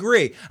 Christy, I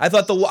agree. I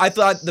thought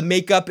the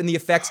makeup and the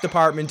effects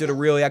department did a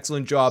really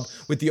excellent job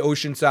with the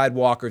Oceanside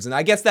walkers, and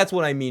I guess that's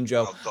what I mean,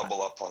 Joe. I'll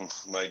double up on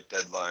my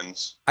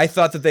deadlines. I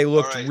thought that they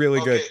looked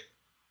really good.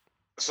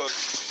 So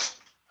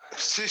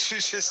she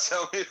just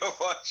tell me to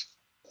watch.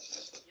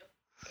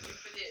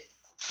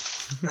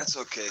 That's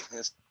okay.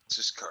 It's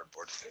just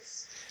cardboard.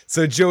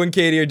 So Joe and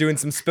Katie are doing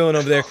some spilling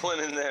over there.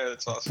 One in there.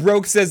 That's awesome.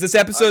 Broke says this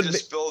episode. I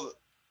just spilled.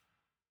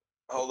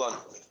 Hold on.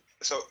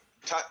 So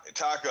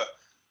Taka,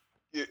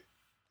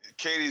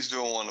 Katie's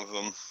doing one of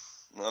them.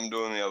 I'm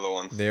doing the other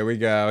one. There we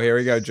go. Here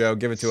we go, Joe.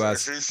 Give it to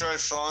us. She said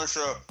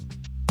Sansa.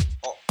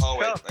 Oh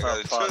wait, I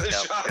gotta do the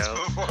shots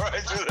before I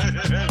do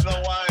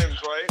the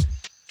limes, right?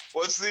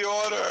 What's the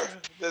order?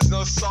 There's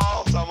no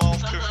salt. I'm all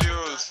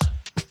confused.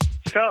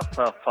 Shut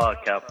the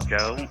fuck up,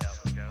 Joe.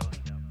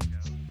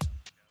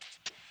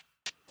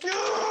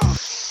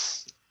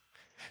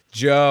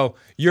 Joe,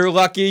 you're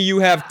lucky you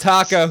have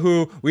Taka,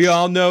 who we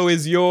all know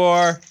is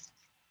your...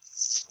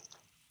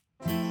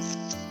 He's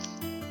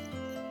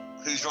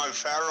my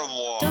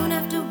paramour. Don't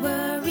have to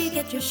worry,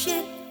 get get your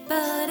shit,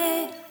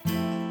 buddy.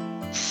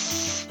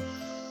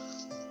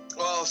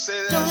 Well,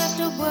 say Don't have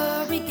this. to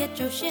worry, get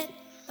your shit,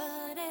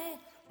 buddy.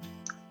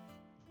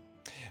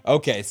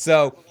 Okay,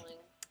 so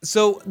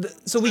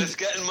we. It's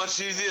getting much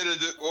easier to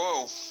do.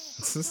 Whoa.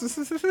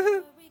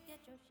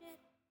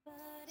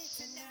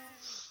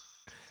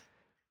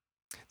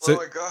 So- Oh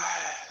my god.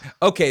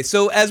 Okay,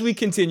 so as we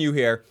continue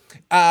here,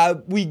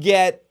 we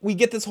get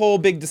this whole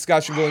big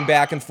discussion going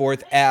back and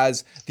forth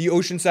as the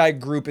Oceanside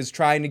group is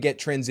trying to get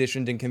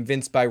transitioned and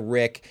convinced by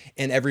Rick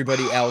and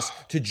everybody else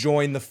to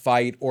join the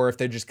fight, or if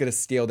they're just gonna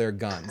steal their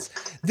guns.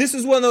 This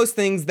is one of those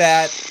things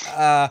that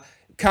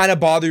kind of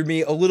bothered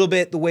me a little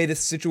bit. The way this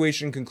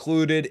situation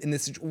concluded. In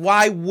this,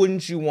 why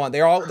wouldn't you want?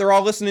 They're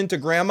all listening to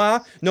Grandma.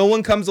 No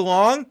one comes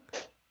along.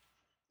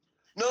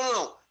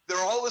 No. They're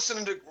all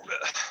listening to.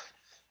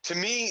 To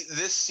me,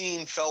 this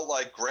scene felt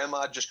like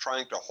Grandma just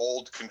trying to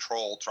hold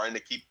control, trying to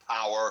keep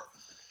power.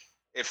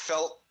 It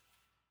felt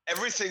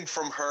everything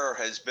from her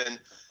has been,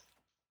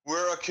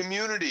 we're a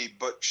community,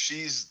 but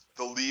she's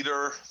the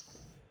leader.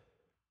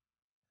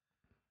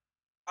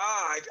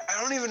 I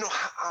don't even know.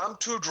 I'm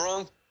too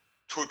drunk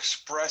to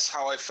express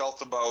how I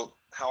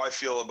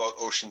feel about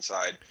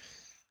Oceanside.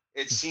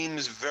 It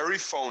seems very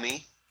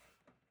phony.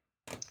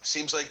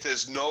 Seems like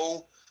there's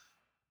no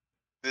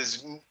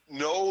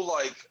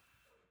like,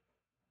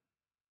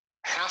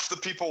 half the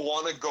people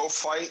want to go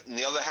fight and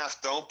the other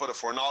half don't, but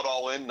if we're not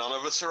all in, none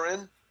of us are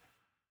in?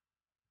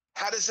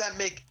 How does that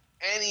make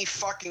any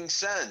fucking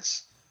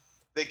sense?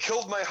 They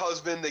killed my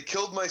husband, they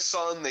killed my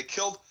son,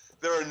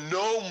 there are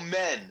no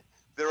men,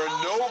 there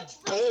are no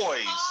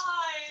boys,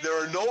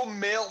 there are no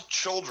male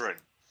children,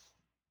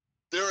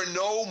 there are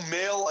no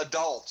male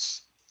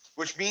adults,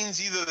 which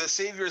means either the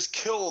Saviors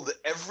killed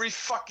every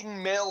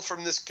fucking male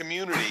from this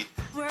community,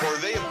 or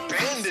they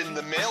abandoned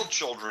the male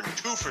children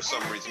too for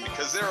some reason,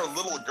 because there are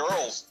little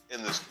girls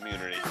in this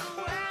community.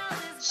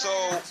 So,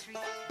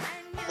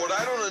 what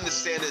I don't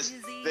understand is,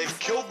 they've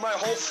killed my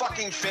whole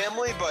fucking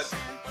family, but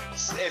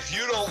if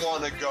you don't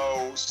want to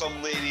go,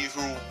 some lady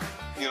who,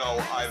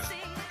 I've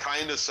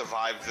kind of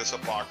survived this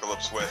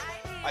apocalypse with,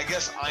 I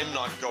guess I'm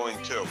not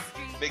going to.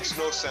 Makes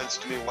no sense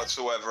to me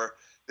whatsoever.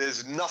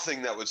 There's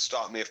nothing that would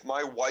stop me. If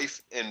my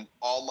wife and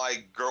all my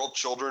girl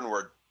children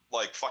were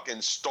like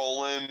fucking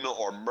stolen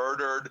or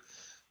murdered,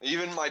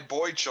 even my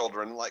boy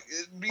children, like,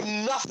 it'd be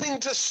nothing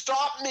to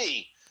stop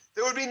me.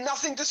 There would be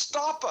nothing to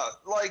stop us.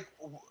 Like,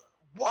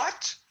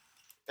 what?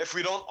 If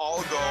we don't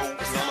all go,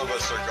 none of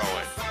us are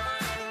going.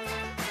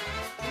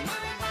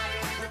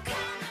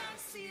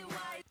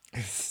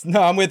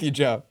 No, I'm with you,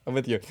 Joe. I'm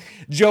with you.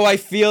 Joe, I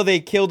feel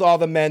they killed all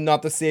the men,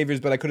 not the Saviors,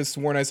 but I could have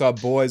sworn I saw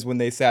boys when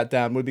they sat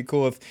down. It would be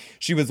cool if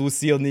she was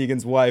Lucille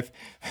Negan's wife.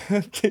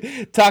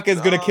 Taka's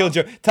going to kill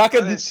Joe. I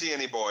didn't see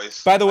any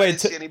boys. By the way, I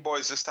didn't see any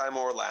boys this time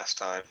or last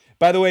time.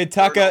 By the way,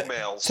 There are no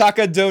males.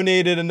 Taka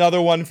donated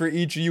another one for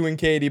each you and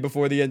Katie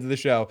before the end of the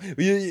show.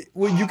 You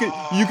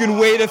can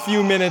wait a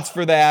few minutes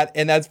for that,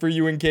 and that's for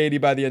you and Katie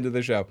by the end of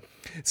the show.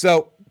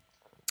 So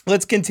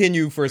let's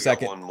continue for a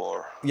second. One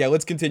more. Yeah,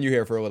 let's continue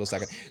here for a little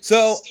second.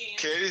 So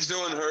Katie's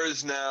doing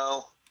hers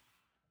now.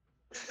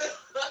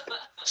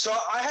 So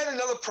I had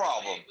another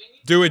problem.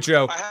 do it,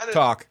 Joe.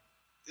 Talk.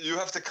 You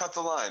have to cut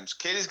the limes.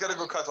 Katie's got to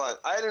go cut the limes.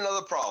 I had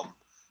another problem.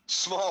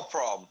 Small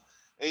problem.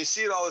 And you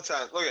see it all the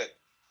time. Look at.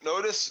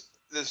 Notice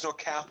there's no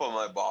cap on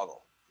my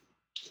bottle.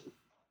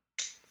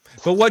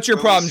 But what's your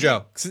problem,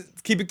 Joe?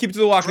 Keep it to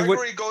the walk.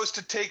 Gregory goes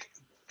to take.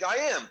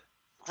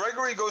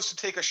 Gregory goes to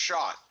take a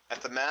shot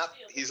at the map.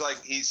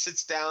 He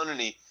sits down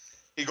and he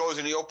goes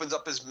and he opens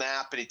up his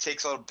map and he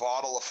takes out a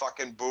bottle of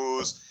fucking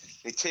booze.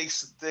 He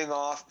takes the thing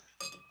off.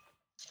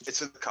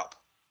 It's in the cup.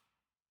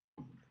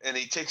 And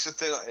he takes the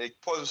thing and he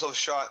pours himself a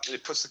shot and he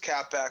puts the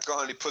cap back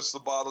on. He puts the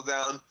bottle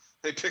down.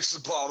 He picks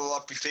the bottle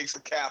up. He takes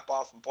the cap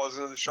off and pours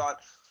another shot.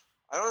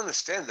 I don't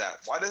understand that.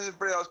 Why does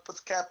everybody else put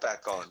the cap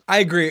back on? I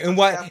agree. And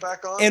why?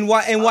 And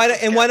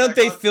why don't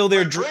they fill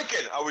their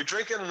drinking? Are we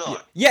drinking or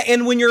not? Yeah,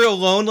 and when you're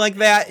alone like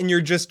that and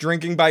you're just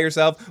drinking by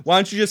yourself, why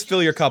don't you just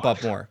fill your cup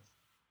up more?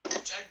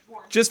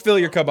 Just fill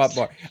your cup up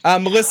more.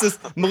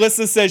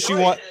 Melissa says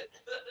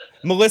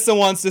Melissa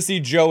wants to see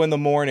Joe in the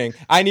morning.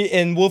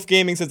 And Wolf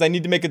Gaming says I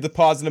need to make a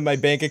deposit in my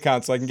bank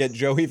account so I can get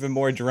Joe even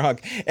more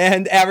drunk.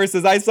 And Aver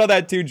says I saw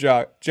that too,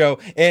 Joe.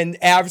 And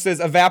Aver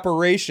says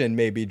evaporation,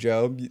 maybe,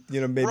 Joe.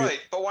 Maybe.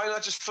 Right, but why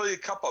not just fill your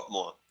cup up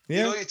more?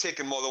 Yeah. You're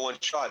taking more than one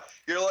shot.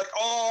 You're like,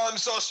 oh, I'm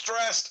so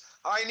stressed.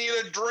 I need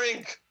a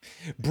drink.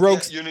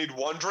 Brooks. You need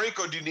one drink,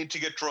 or do you need to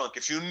get drunk?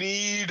 If you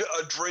need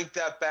a drink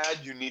that bad,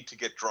 you need to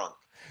get drunk.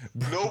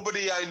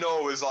 Nobody I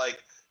know is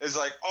like,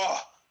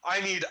 oh, I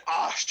need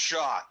a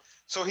shot.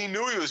 So he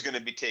knew he was going to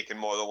be taking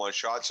more than one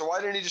shot. So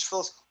why didn't he just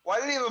why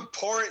didn't he even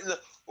pour it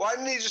why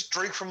didn't he just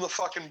drink from the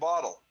fucking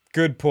bottle?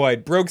 Good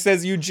point. Broke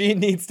says Eugene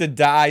needs to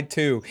die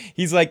too.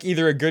 He's like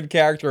either a good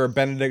character or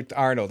Benedict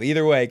Arnold.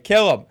 Either way,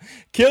 kill him.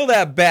 Kill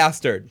that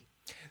bastard.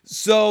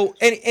 So,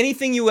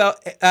 anything you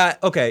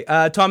okay?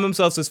 Tom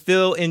himself says,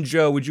 Phil and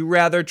Joe, would you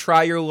rather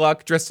try your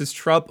luck dressed as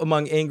Trump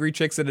among angry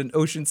chicks at an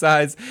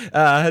ocean-size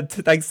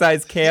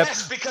camp,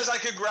 Yes, because I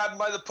could grab them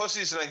by the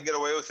pussies and I can get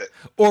away with it.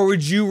 or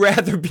would you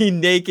rather be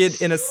naked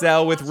in a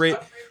cell with Rich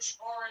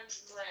orange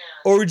man.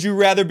 or would you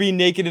rather be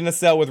naked in a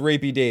cell with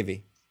Rapey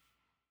Davy?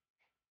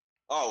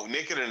 Oh,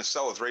 naked in a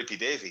cell with Rapey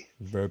Davy.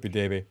 Rapey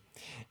Davy.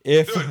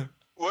 If Dude,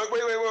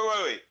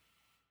 wait.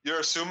 You're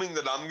assuming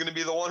that I'm gonna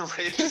be the one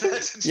raped in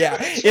that situation?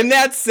 yeah, in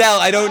that cell,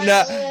 I don't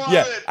know. love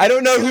Yeah, it. I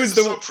don't know You who's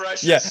guys the. are so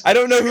precious. Yeah, I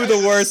don't know You who guys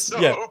the are worst. so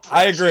Yeah,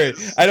 I agree.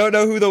 precious. I don't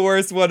know who the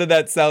worst one of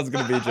that cell's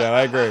gonna be, Joe.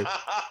 I agree.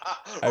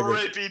 agree.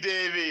 Rapey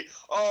Davy.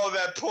 Oh,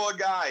 that poor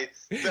guy.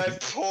 That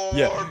poor,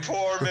 Yeah.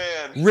 poor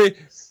man. Rapey.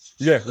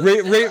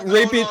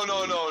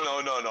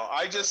 No.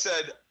 I just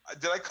said,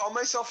 did I call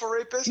myself a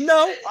rapist?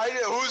 No.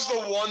 Who's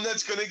the one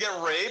that's going to get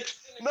raped?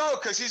 No,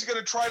 because he's going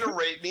to try to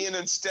rape me, and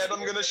instead I'm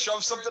going to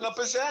shove something up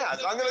his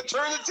ass. I'm going to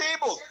turn the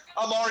tables.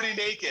 I'm already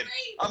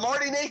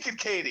naked,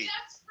 Katie.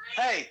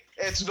 Hey,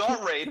 it's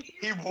not rape.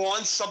 He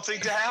wants something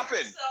to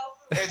happen.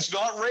 It's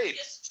not rape.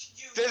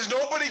 There's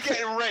nobody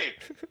getting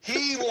raped.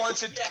 He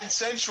wants it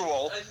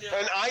consensual,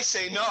 and I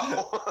say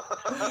no.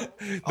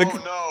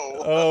 Oh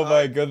no! Oh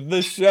my god,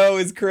 this show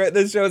is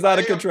out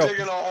of control. I am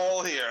digging a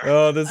hole here.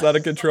 Oh, this is out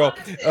of control.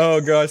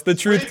 Oh gosh, the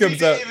truth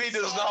comes out. Rapey Davy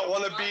does not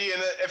want to be in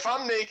a. If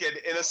I'm naked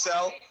in a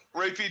cell,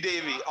 Rapey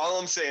Davy. All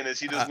I'm saying is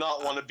he does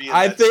not want to be in.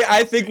 I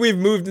think we've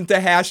moved into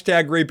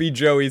hashtag Rapey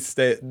Joey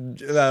state. You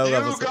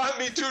got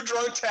me too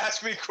drunk to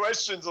ask me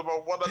questions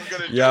about what I'm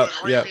gonna do with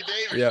Rapey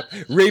Davy. Yep.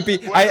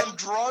 Rapey. When I'm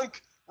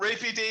drunk,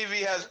 Rapey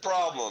Davy has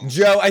problems.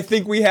 Joe, I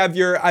think we have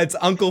it's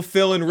Uncle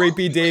Phil and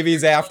Rapey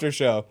Davy's after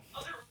show.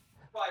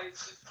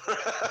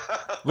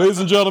 Ladies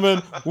and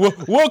gentlemen,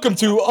 welcome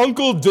to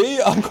Uncle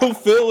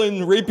Phil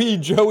and Rapey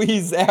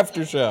Joey's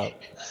after show.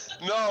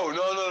 No.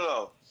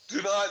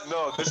 Do not.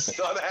 No, this is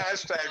not a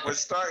hashtag. We're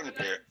starting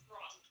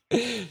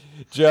here.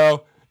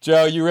 Joe,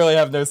 you really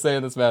have no say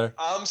in this matter.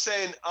 I'm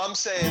saying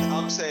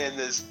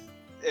this.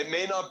 It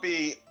may not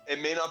be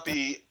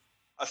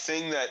a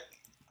thing that.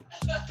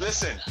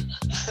 Listen.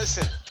 Shut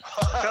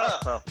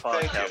the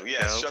fuck Thank up, you.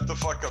 Yes, Joe. shut the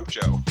fuck up,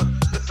 Joe.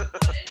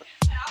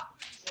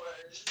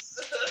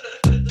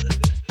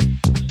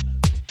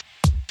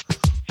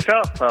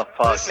 Shut the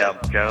fuck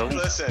up, Joe.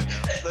 Listen.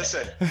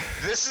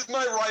 This is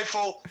my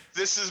rifle.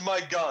 This is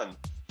my gun.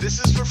 This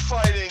is for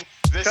fighting.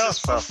 This Shut is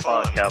for the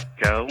fun. fuck up,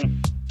 Joe.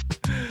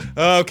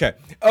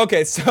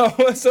 Okay.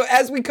 So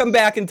as we come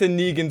back into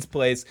Negan's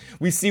place,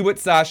 we see what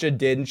Sasha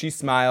did, and she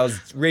smiles.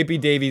 Rapey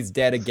Davy's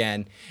dead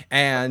again,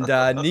 and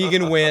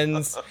Negan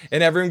wins,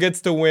 and everyone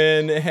gets to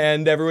win,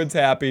 and everyone's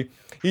happy.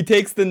 He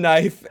takes the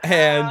knife,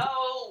 and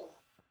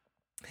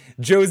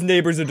Joe's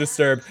neighbors are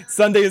disturbed.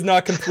 Sunday is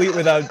not complete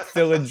without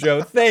Phil and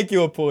Joe. Thank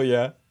you,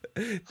 Apulia.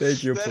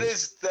 Thank you. That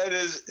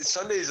is.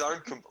 Sundays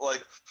aren't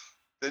like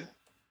the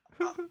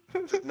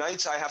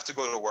nights I have to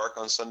go to work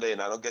on Sunday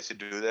and I don't get to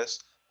do this.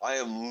 I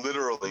am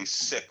literally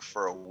sick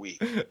for a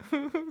week.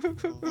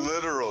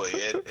 Literally,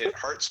 it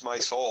hurts my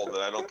soul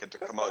that I don't get to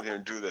come out here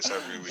and do this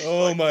every week.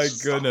 Oh my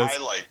goodness!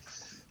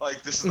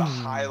 This is the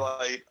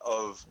highlight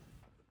of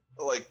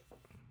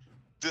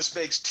this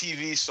makes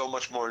TV so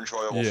much more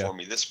enjoyable for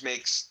me. This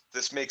makes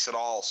it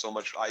all so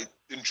much. I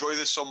enjoy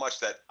this so much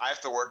that I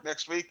have to work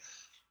next week.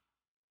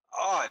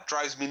 Oh, it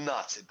drives me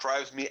nuts. It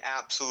drives me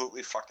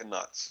absolutely fucking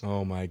nuts.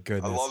 Oh my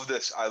goodness!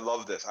 I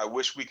love this. I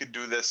wish we could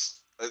do this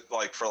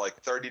for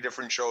 30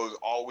 different shows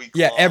all week.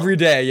 Yeah, long. every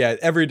day. Yeah,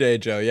 every day,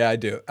 Joe. Yeah, I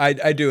do. I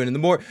do. And the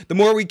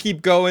more we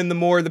keep going, the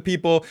more the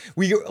people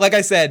like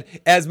I said,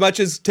 as much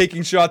as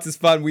taking shots is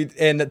fun,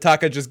 and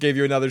Taka just gave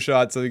you another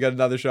shot, so we got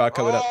another shot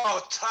coming up.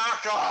 Oh,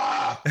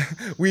 Taka!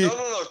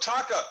 No,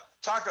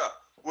 Taka.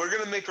 We're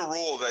going to make a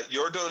rule that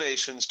your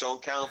donations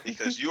don't count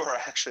because you are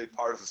actually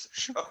part of the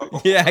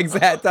show. Yeah,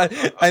 exactly.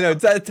 I know.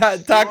 You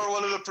are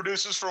one of the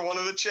producers for one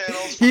of the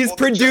channels. He's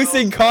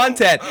producing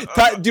content.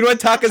 Do you know what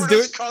Taka's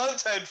doing?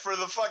 Content for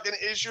the fucking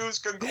Issues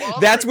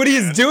conglomerate. That's what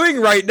he's doing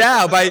right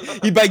now. By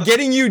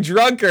getting you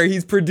drunker,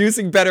 he's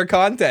producing better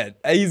content.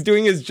 He's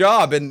doing his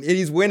job, and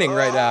he's winning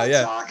right now.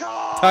 Yeah.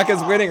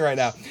 Taka's winning right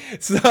now.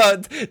 So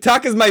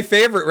Taka's my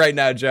favorite right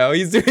now, Joe.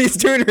 He's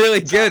doing really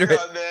good.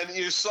 Taka, man,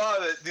 you saw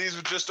that these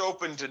were just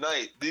opened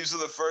tonight. These are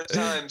the first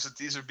times that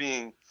these are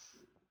being.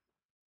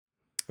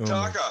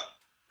 Taka.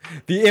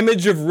 The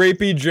image of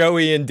Rapey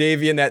Joey and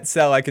Davey in that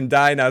cell. I can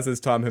die now, says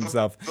Tom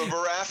himself. The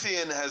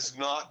Baratheon has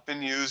not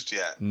been used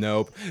yet.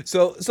 Nope.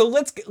 So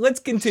let's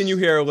continue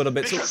here a little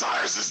bit. Because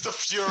ours is the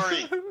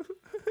Fury.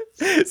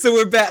 So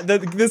we're back.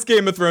 This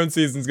Game of Thrones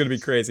season is going to be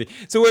crazy.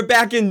 So we're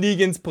back in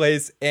Negan's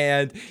place,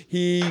 and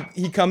he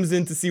comes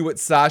in to see what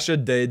Sasha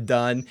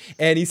done,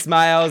 and he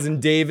smiles,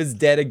 and Dave is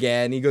dead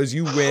again. He goes,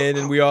 "You win,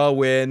 and we all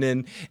win."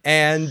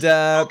 And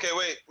okay,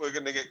 wait. We're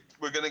gonna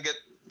get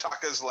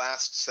Taka's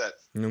last set.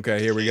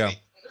 Okay, here we go.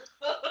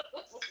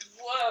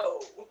 Whoa.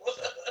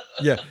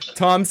 Yeah,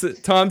 Tom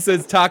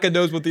says Taka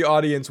knows what the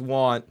audience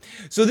want.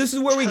 So this is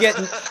where we get.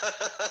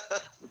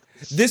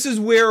 This is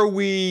where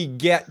we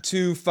get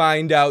to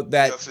find out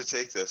that you have to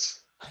take this.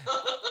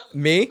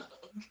 Me?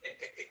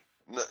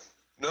 No,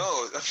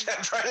 no, I'm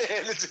trying to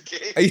hand it to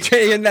Katie. Are you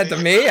trying to hand that to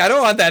me? I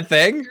don't want that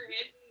thing. You're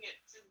handing it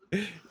to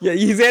the Yeah,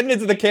 he's handing it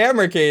to the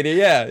camera, Katie.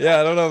 Yeah,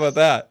 I don't know about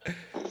that.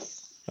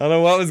 I don't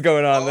know what was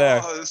going on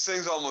there. Oh, this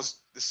thing's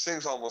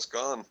almost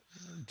gone.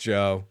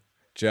 Joe,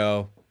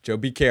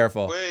 be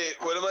careful. Wait,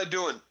 what am I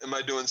doing? Am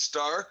I doing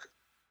Stark?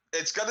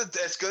 It's gonna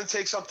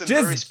take something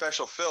Just- very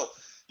special, Phil.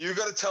 You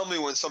gotta tell me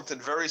when something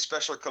very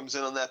special comes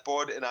in on that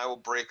board, and I will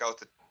break out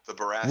the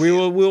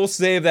Baratheon. We'll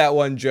save that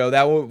one, Joe.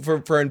 That one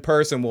for in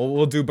person.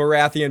 We'll do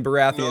Baratheon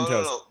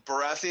toast. No.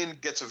 Baratheon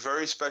gets a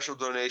very special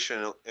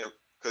donation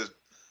because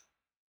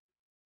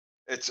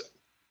it's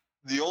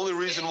the only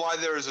reason why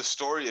there is a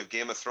story of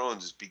Game of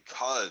Thrones is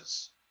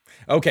because.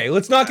 Okay,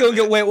 let's not go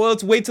get wait. Well,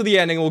 let's wait till the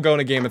ending. And we'll go on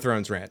a Game of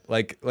Thrones rant.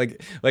 Like,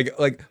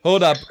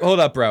 hold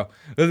up, bro.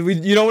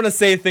 You don't want to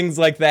say things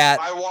like that.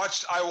 I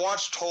watched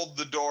Hold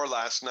the Door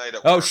last night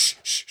at Oh, work.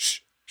 shh.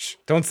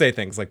 Don't say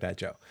things like that,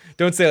 Joe.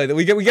 Don't say like that.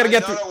 We gotta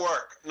get through.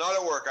 Not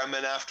at work. I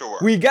meant after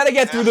work. We gotta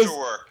get through this. After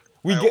work.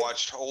 I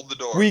watched Hold the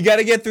Door. We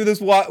gotta get through this.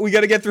 We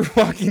gotta get through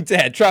Walking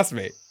Dead. Trust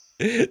me.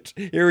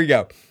 Here we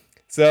go.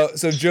 So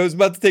Joe's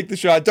about to take the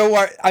shot. Don't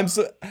worry. I'm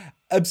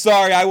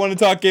sorry. I want to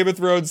talk Game of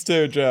Thrones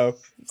too, Joe.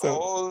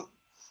 So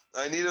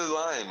I needed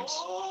lines.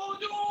 Oh,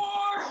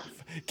 door!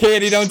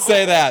 Katie, don't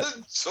say that.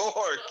 Door,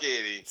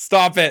 Katie.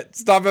 Stop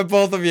it,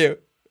 both of you.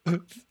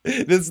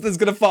 This is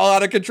gonna fall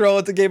out of control.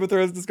 It's a Game of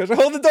Thrones discussion.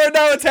 Hold the door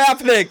now. It's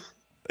happening.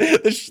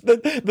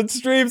 The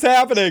stream's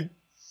happening.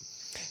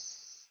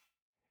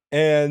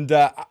 And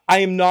I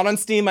am not on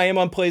Steam. I am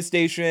on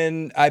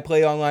PlayStation. I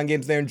play online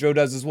games there, and Joe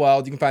does as well.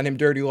 You can find him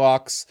Dirty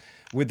Locks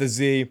with a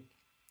Z.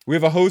 We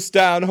have a host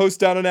down in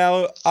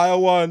aisle 1. I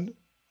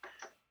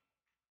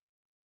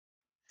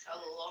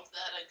love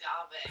that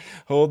agave.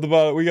 Hold the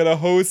button. We got a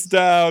host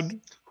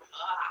down.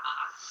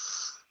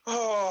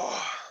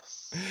 Oh.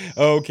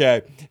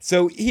 Okay,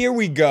 so here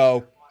we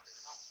go.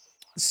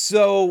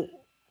 So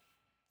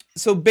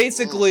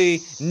basically,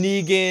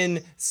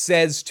 Negan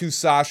says to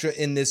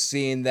Sasha in this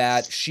scene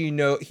that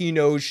he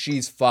knows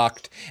she's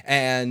fucked,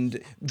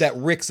 and that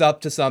Rick's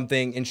up to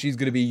something, and she's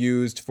gonna be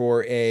used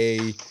for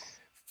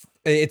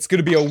it's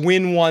gonna be a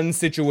win-1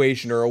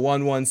 situation or a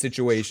 1-1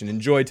 situation.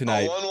 Enjoy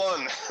tonight. A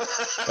 1-1.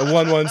 A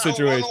 1-1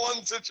 situation. A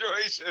 1-1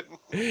 situation.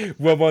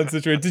 1-1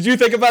 situation. Did you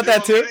think about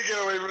that too? You want me to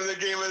get away from the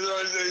Game of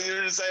Thrones, and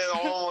you're just saying a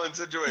 1-1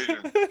 situation.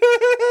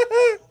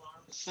 I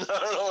don't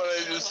know what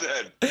I just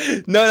said.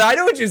 No, I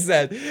know what you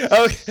said.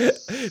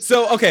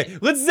 Okay,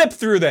 let's zip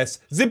through this.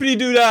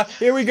 Zippity-doo-dah.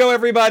 Here we go,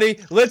 everybody.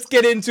 Let's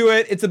get into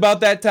it. It's about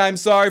that time.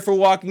 Sorry for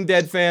Walking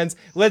Dead fans.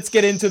 Let's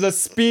get into the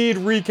speed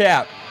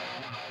recap.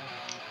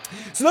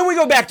 So then we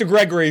go back to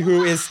Gregory,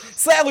 who is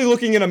sadly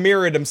looking in a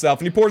mirror at himself,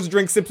 and he pours a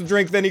drink, sips a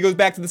drink, then he goes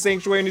back to the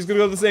sanctuary, and he's gonna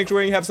go to the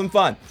sanctuary and have some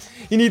fun.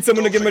 He needs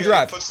someone to give him a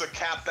drive. He puts the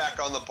cap back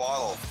on the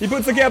bottle. He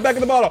puts the cap back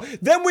in the bottle.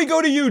 Then we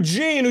go to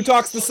Eugene, who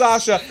talks to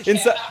Sasha,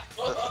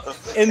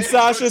 and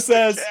Sasha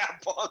says,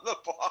 Cap on the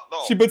bottle.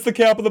 she puts the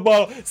cap on the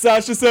bottle.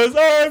 Sasha says,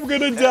 I'm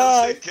gonna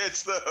die. It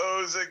gets the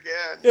hose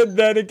again. And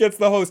then it gets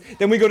the hose.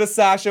 Then we go to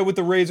Sasha with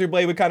the razor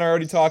blade. We kind of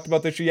already talked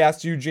about this. She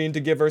asks Eugene to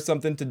give her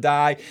something to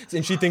die,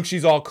 and she thinks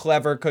she's all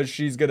clever because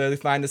she's gonna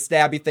find a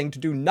stabby thing to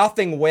do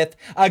nothing with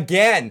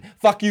again.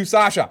 Fuck you,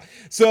 Sasha.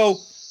 So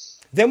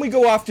then we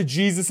go off to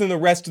Jesus and the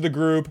rest of the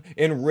group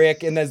and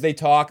Rick, and as they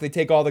talk, they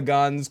take all the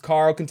guns.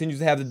 Carl continues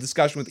to have the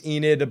discussion with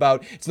Enid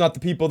about it's not the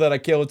people that I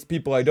kill, it's the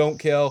people I don't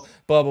kill,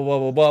 blah, blah, blah,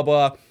 blah, blah,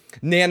 blah.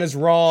 Nana's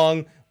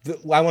wrong.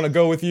 I want to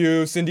go with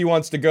you. Cindy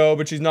wants to go,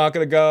 but she's not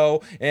going to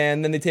go.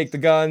 And then they take the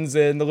guns,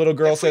 and the little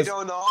girl says... If we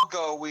don't all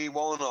go, we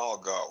won't all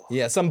go.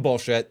 Yeah, some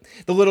bullshit.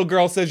 The little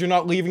girl says, you're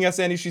not leaving us,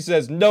 Annie. She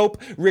says,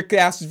 nope. Rick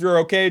asks if you're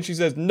okay, and she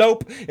says,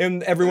 nope.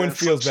 And everyone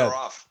feels bad. Her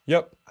off.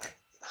 Yep.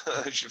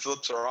 She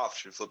flips her off.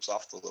 She flips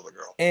off the little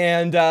girl.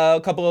 And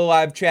a couple of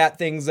live chat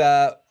things.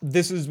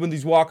 This is when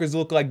these walkers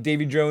look like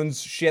Davy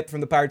Jones' ship from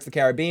the Pirates of the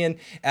Caribbean.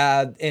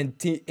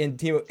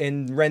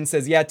 And Ren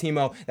says, yeah,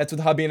 Timo, that's what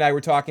hubby and I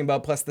were talking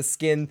about. Plus the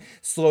skin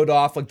slowed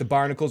off like the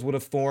barnacles would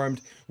have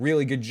formed.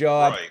 Really good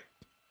job.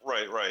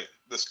 Right.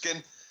 The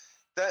skin,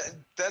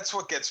 that's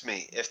what gets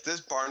me. If there's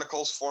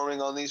barnacles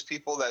forming on these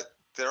people, that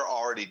they're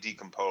already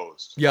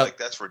decomposed. Yeah. Like,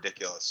 that's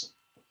ridiculous.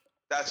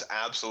 That's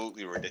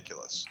absolutely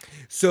ridiculous.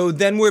 So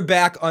then we're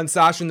back on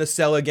Sasha in the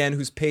cell again,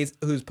 who's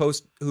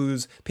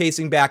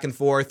pacing back and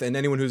forth, and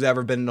anyone who's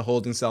ever been in a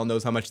holding cell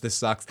knows how much this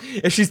sucks.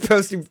 And she's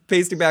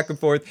pacing back and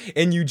forth,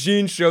 and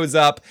Eugene shows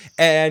up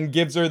and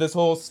gives her this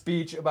whole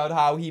speech about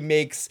how he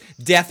makes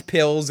death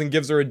pills and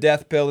gives her a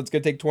death pill. It's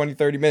gonna take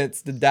 20-30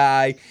 minutes to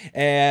die,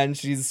 and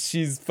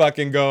she's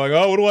fucking going,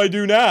 oh, what do I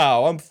do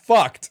now? I'm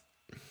fucked.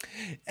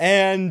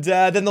 And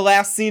then the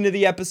last scene of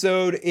the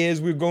episode is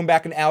we're going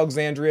back in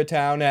Alexandria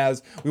town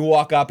as we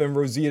walk up and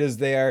Rosita's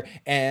there,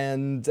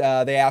 and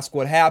they ask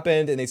what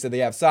happened, and they said they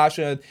have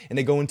Sasha, and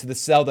they go into the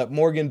cell that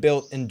Morgan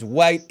built, and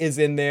Dwight is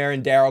in there,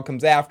 and Daryl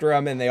comes after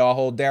him, and they all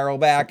hold Daryl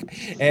back,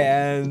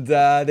 and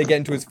they get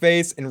into his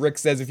face, and Rick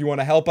says, if you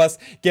want to help us,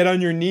 get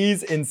on your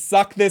knees and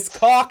suck this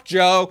cock,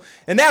 Joe.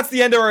 And that's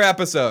the end of our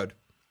episode.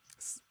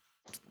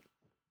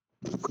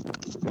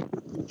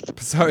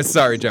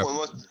 Sorry,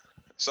 Joe.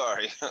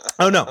 Sorry.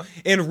 Oh, no.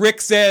 And Rick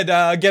said,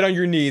 get on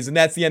your knees, and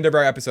that's the end of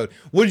our episode.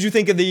 What did you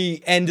think of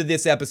the end of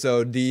this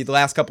episode, the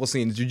last couple of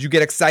scenes? Did you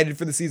get excited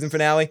for the season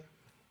finale?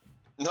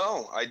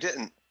 No, I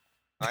didn't.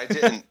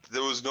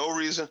 There was no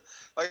reason.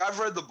 Like, I've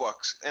read the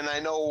books, and I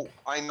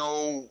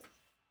know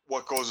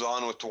what goes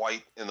on with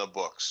Dwight in the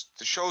books.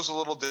 The show's a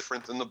little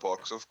different than the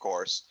books, of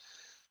course.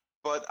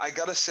 But I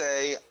gotta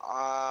say,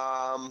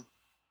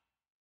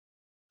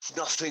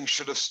 nothing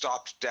should have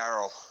stopped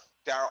Daryl.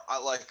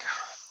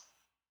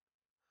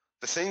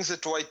 The things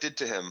that Dwight did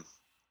to him,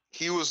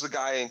 he was the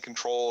guy in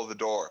control of the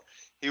door.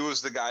 He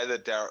was the guy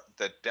that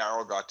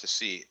Daryl got to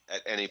see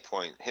at any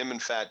point, him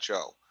and Fat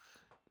Joe.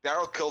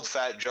 Daryl killed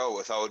Fat Joe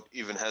without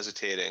even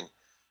hesitating.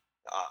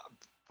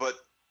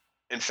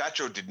 And Fat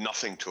Joe did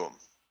nothing to him.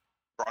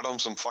 Brought him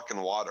some fucking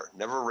water.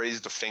 Never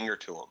raised a finger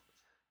to him.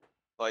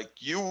 Like,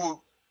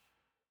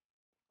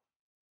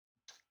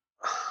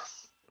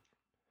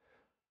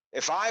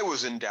 if I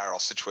was in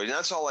Daryl's situation,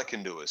 that's all I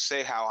can do is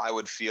say how I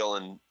would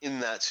feel in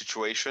that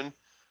situation.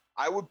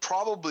 I would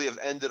probably have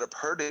ended up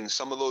hurting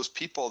some of those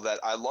people that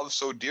I love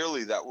so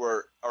dearly that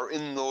are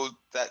in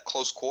that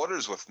close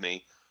quarters with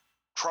me,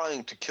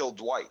 trying to kill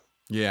Dwight.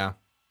 Yeah.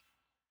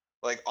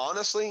 Like,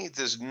 honestly,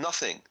 there's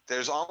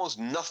almost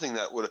nothing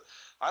that would.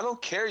 I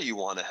don't care. You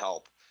want to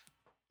help.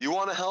 You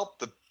want to help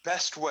the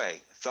best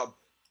way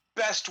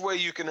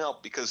you can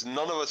help, because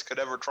none of us could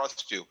ever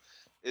trust you,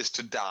 is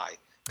to die.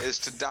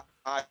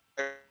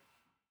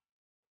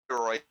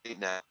 Right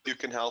now. You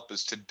can help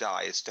is to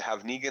die, is to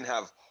have Negan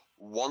have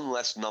one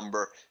less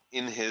number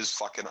in his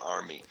fucking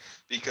army,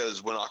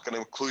 because we're not going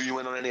to clue you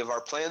in on any of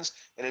our plans,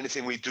 and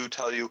anything we do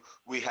tell you,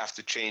 we have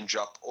to change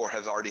up or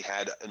have already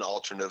had an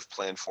alternative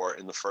plan for it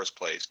in the first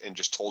place and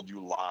just told you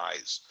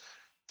lies.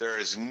 There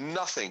is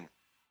nothing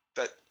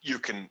that you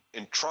can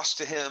entrust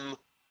to him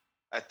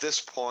at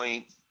this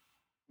point.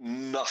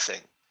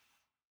 Nothing.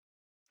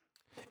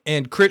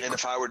 And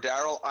if I were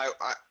Daryl,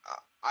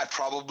 I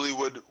probably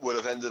would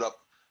have ended up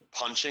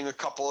punching a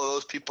couple of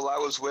those people I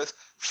was with,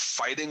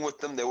 fighting with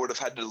them. They would have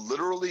had to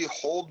literally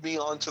hold me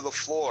onto the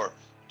floor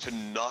to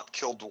not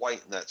kill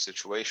Dwight in that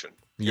situation.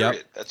 Period.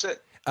 Yep. That's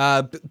it.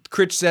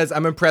 Critch says,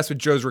 I'm impressed with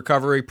Joe's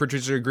recovery.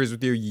 Patricia agrees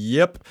with you.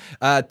 Yep.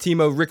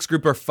 Timo, Rick's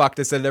group are fucked.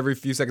 I said it every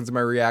few seconds of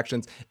my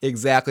reactions.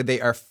 Exactly.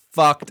 They are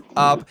fucked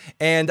up.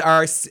 And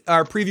our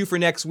preview for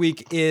next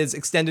week is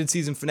extended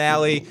season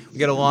finale. We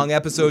got a long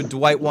episode.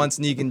 Dwight wants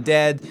Negan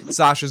dead.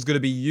 Sasha's going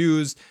to be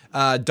used.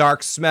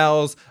 Dark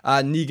smells.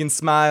 Negan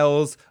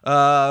smiles.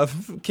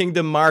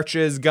 Kingdom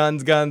marches.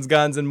 Guns,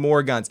 and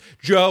more guns.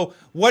 Joe,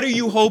 what are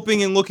you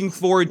hoping and looking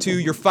forward to?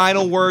 Your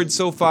final words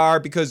so far,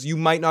 because you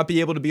might not be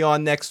able to be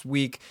on next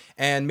week,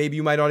 and maybe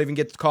you might not even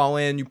get to call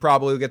in. You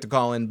probably will get to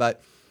call in,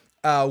 but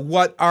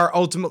what are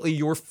ultimately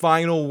your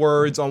final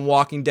words on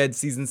Walking Dead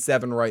Season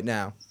 7 right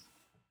now?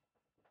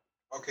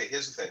 Okay,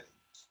 here's the thing.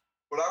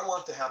 What I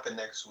want to happen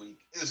next week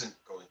isn't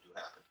going to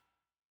happen.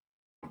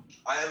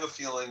 I have a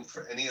feeling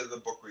for any of the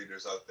book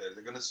readers out there,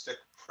 they're going to stick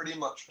pretty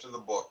much to the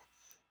book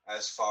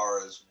as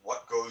far as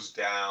what goes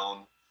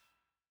down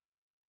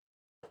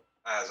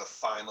as a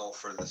final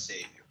for the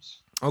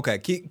Saviors. Okay,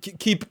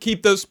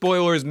 keep those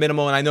spoilers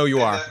minimal, and I know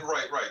you are.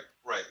 Right.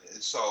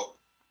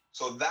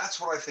 So that's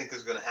what I think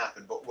is going to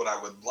happen. But what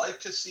I would like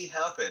to see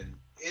happen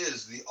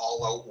is the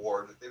all-out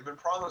war that they've been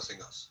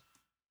promising us.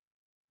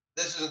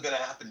 This isn't going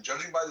to happen.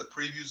 Judging by the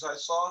previews I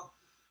saw,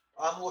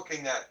 I'm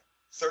looking at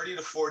 30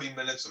 to 40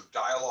 minutes of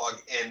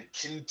dialogue and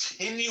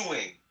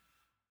continuing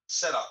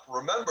setup.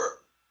 Remember,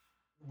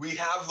 we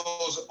have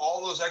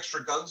all those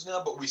extra guns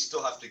now, but we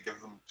still have to give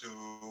them to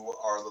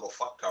our little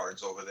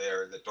fucktards over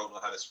there that don't know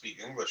how to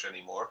speak English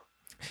anymore.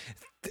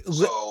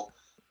 So,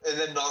 and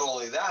then not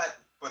only that,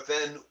 but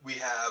then we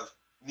have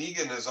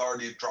Negan has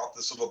already dropped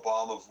this little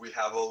bomb of we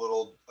have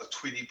a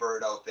Tweety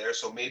bird out there,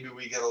 so maybe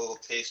we get a little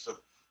taste of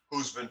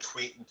who's been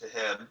tweeting to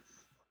him,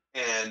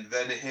 and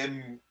then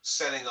him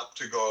setting up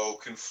to go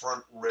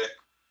confront Rick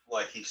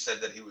like he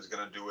said that he was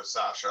going to do with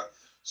Sasha.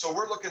 So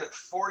we're looking at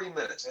 40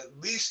 minutes, at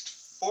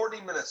least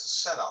 40 minutes of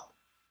setup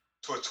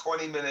to a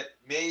 20-minute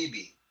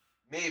maybe,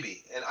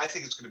 and I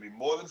think it's going to be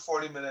more than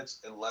 40 minutes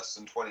and less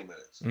than 20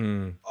 minutes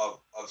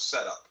of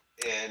setup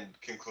and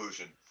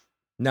conclusion.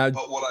 Now,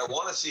 but what I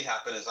want to see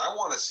happen is I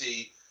want to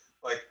see,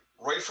 like,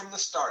 right from the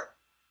start,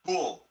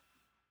 boom,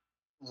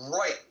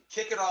 right,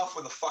 kick it off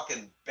with a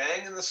fucking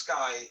bang in the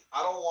sky.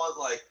 I don't want,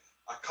 like,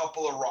 a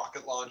couple of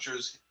rocket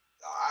launchers.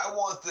 I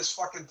want this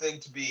fucking thing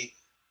to be,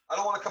 I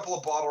don't want a couple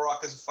of bottle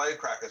rockets and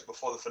firecrackers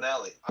before the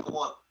finale. I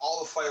want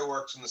all the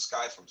fireworks in the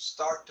sky from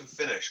start to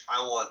finish.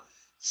 I want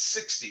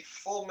 60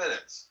 full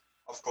minutes.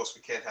 Of course,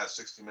 we can't have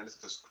 60 minutes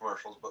because of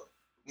commercials, but,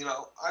 you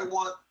know, I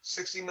want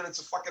 60 minutes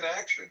of fucking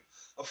action,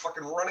 of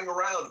fucking running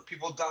around, of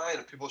people dying,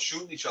 of people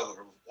shooting each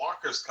other, of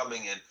walkers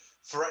coming in,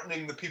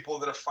 threatening the people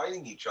that are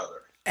fighting each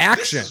other.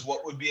 Action. This is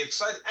what would be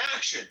exciting.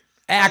 Action.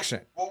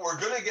 Action. What we're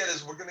going to get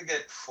is we're going to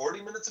get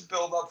 40 minutes of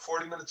build-up,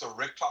 40 minutes of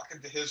Rick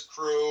talking to his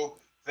crew,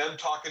 them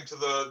talking to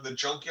the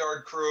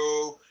junkyard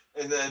crew,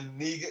 and then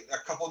Negan,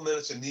 a couple of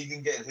minutes of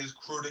Negan getting his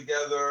crew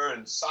together,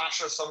 and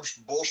Sasha, some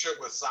bullshit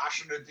with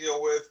Sasha to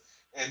deal with,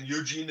 and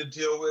Eugene to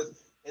deal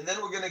with, and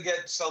then we're gonna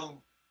get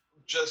some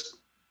just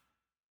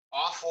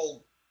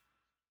awful.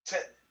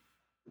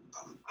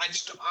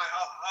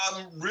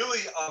 I'm really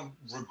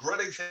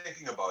regretting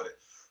thinking about it.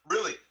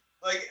 Really,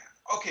 like,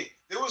 okay,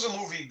 there was a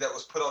movie that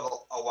was put out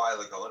a while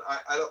ago, and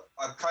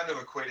I'm kind of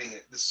equating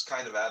it. This is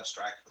kind of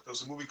abstract, but there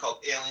was a movie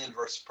called Alien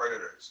vs.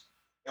 Predators.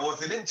 And what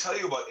they didn't tell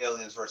you about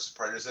Aliens vs.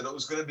 Predators, that it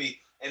was going to be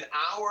an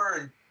hour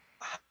and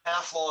a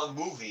half long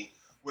movie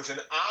with an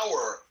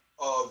hour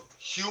of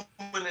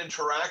human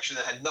interaction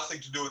that had nothing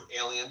to do with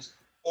aliens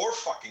or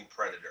fucking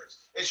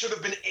predators. It should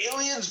have been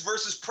Aliens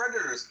versus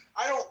Predators.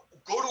 I don't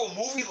go to a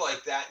movie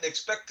like that and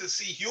expect to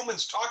see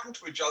humans talking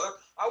to each other.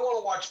 I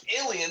want to watch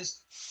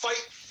aliens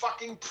fight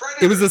fucking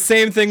predators. It was the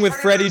same thing with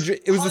Freddy.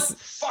 It was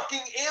fucking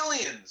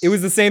aliens. It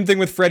was the same thing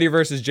with Freddy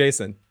versus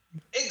Jason.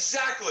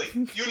 Exactly.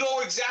 You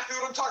know exactly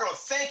what I'm talking about.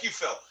 Thank you,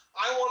 Phil.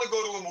 I want to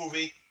go to a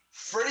movie,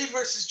 Freddy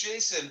versus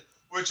Jason,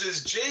 which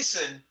is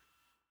Jason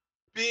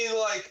being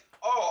like,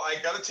 oh,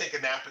 I gotta take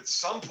a nap at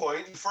some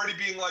point, and Freddy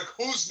being like,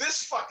 who's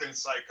this fucking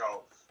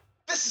psycho?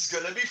 This is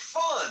gonna be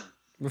fun.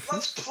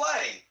 Let's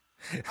play.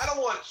 I don't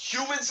want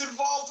humans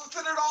involved with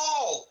it at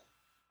all.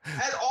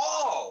 At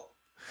all.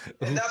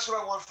 And that's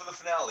what I want for the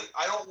finale.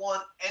 I don't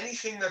want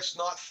anything that's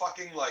not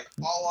fucking like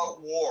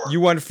all-out war. You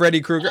want Freddy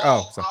Krueger?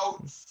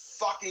 All-out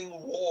fucking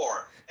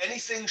war.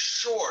 Anything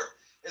short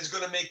is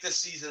going to make this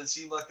season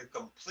seem like a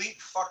complete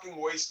fucking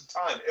waste of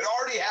time. It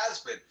already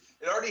has been.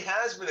 It already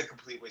has been a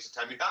complete waste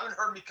of time. You haven't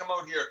heard me come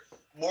out here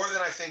more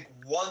than I think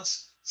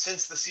once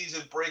since the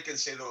season break and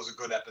say that was a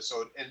good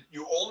episode. And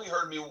you only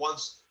heard me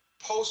once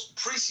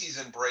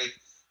preseason break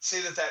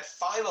say that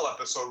final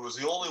episode was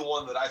the only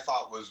one that I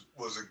thought was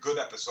a good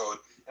episode.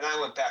 And I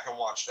went back and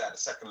watched that a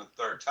second and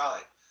third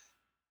time.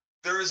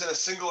 There isn't a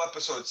single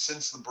episode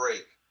since the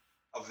break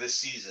of this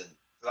season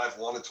that I've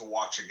wanted to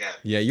watch again.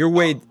 Yeah, you're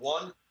way...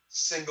 One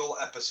single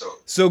episode.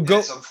 So go...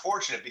 It's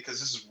unfortunate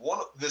because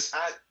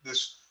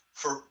this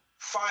for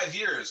 5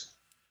 years,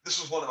 this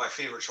was one of my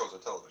favorite shows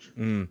on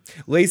television.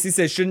 Lacey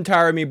says, shouldn't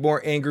Tara be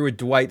more angry with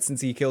Dwight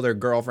since he killed her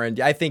girlfriend?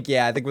 I think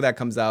when that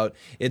comes out,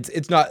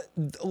 it's not,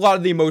 a lot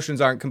of the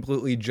emotions aren't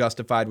completely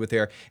justified with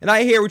her. And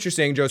I hear what you're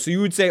saying, Joe. So you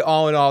would say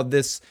all in all,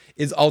 this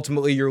is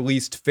ultimately your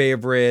least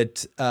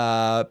favorite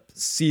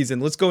season.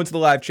 Let's go into the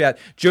live chat.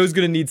 Joe's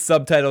going to need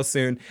subtitles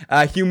soon.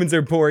 Humans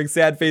are boring,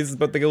 sad faces,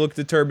 but they look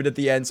determined at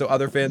the end, so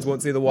other fans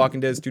won't say The Walking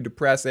Dead is too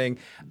depressing.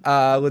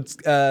 Let's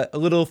a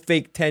little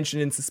fake tension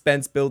and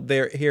suspense built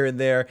here and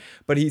there,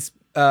 but he's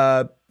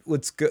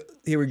let's go.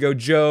 Here we go.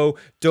 Joe,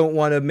 don't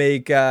want to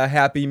make a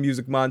happy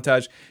music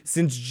montage.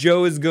 Since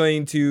Joe is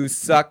going to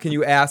suck, can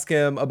you ask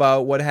him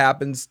about what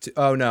happens to...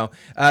 Oh, no.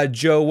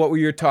 Joe, what were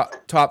your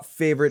top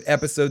favorite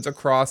episodes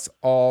across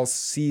all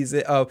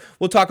season?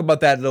 We'll talk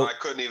about that. I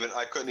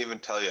couldn't even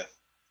tell you.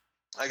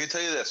 I can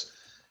tell you this.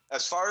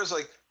 As far as,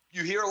 like,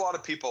 you hear a lot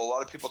of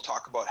people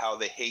talk about how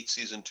they hate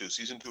season 2.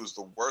 Season 2 is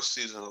the worst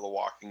season of The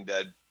Walking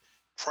Dead,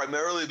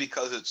 primarily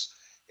because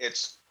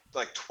it's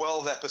like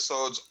 12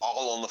 episodes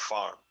all on the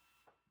farm.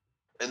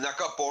 And that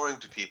got boring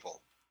to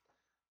people.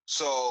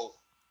 So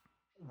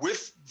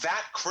with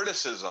that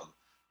criticism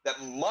that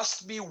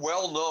must be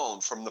well known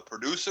from the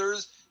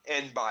producers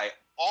and by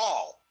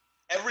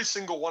every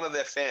single one of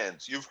their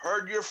fans, you've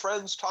heard your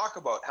friends talk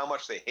about how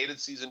much they hated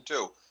season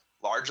 2,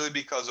 largely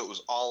because it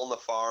was all on the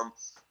farm,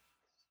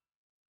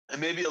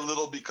 and maybe a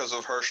little because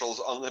of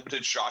Herschel's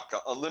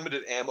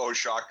unlimited ammo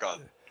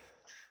shotgun.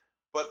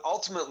 But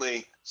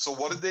ultimately, so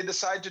what did they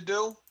decide to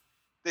do?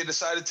 They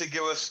decided to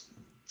give us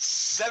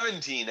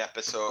 17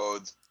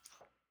 episodes,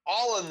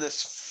 all in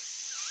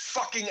this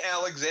fucking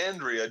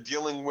Alexandria,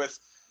 dealing with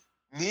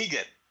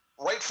Negan.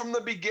 Right from the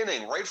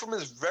beginning, right from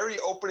his very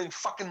opening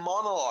fucking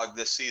monologue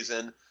this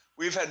season,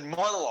 we've had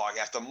monologue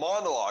after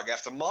monologue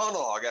after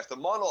monologue after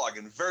monologue,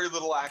 and very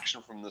little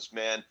action from this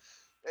man.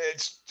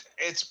 It's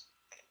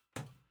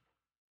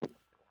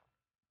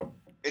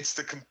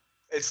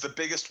the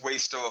biggest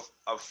waste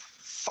of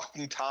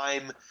fucking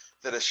time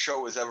that a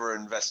show has ever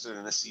invested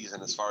in a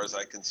season, as far as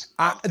I can see.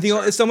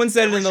 Someone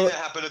said it in the... that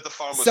happened at the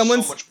farm was so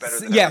much better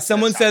than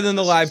someone said in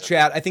the live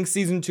chat, I think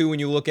season 2, when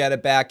you look at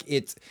it back,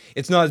 it's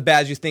not as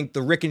bad as you think.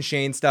 The Rick and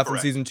Shane stuff in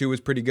season 2 was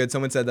pretty good.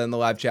 Someone said that in the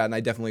live chat, and I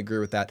definitely agree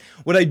with that.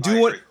 What I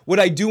do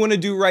want to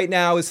do right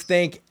now is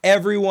thank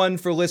everyone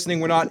for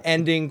listening. We're not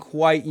ending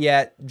quite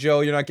yet.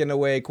 Joe, you're not getting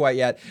away quite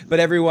yet. But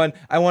everyone,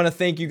 I want to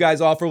thank you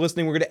guys all for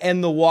listening. We're going to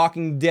end the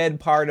Walking Dead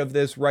part of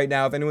this right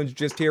now. If anyone's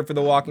just here for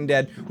the Walking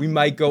Dead, we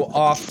might go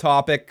off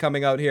topic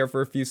coming out here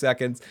for a few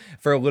seconds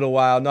for a little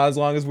while. Not as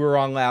long as we were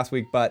on last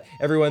week, but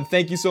everyone,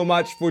 thank you so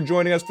much for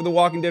joining us for the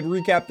Walking Dead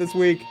recap this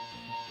week.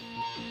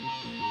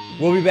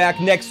 We'll be back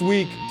next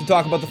week to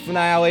talk about the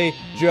finale.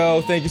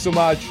 Joe, thank you so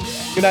much.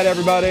 Good night,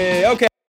 everybody. Okay.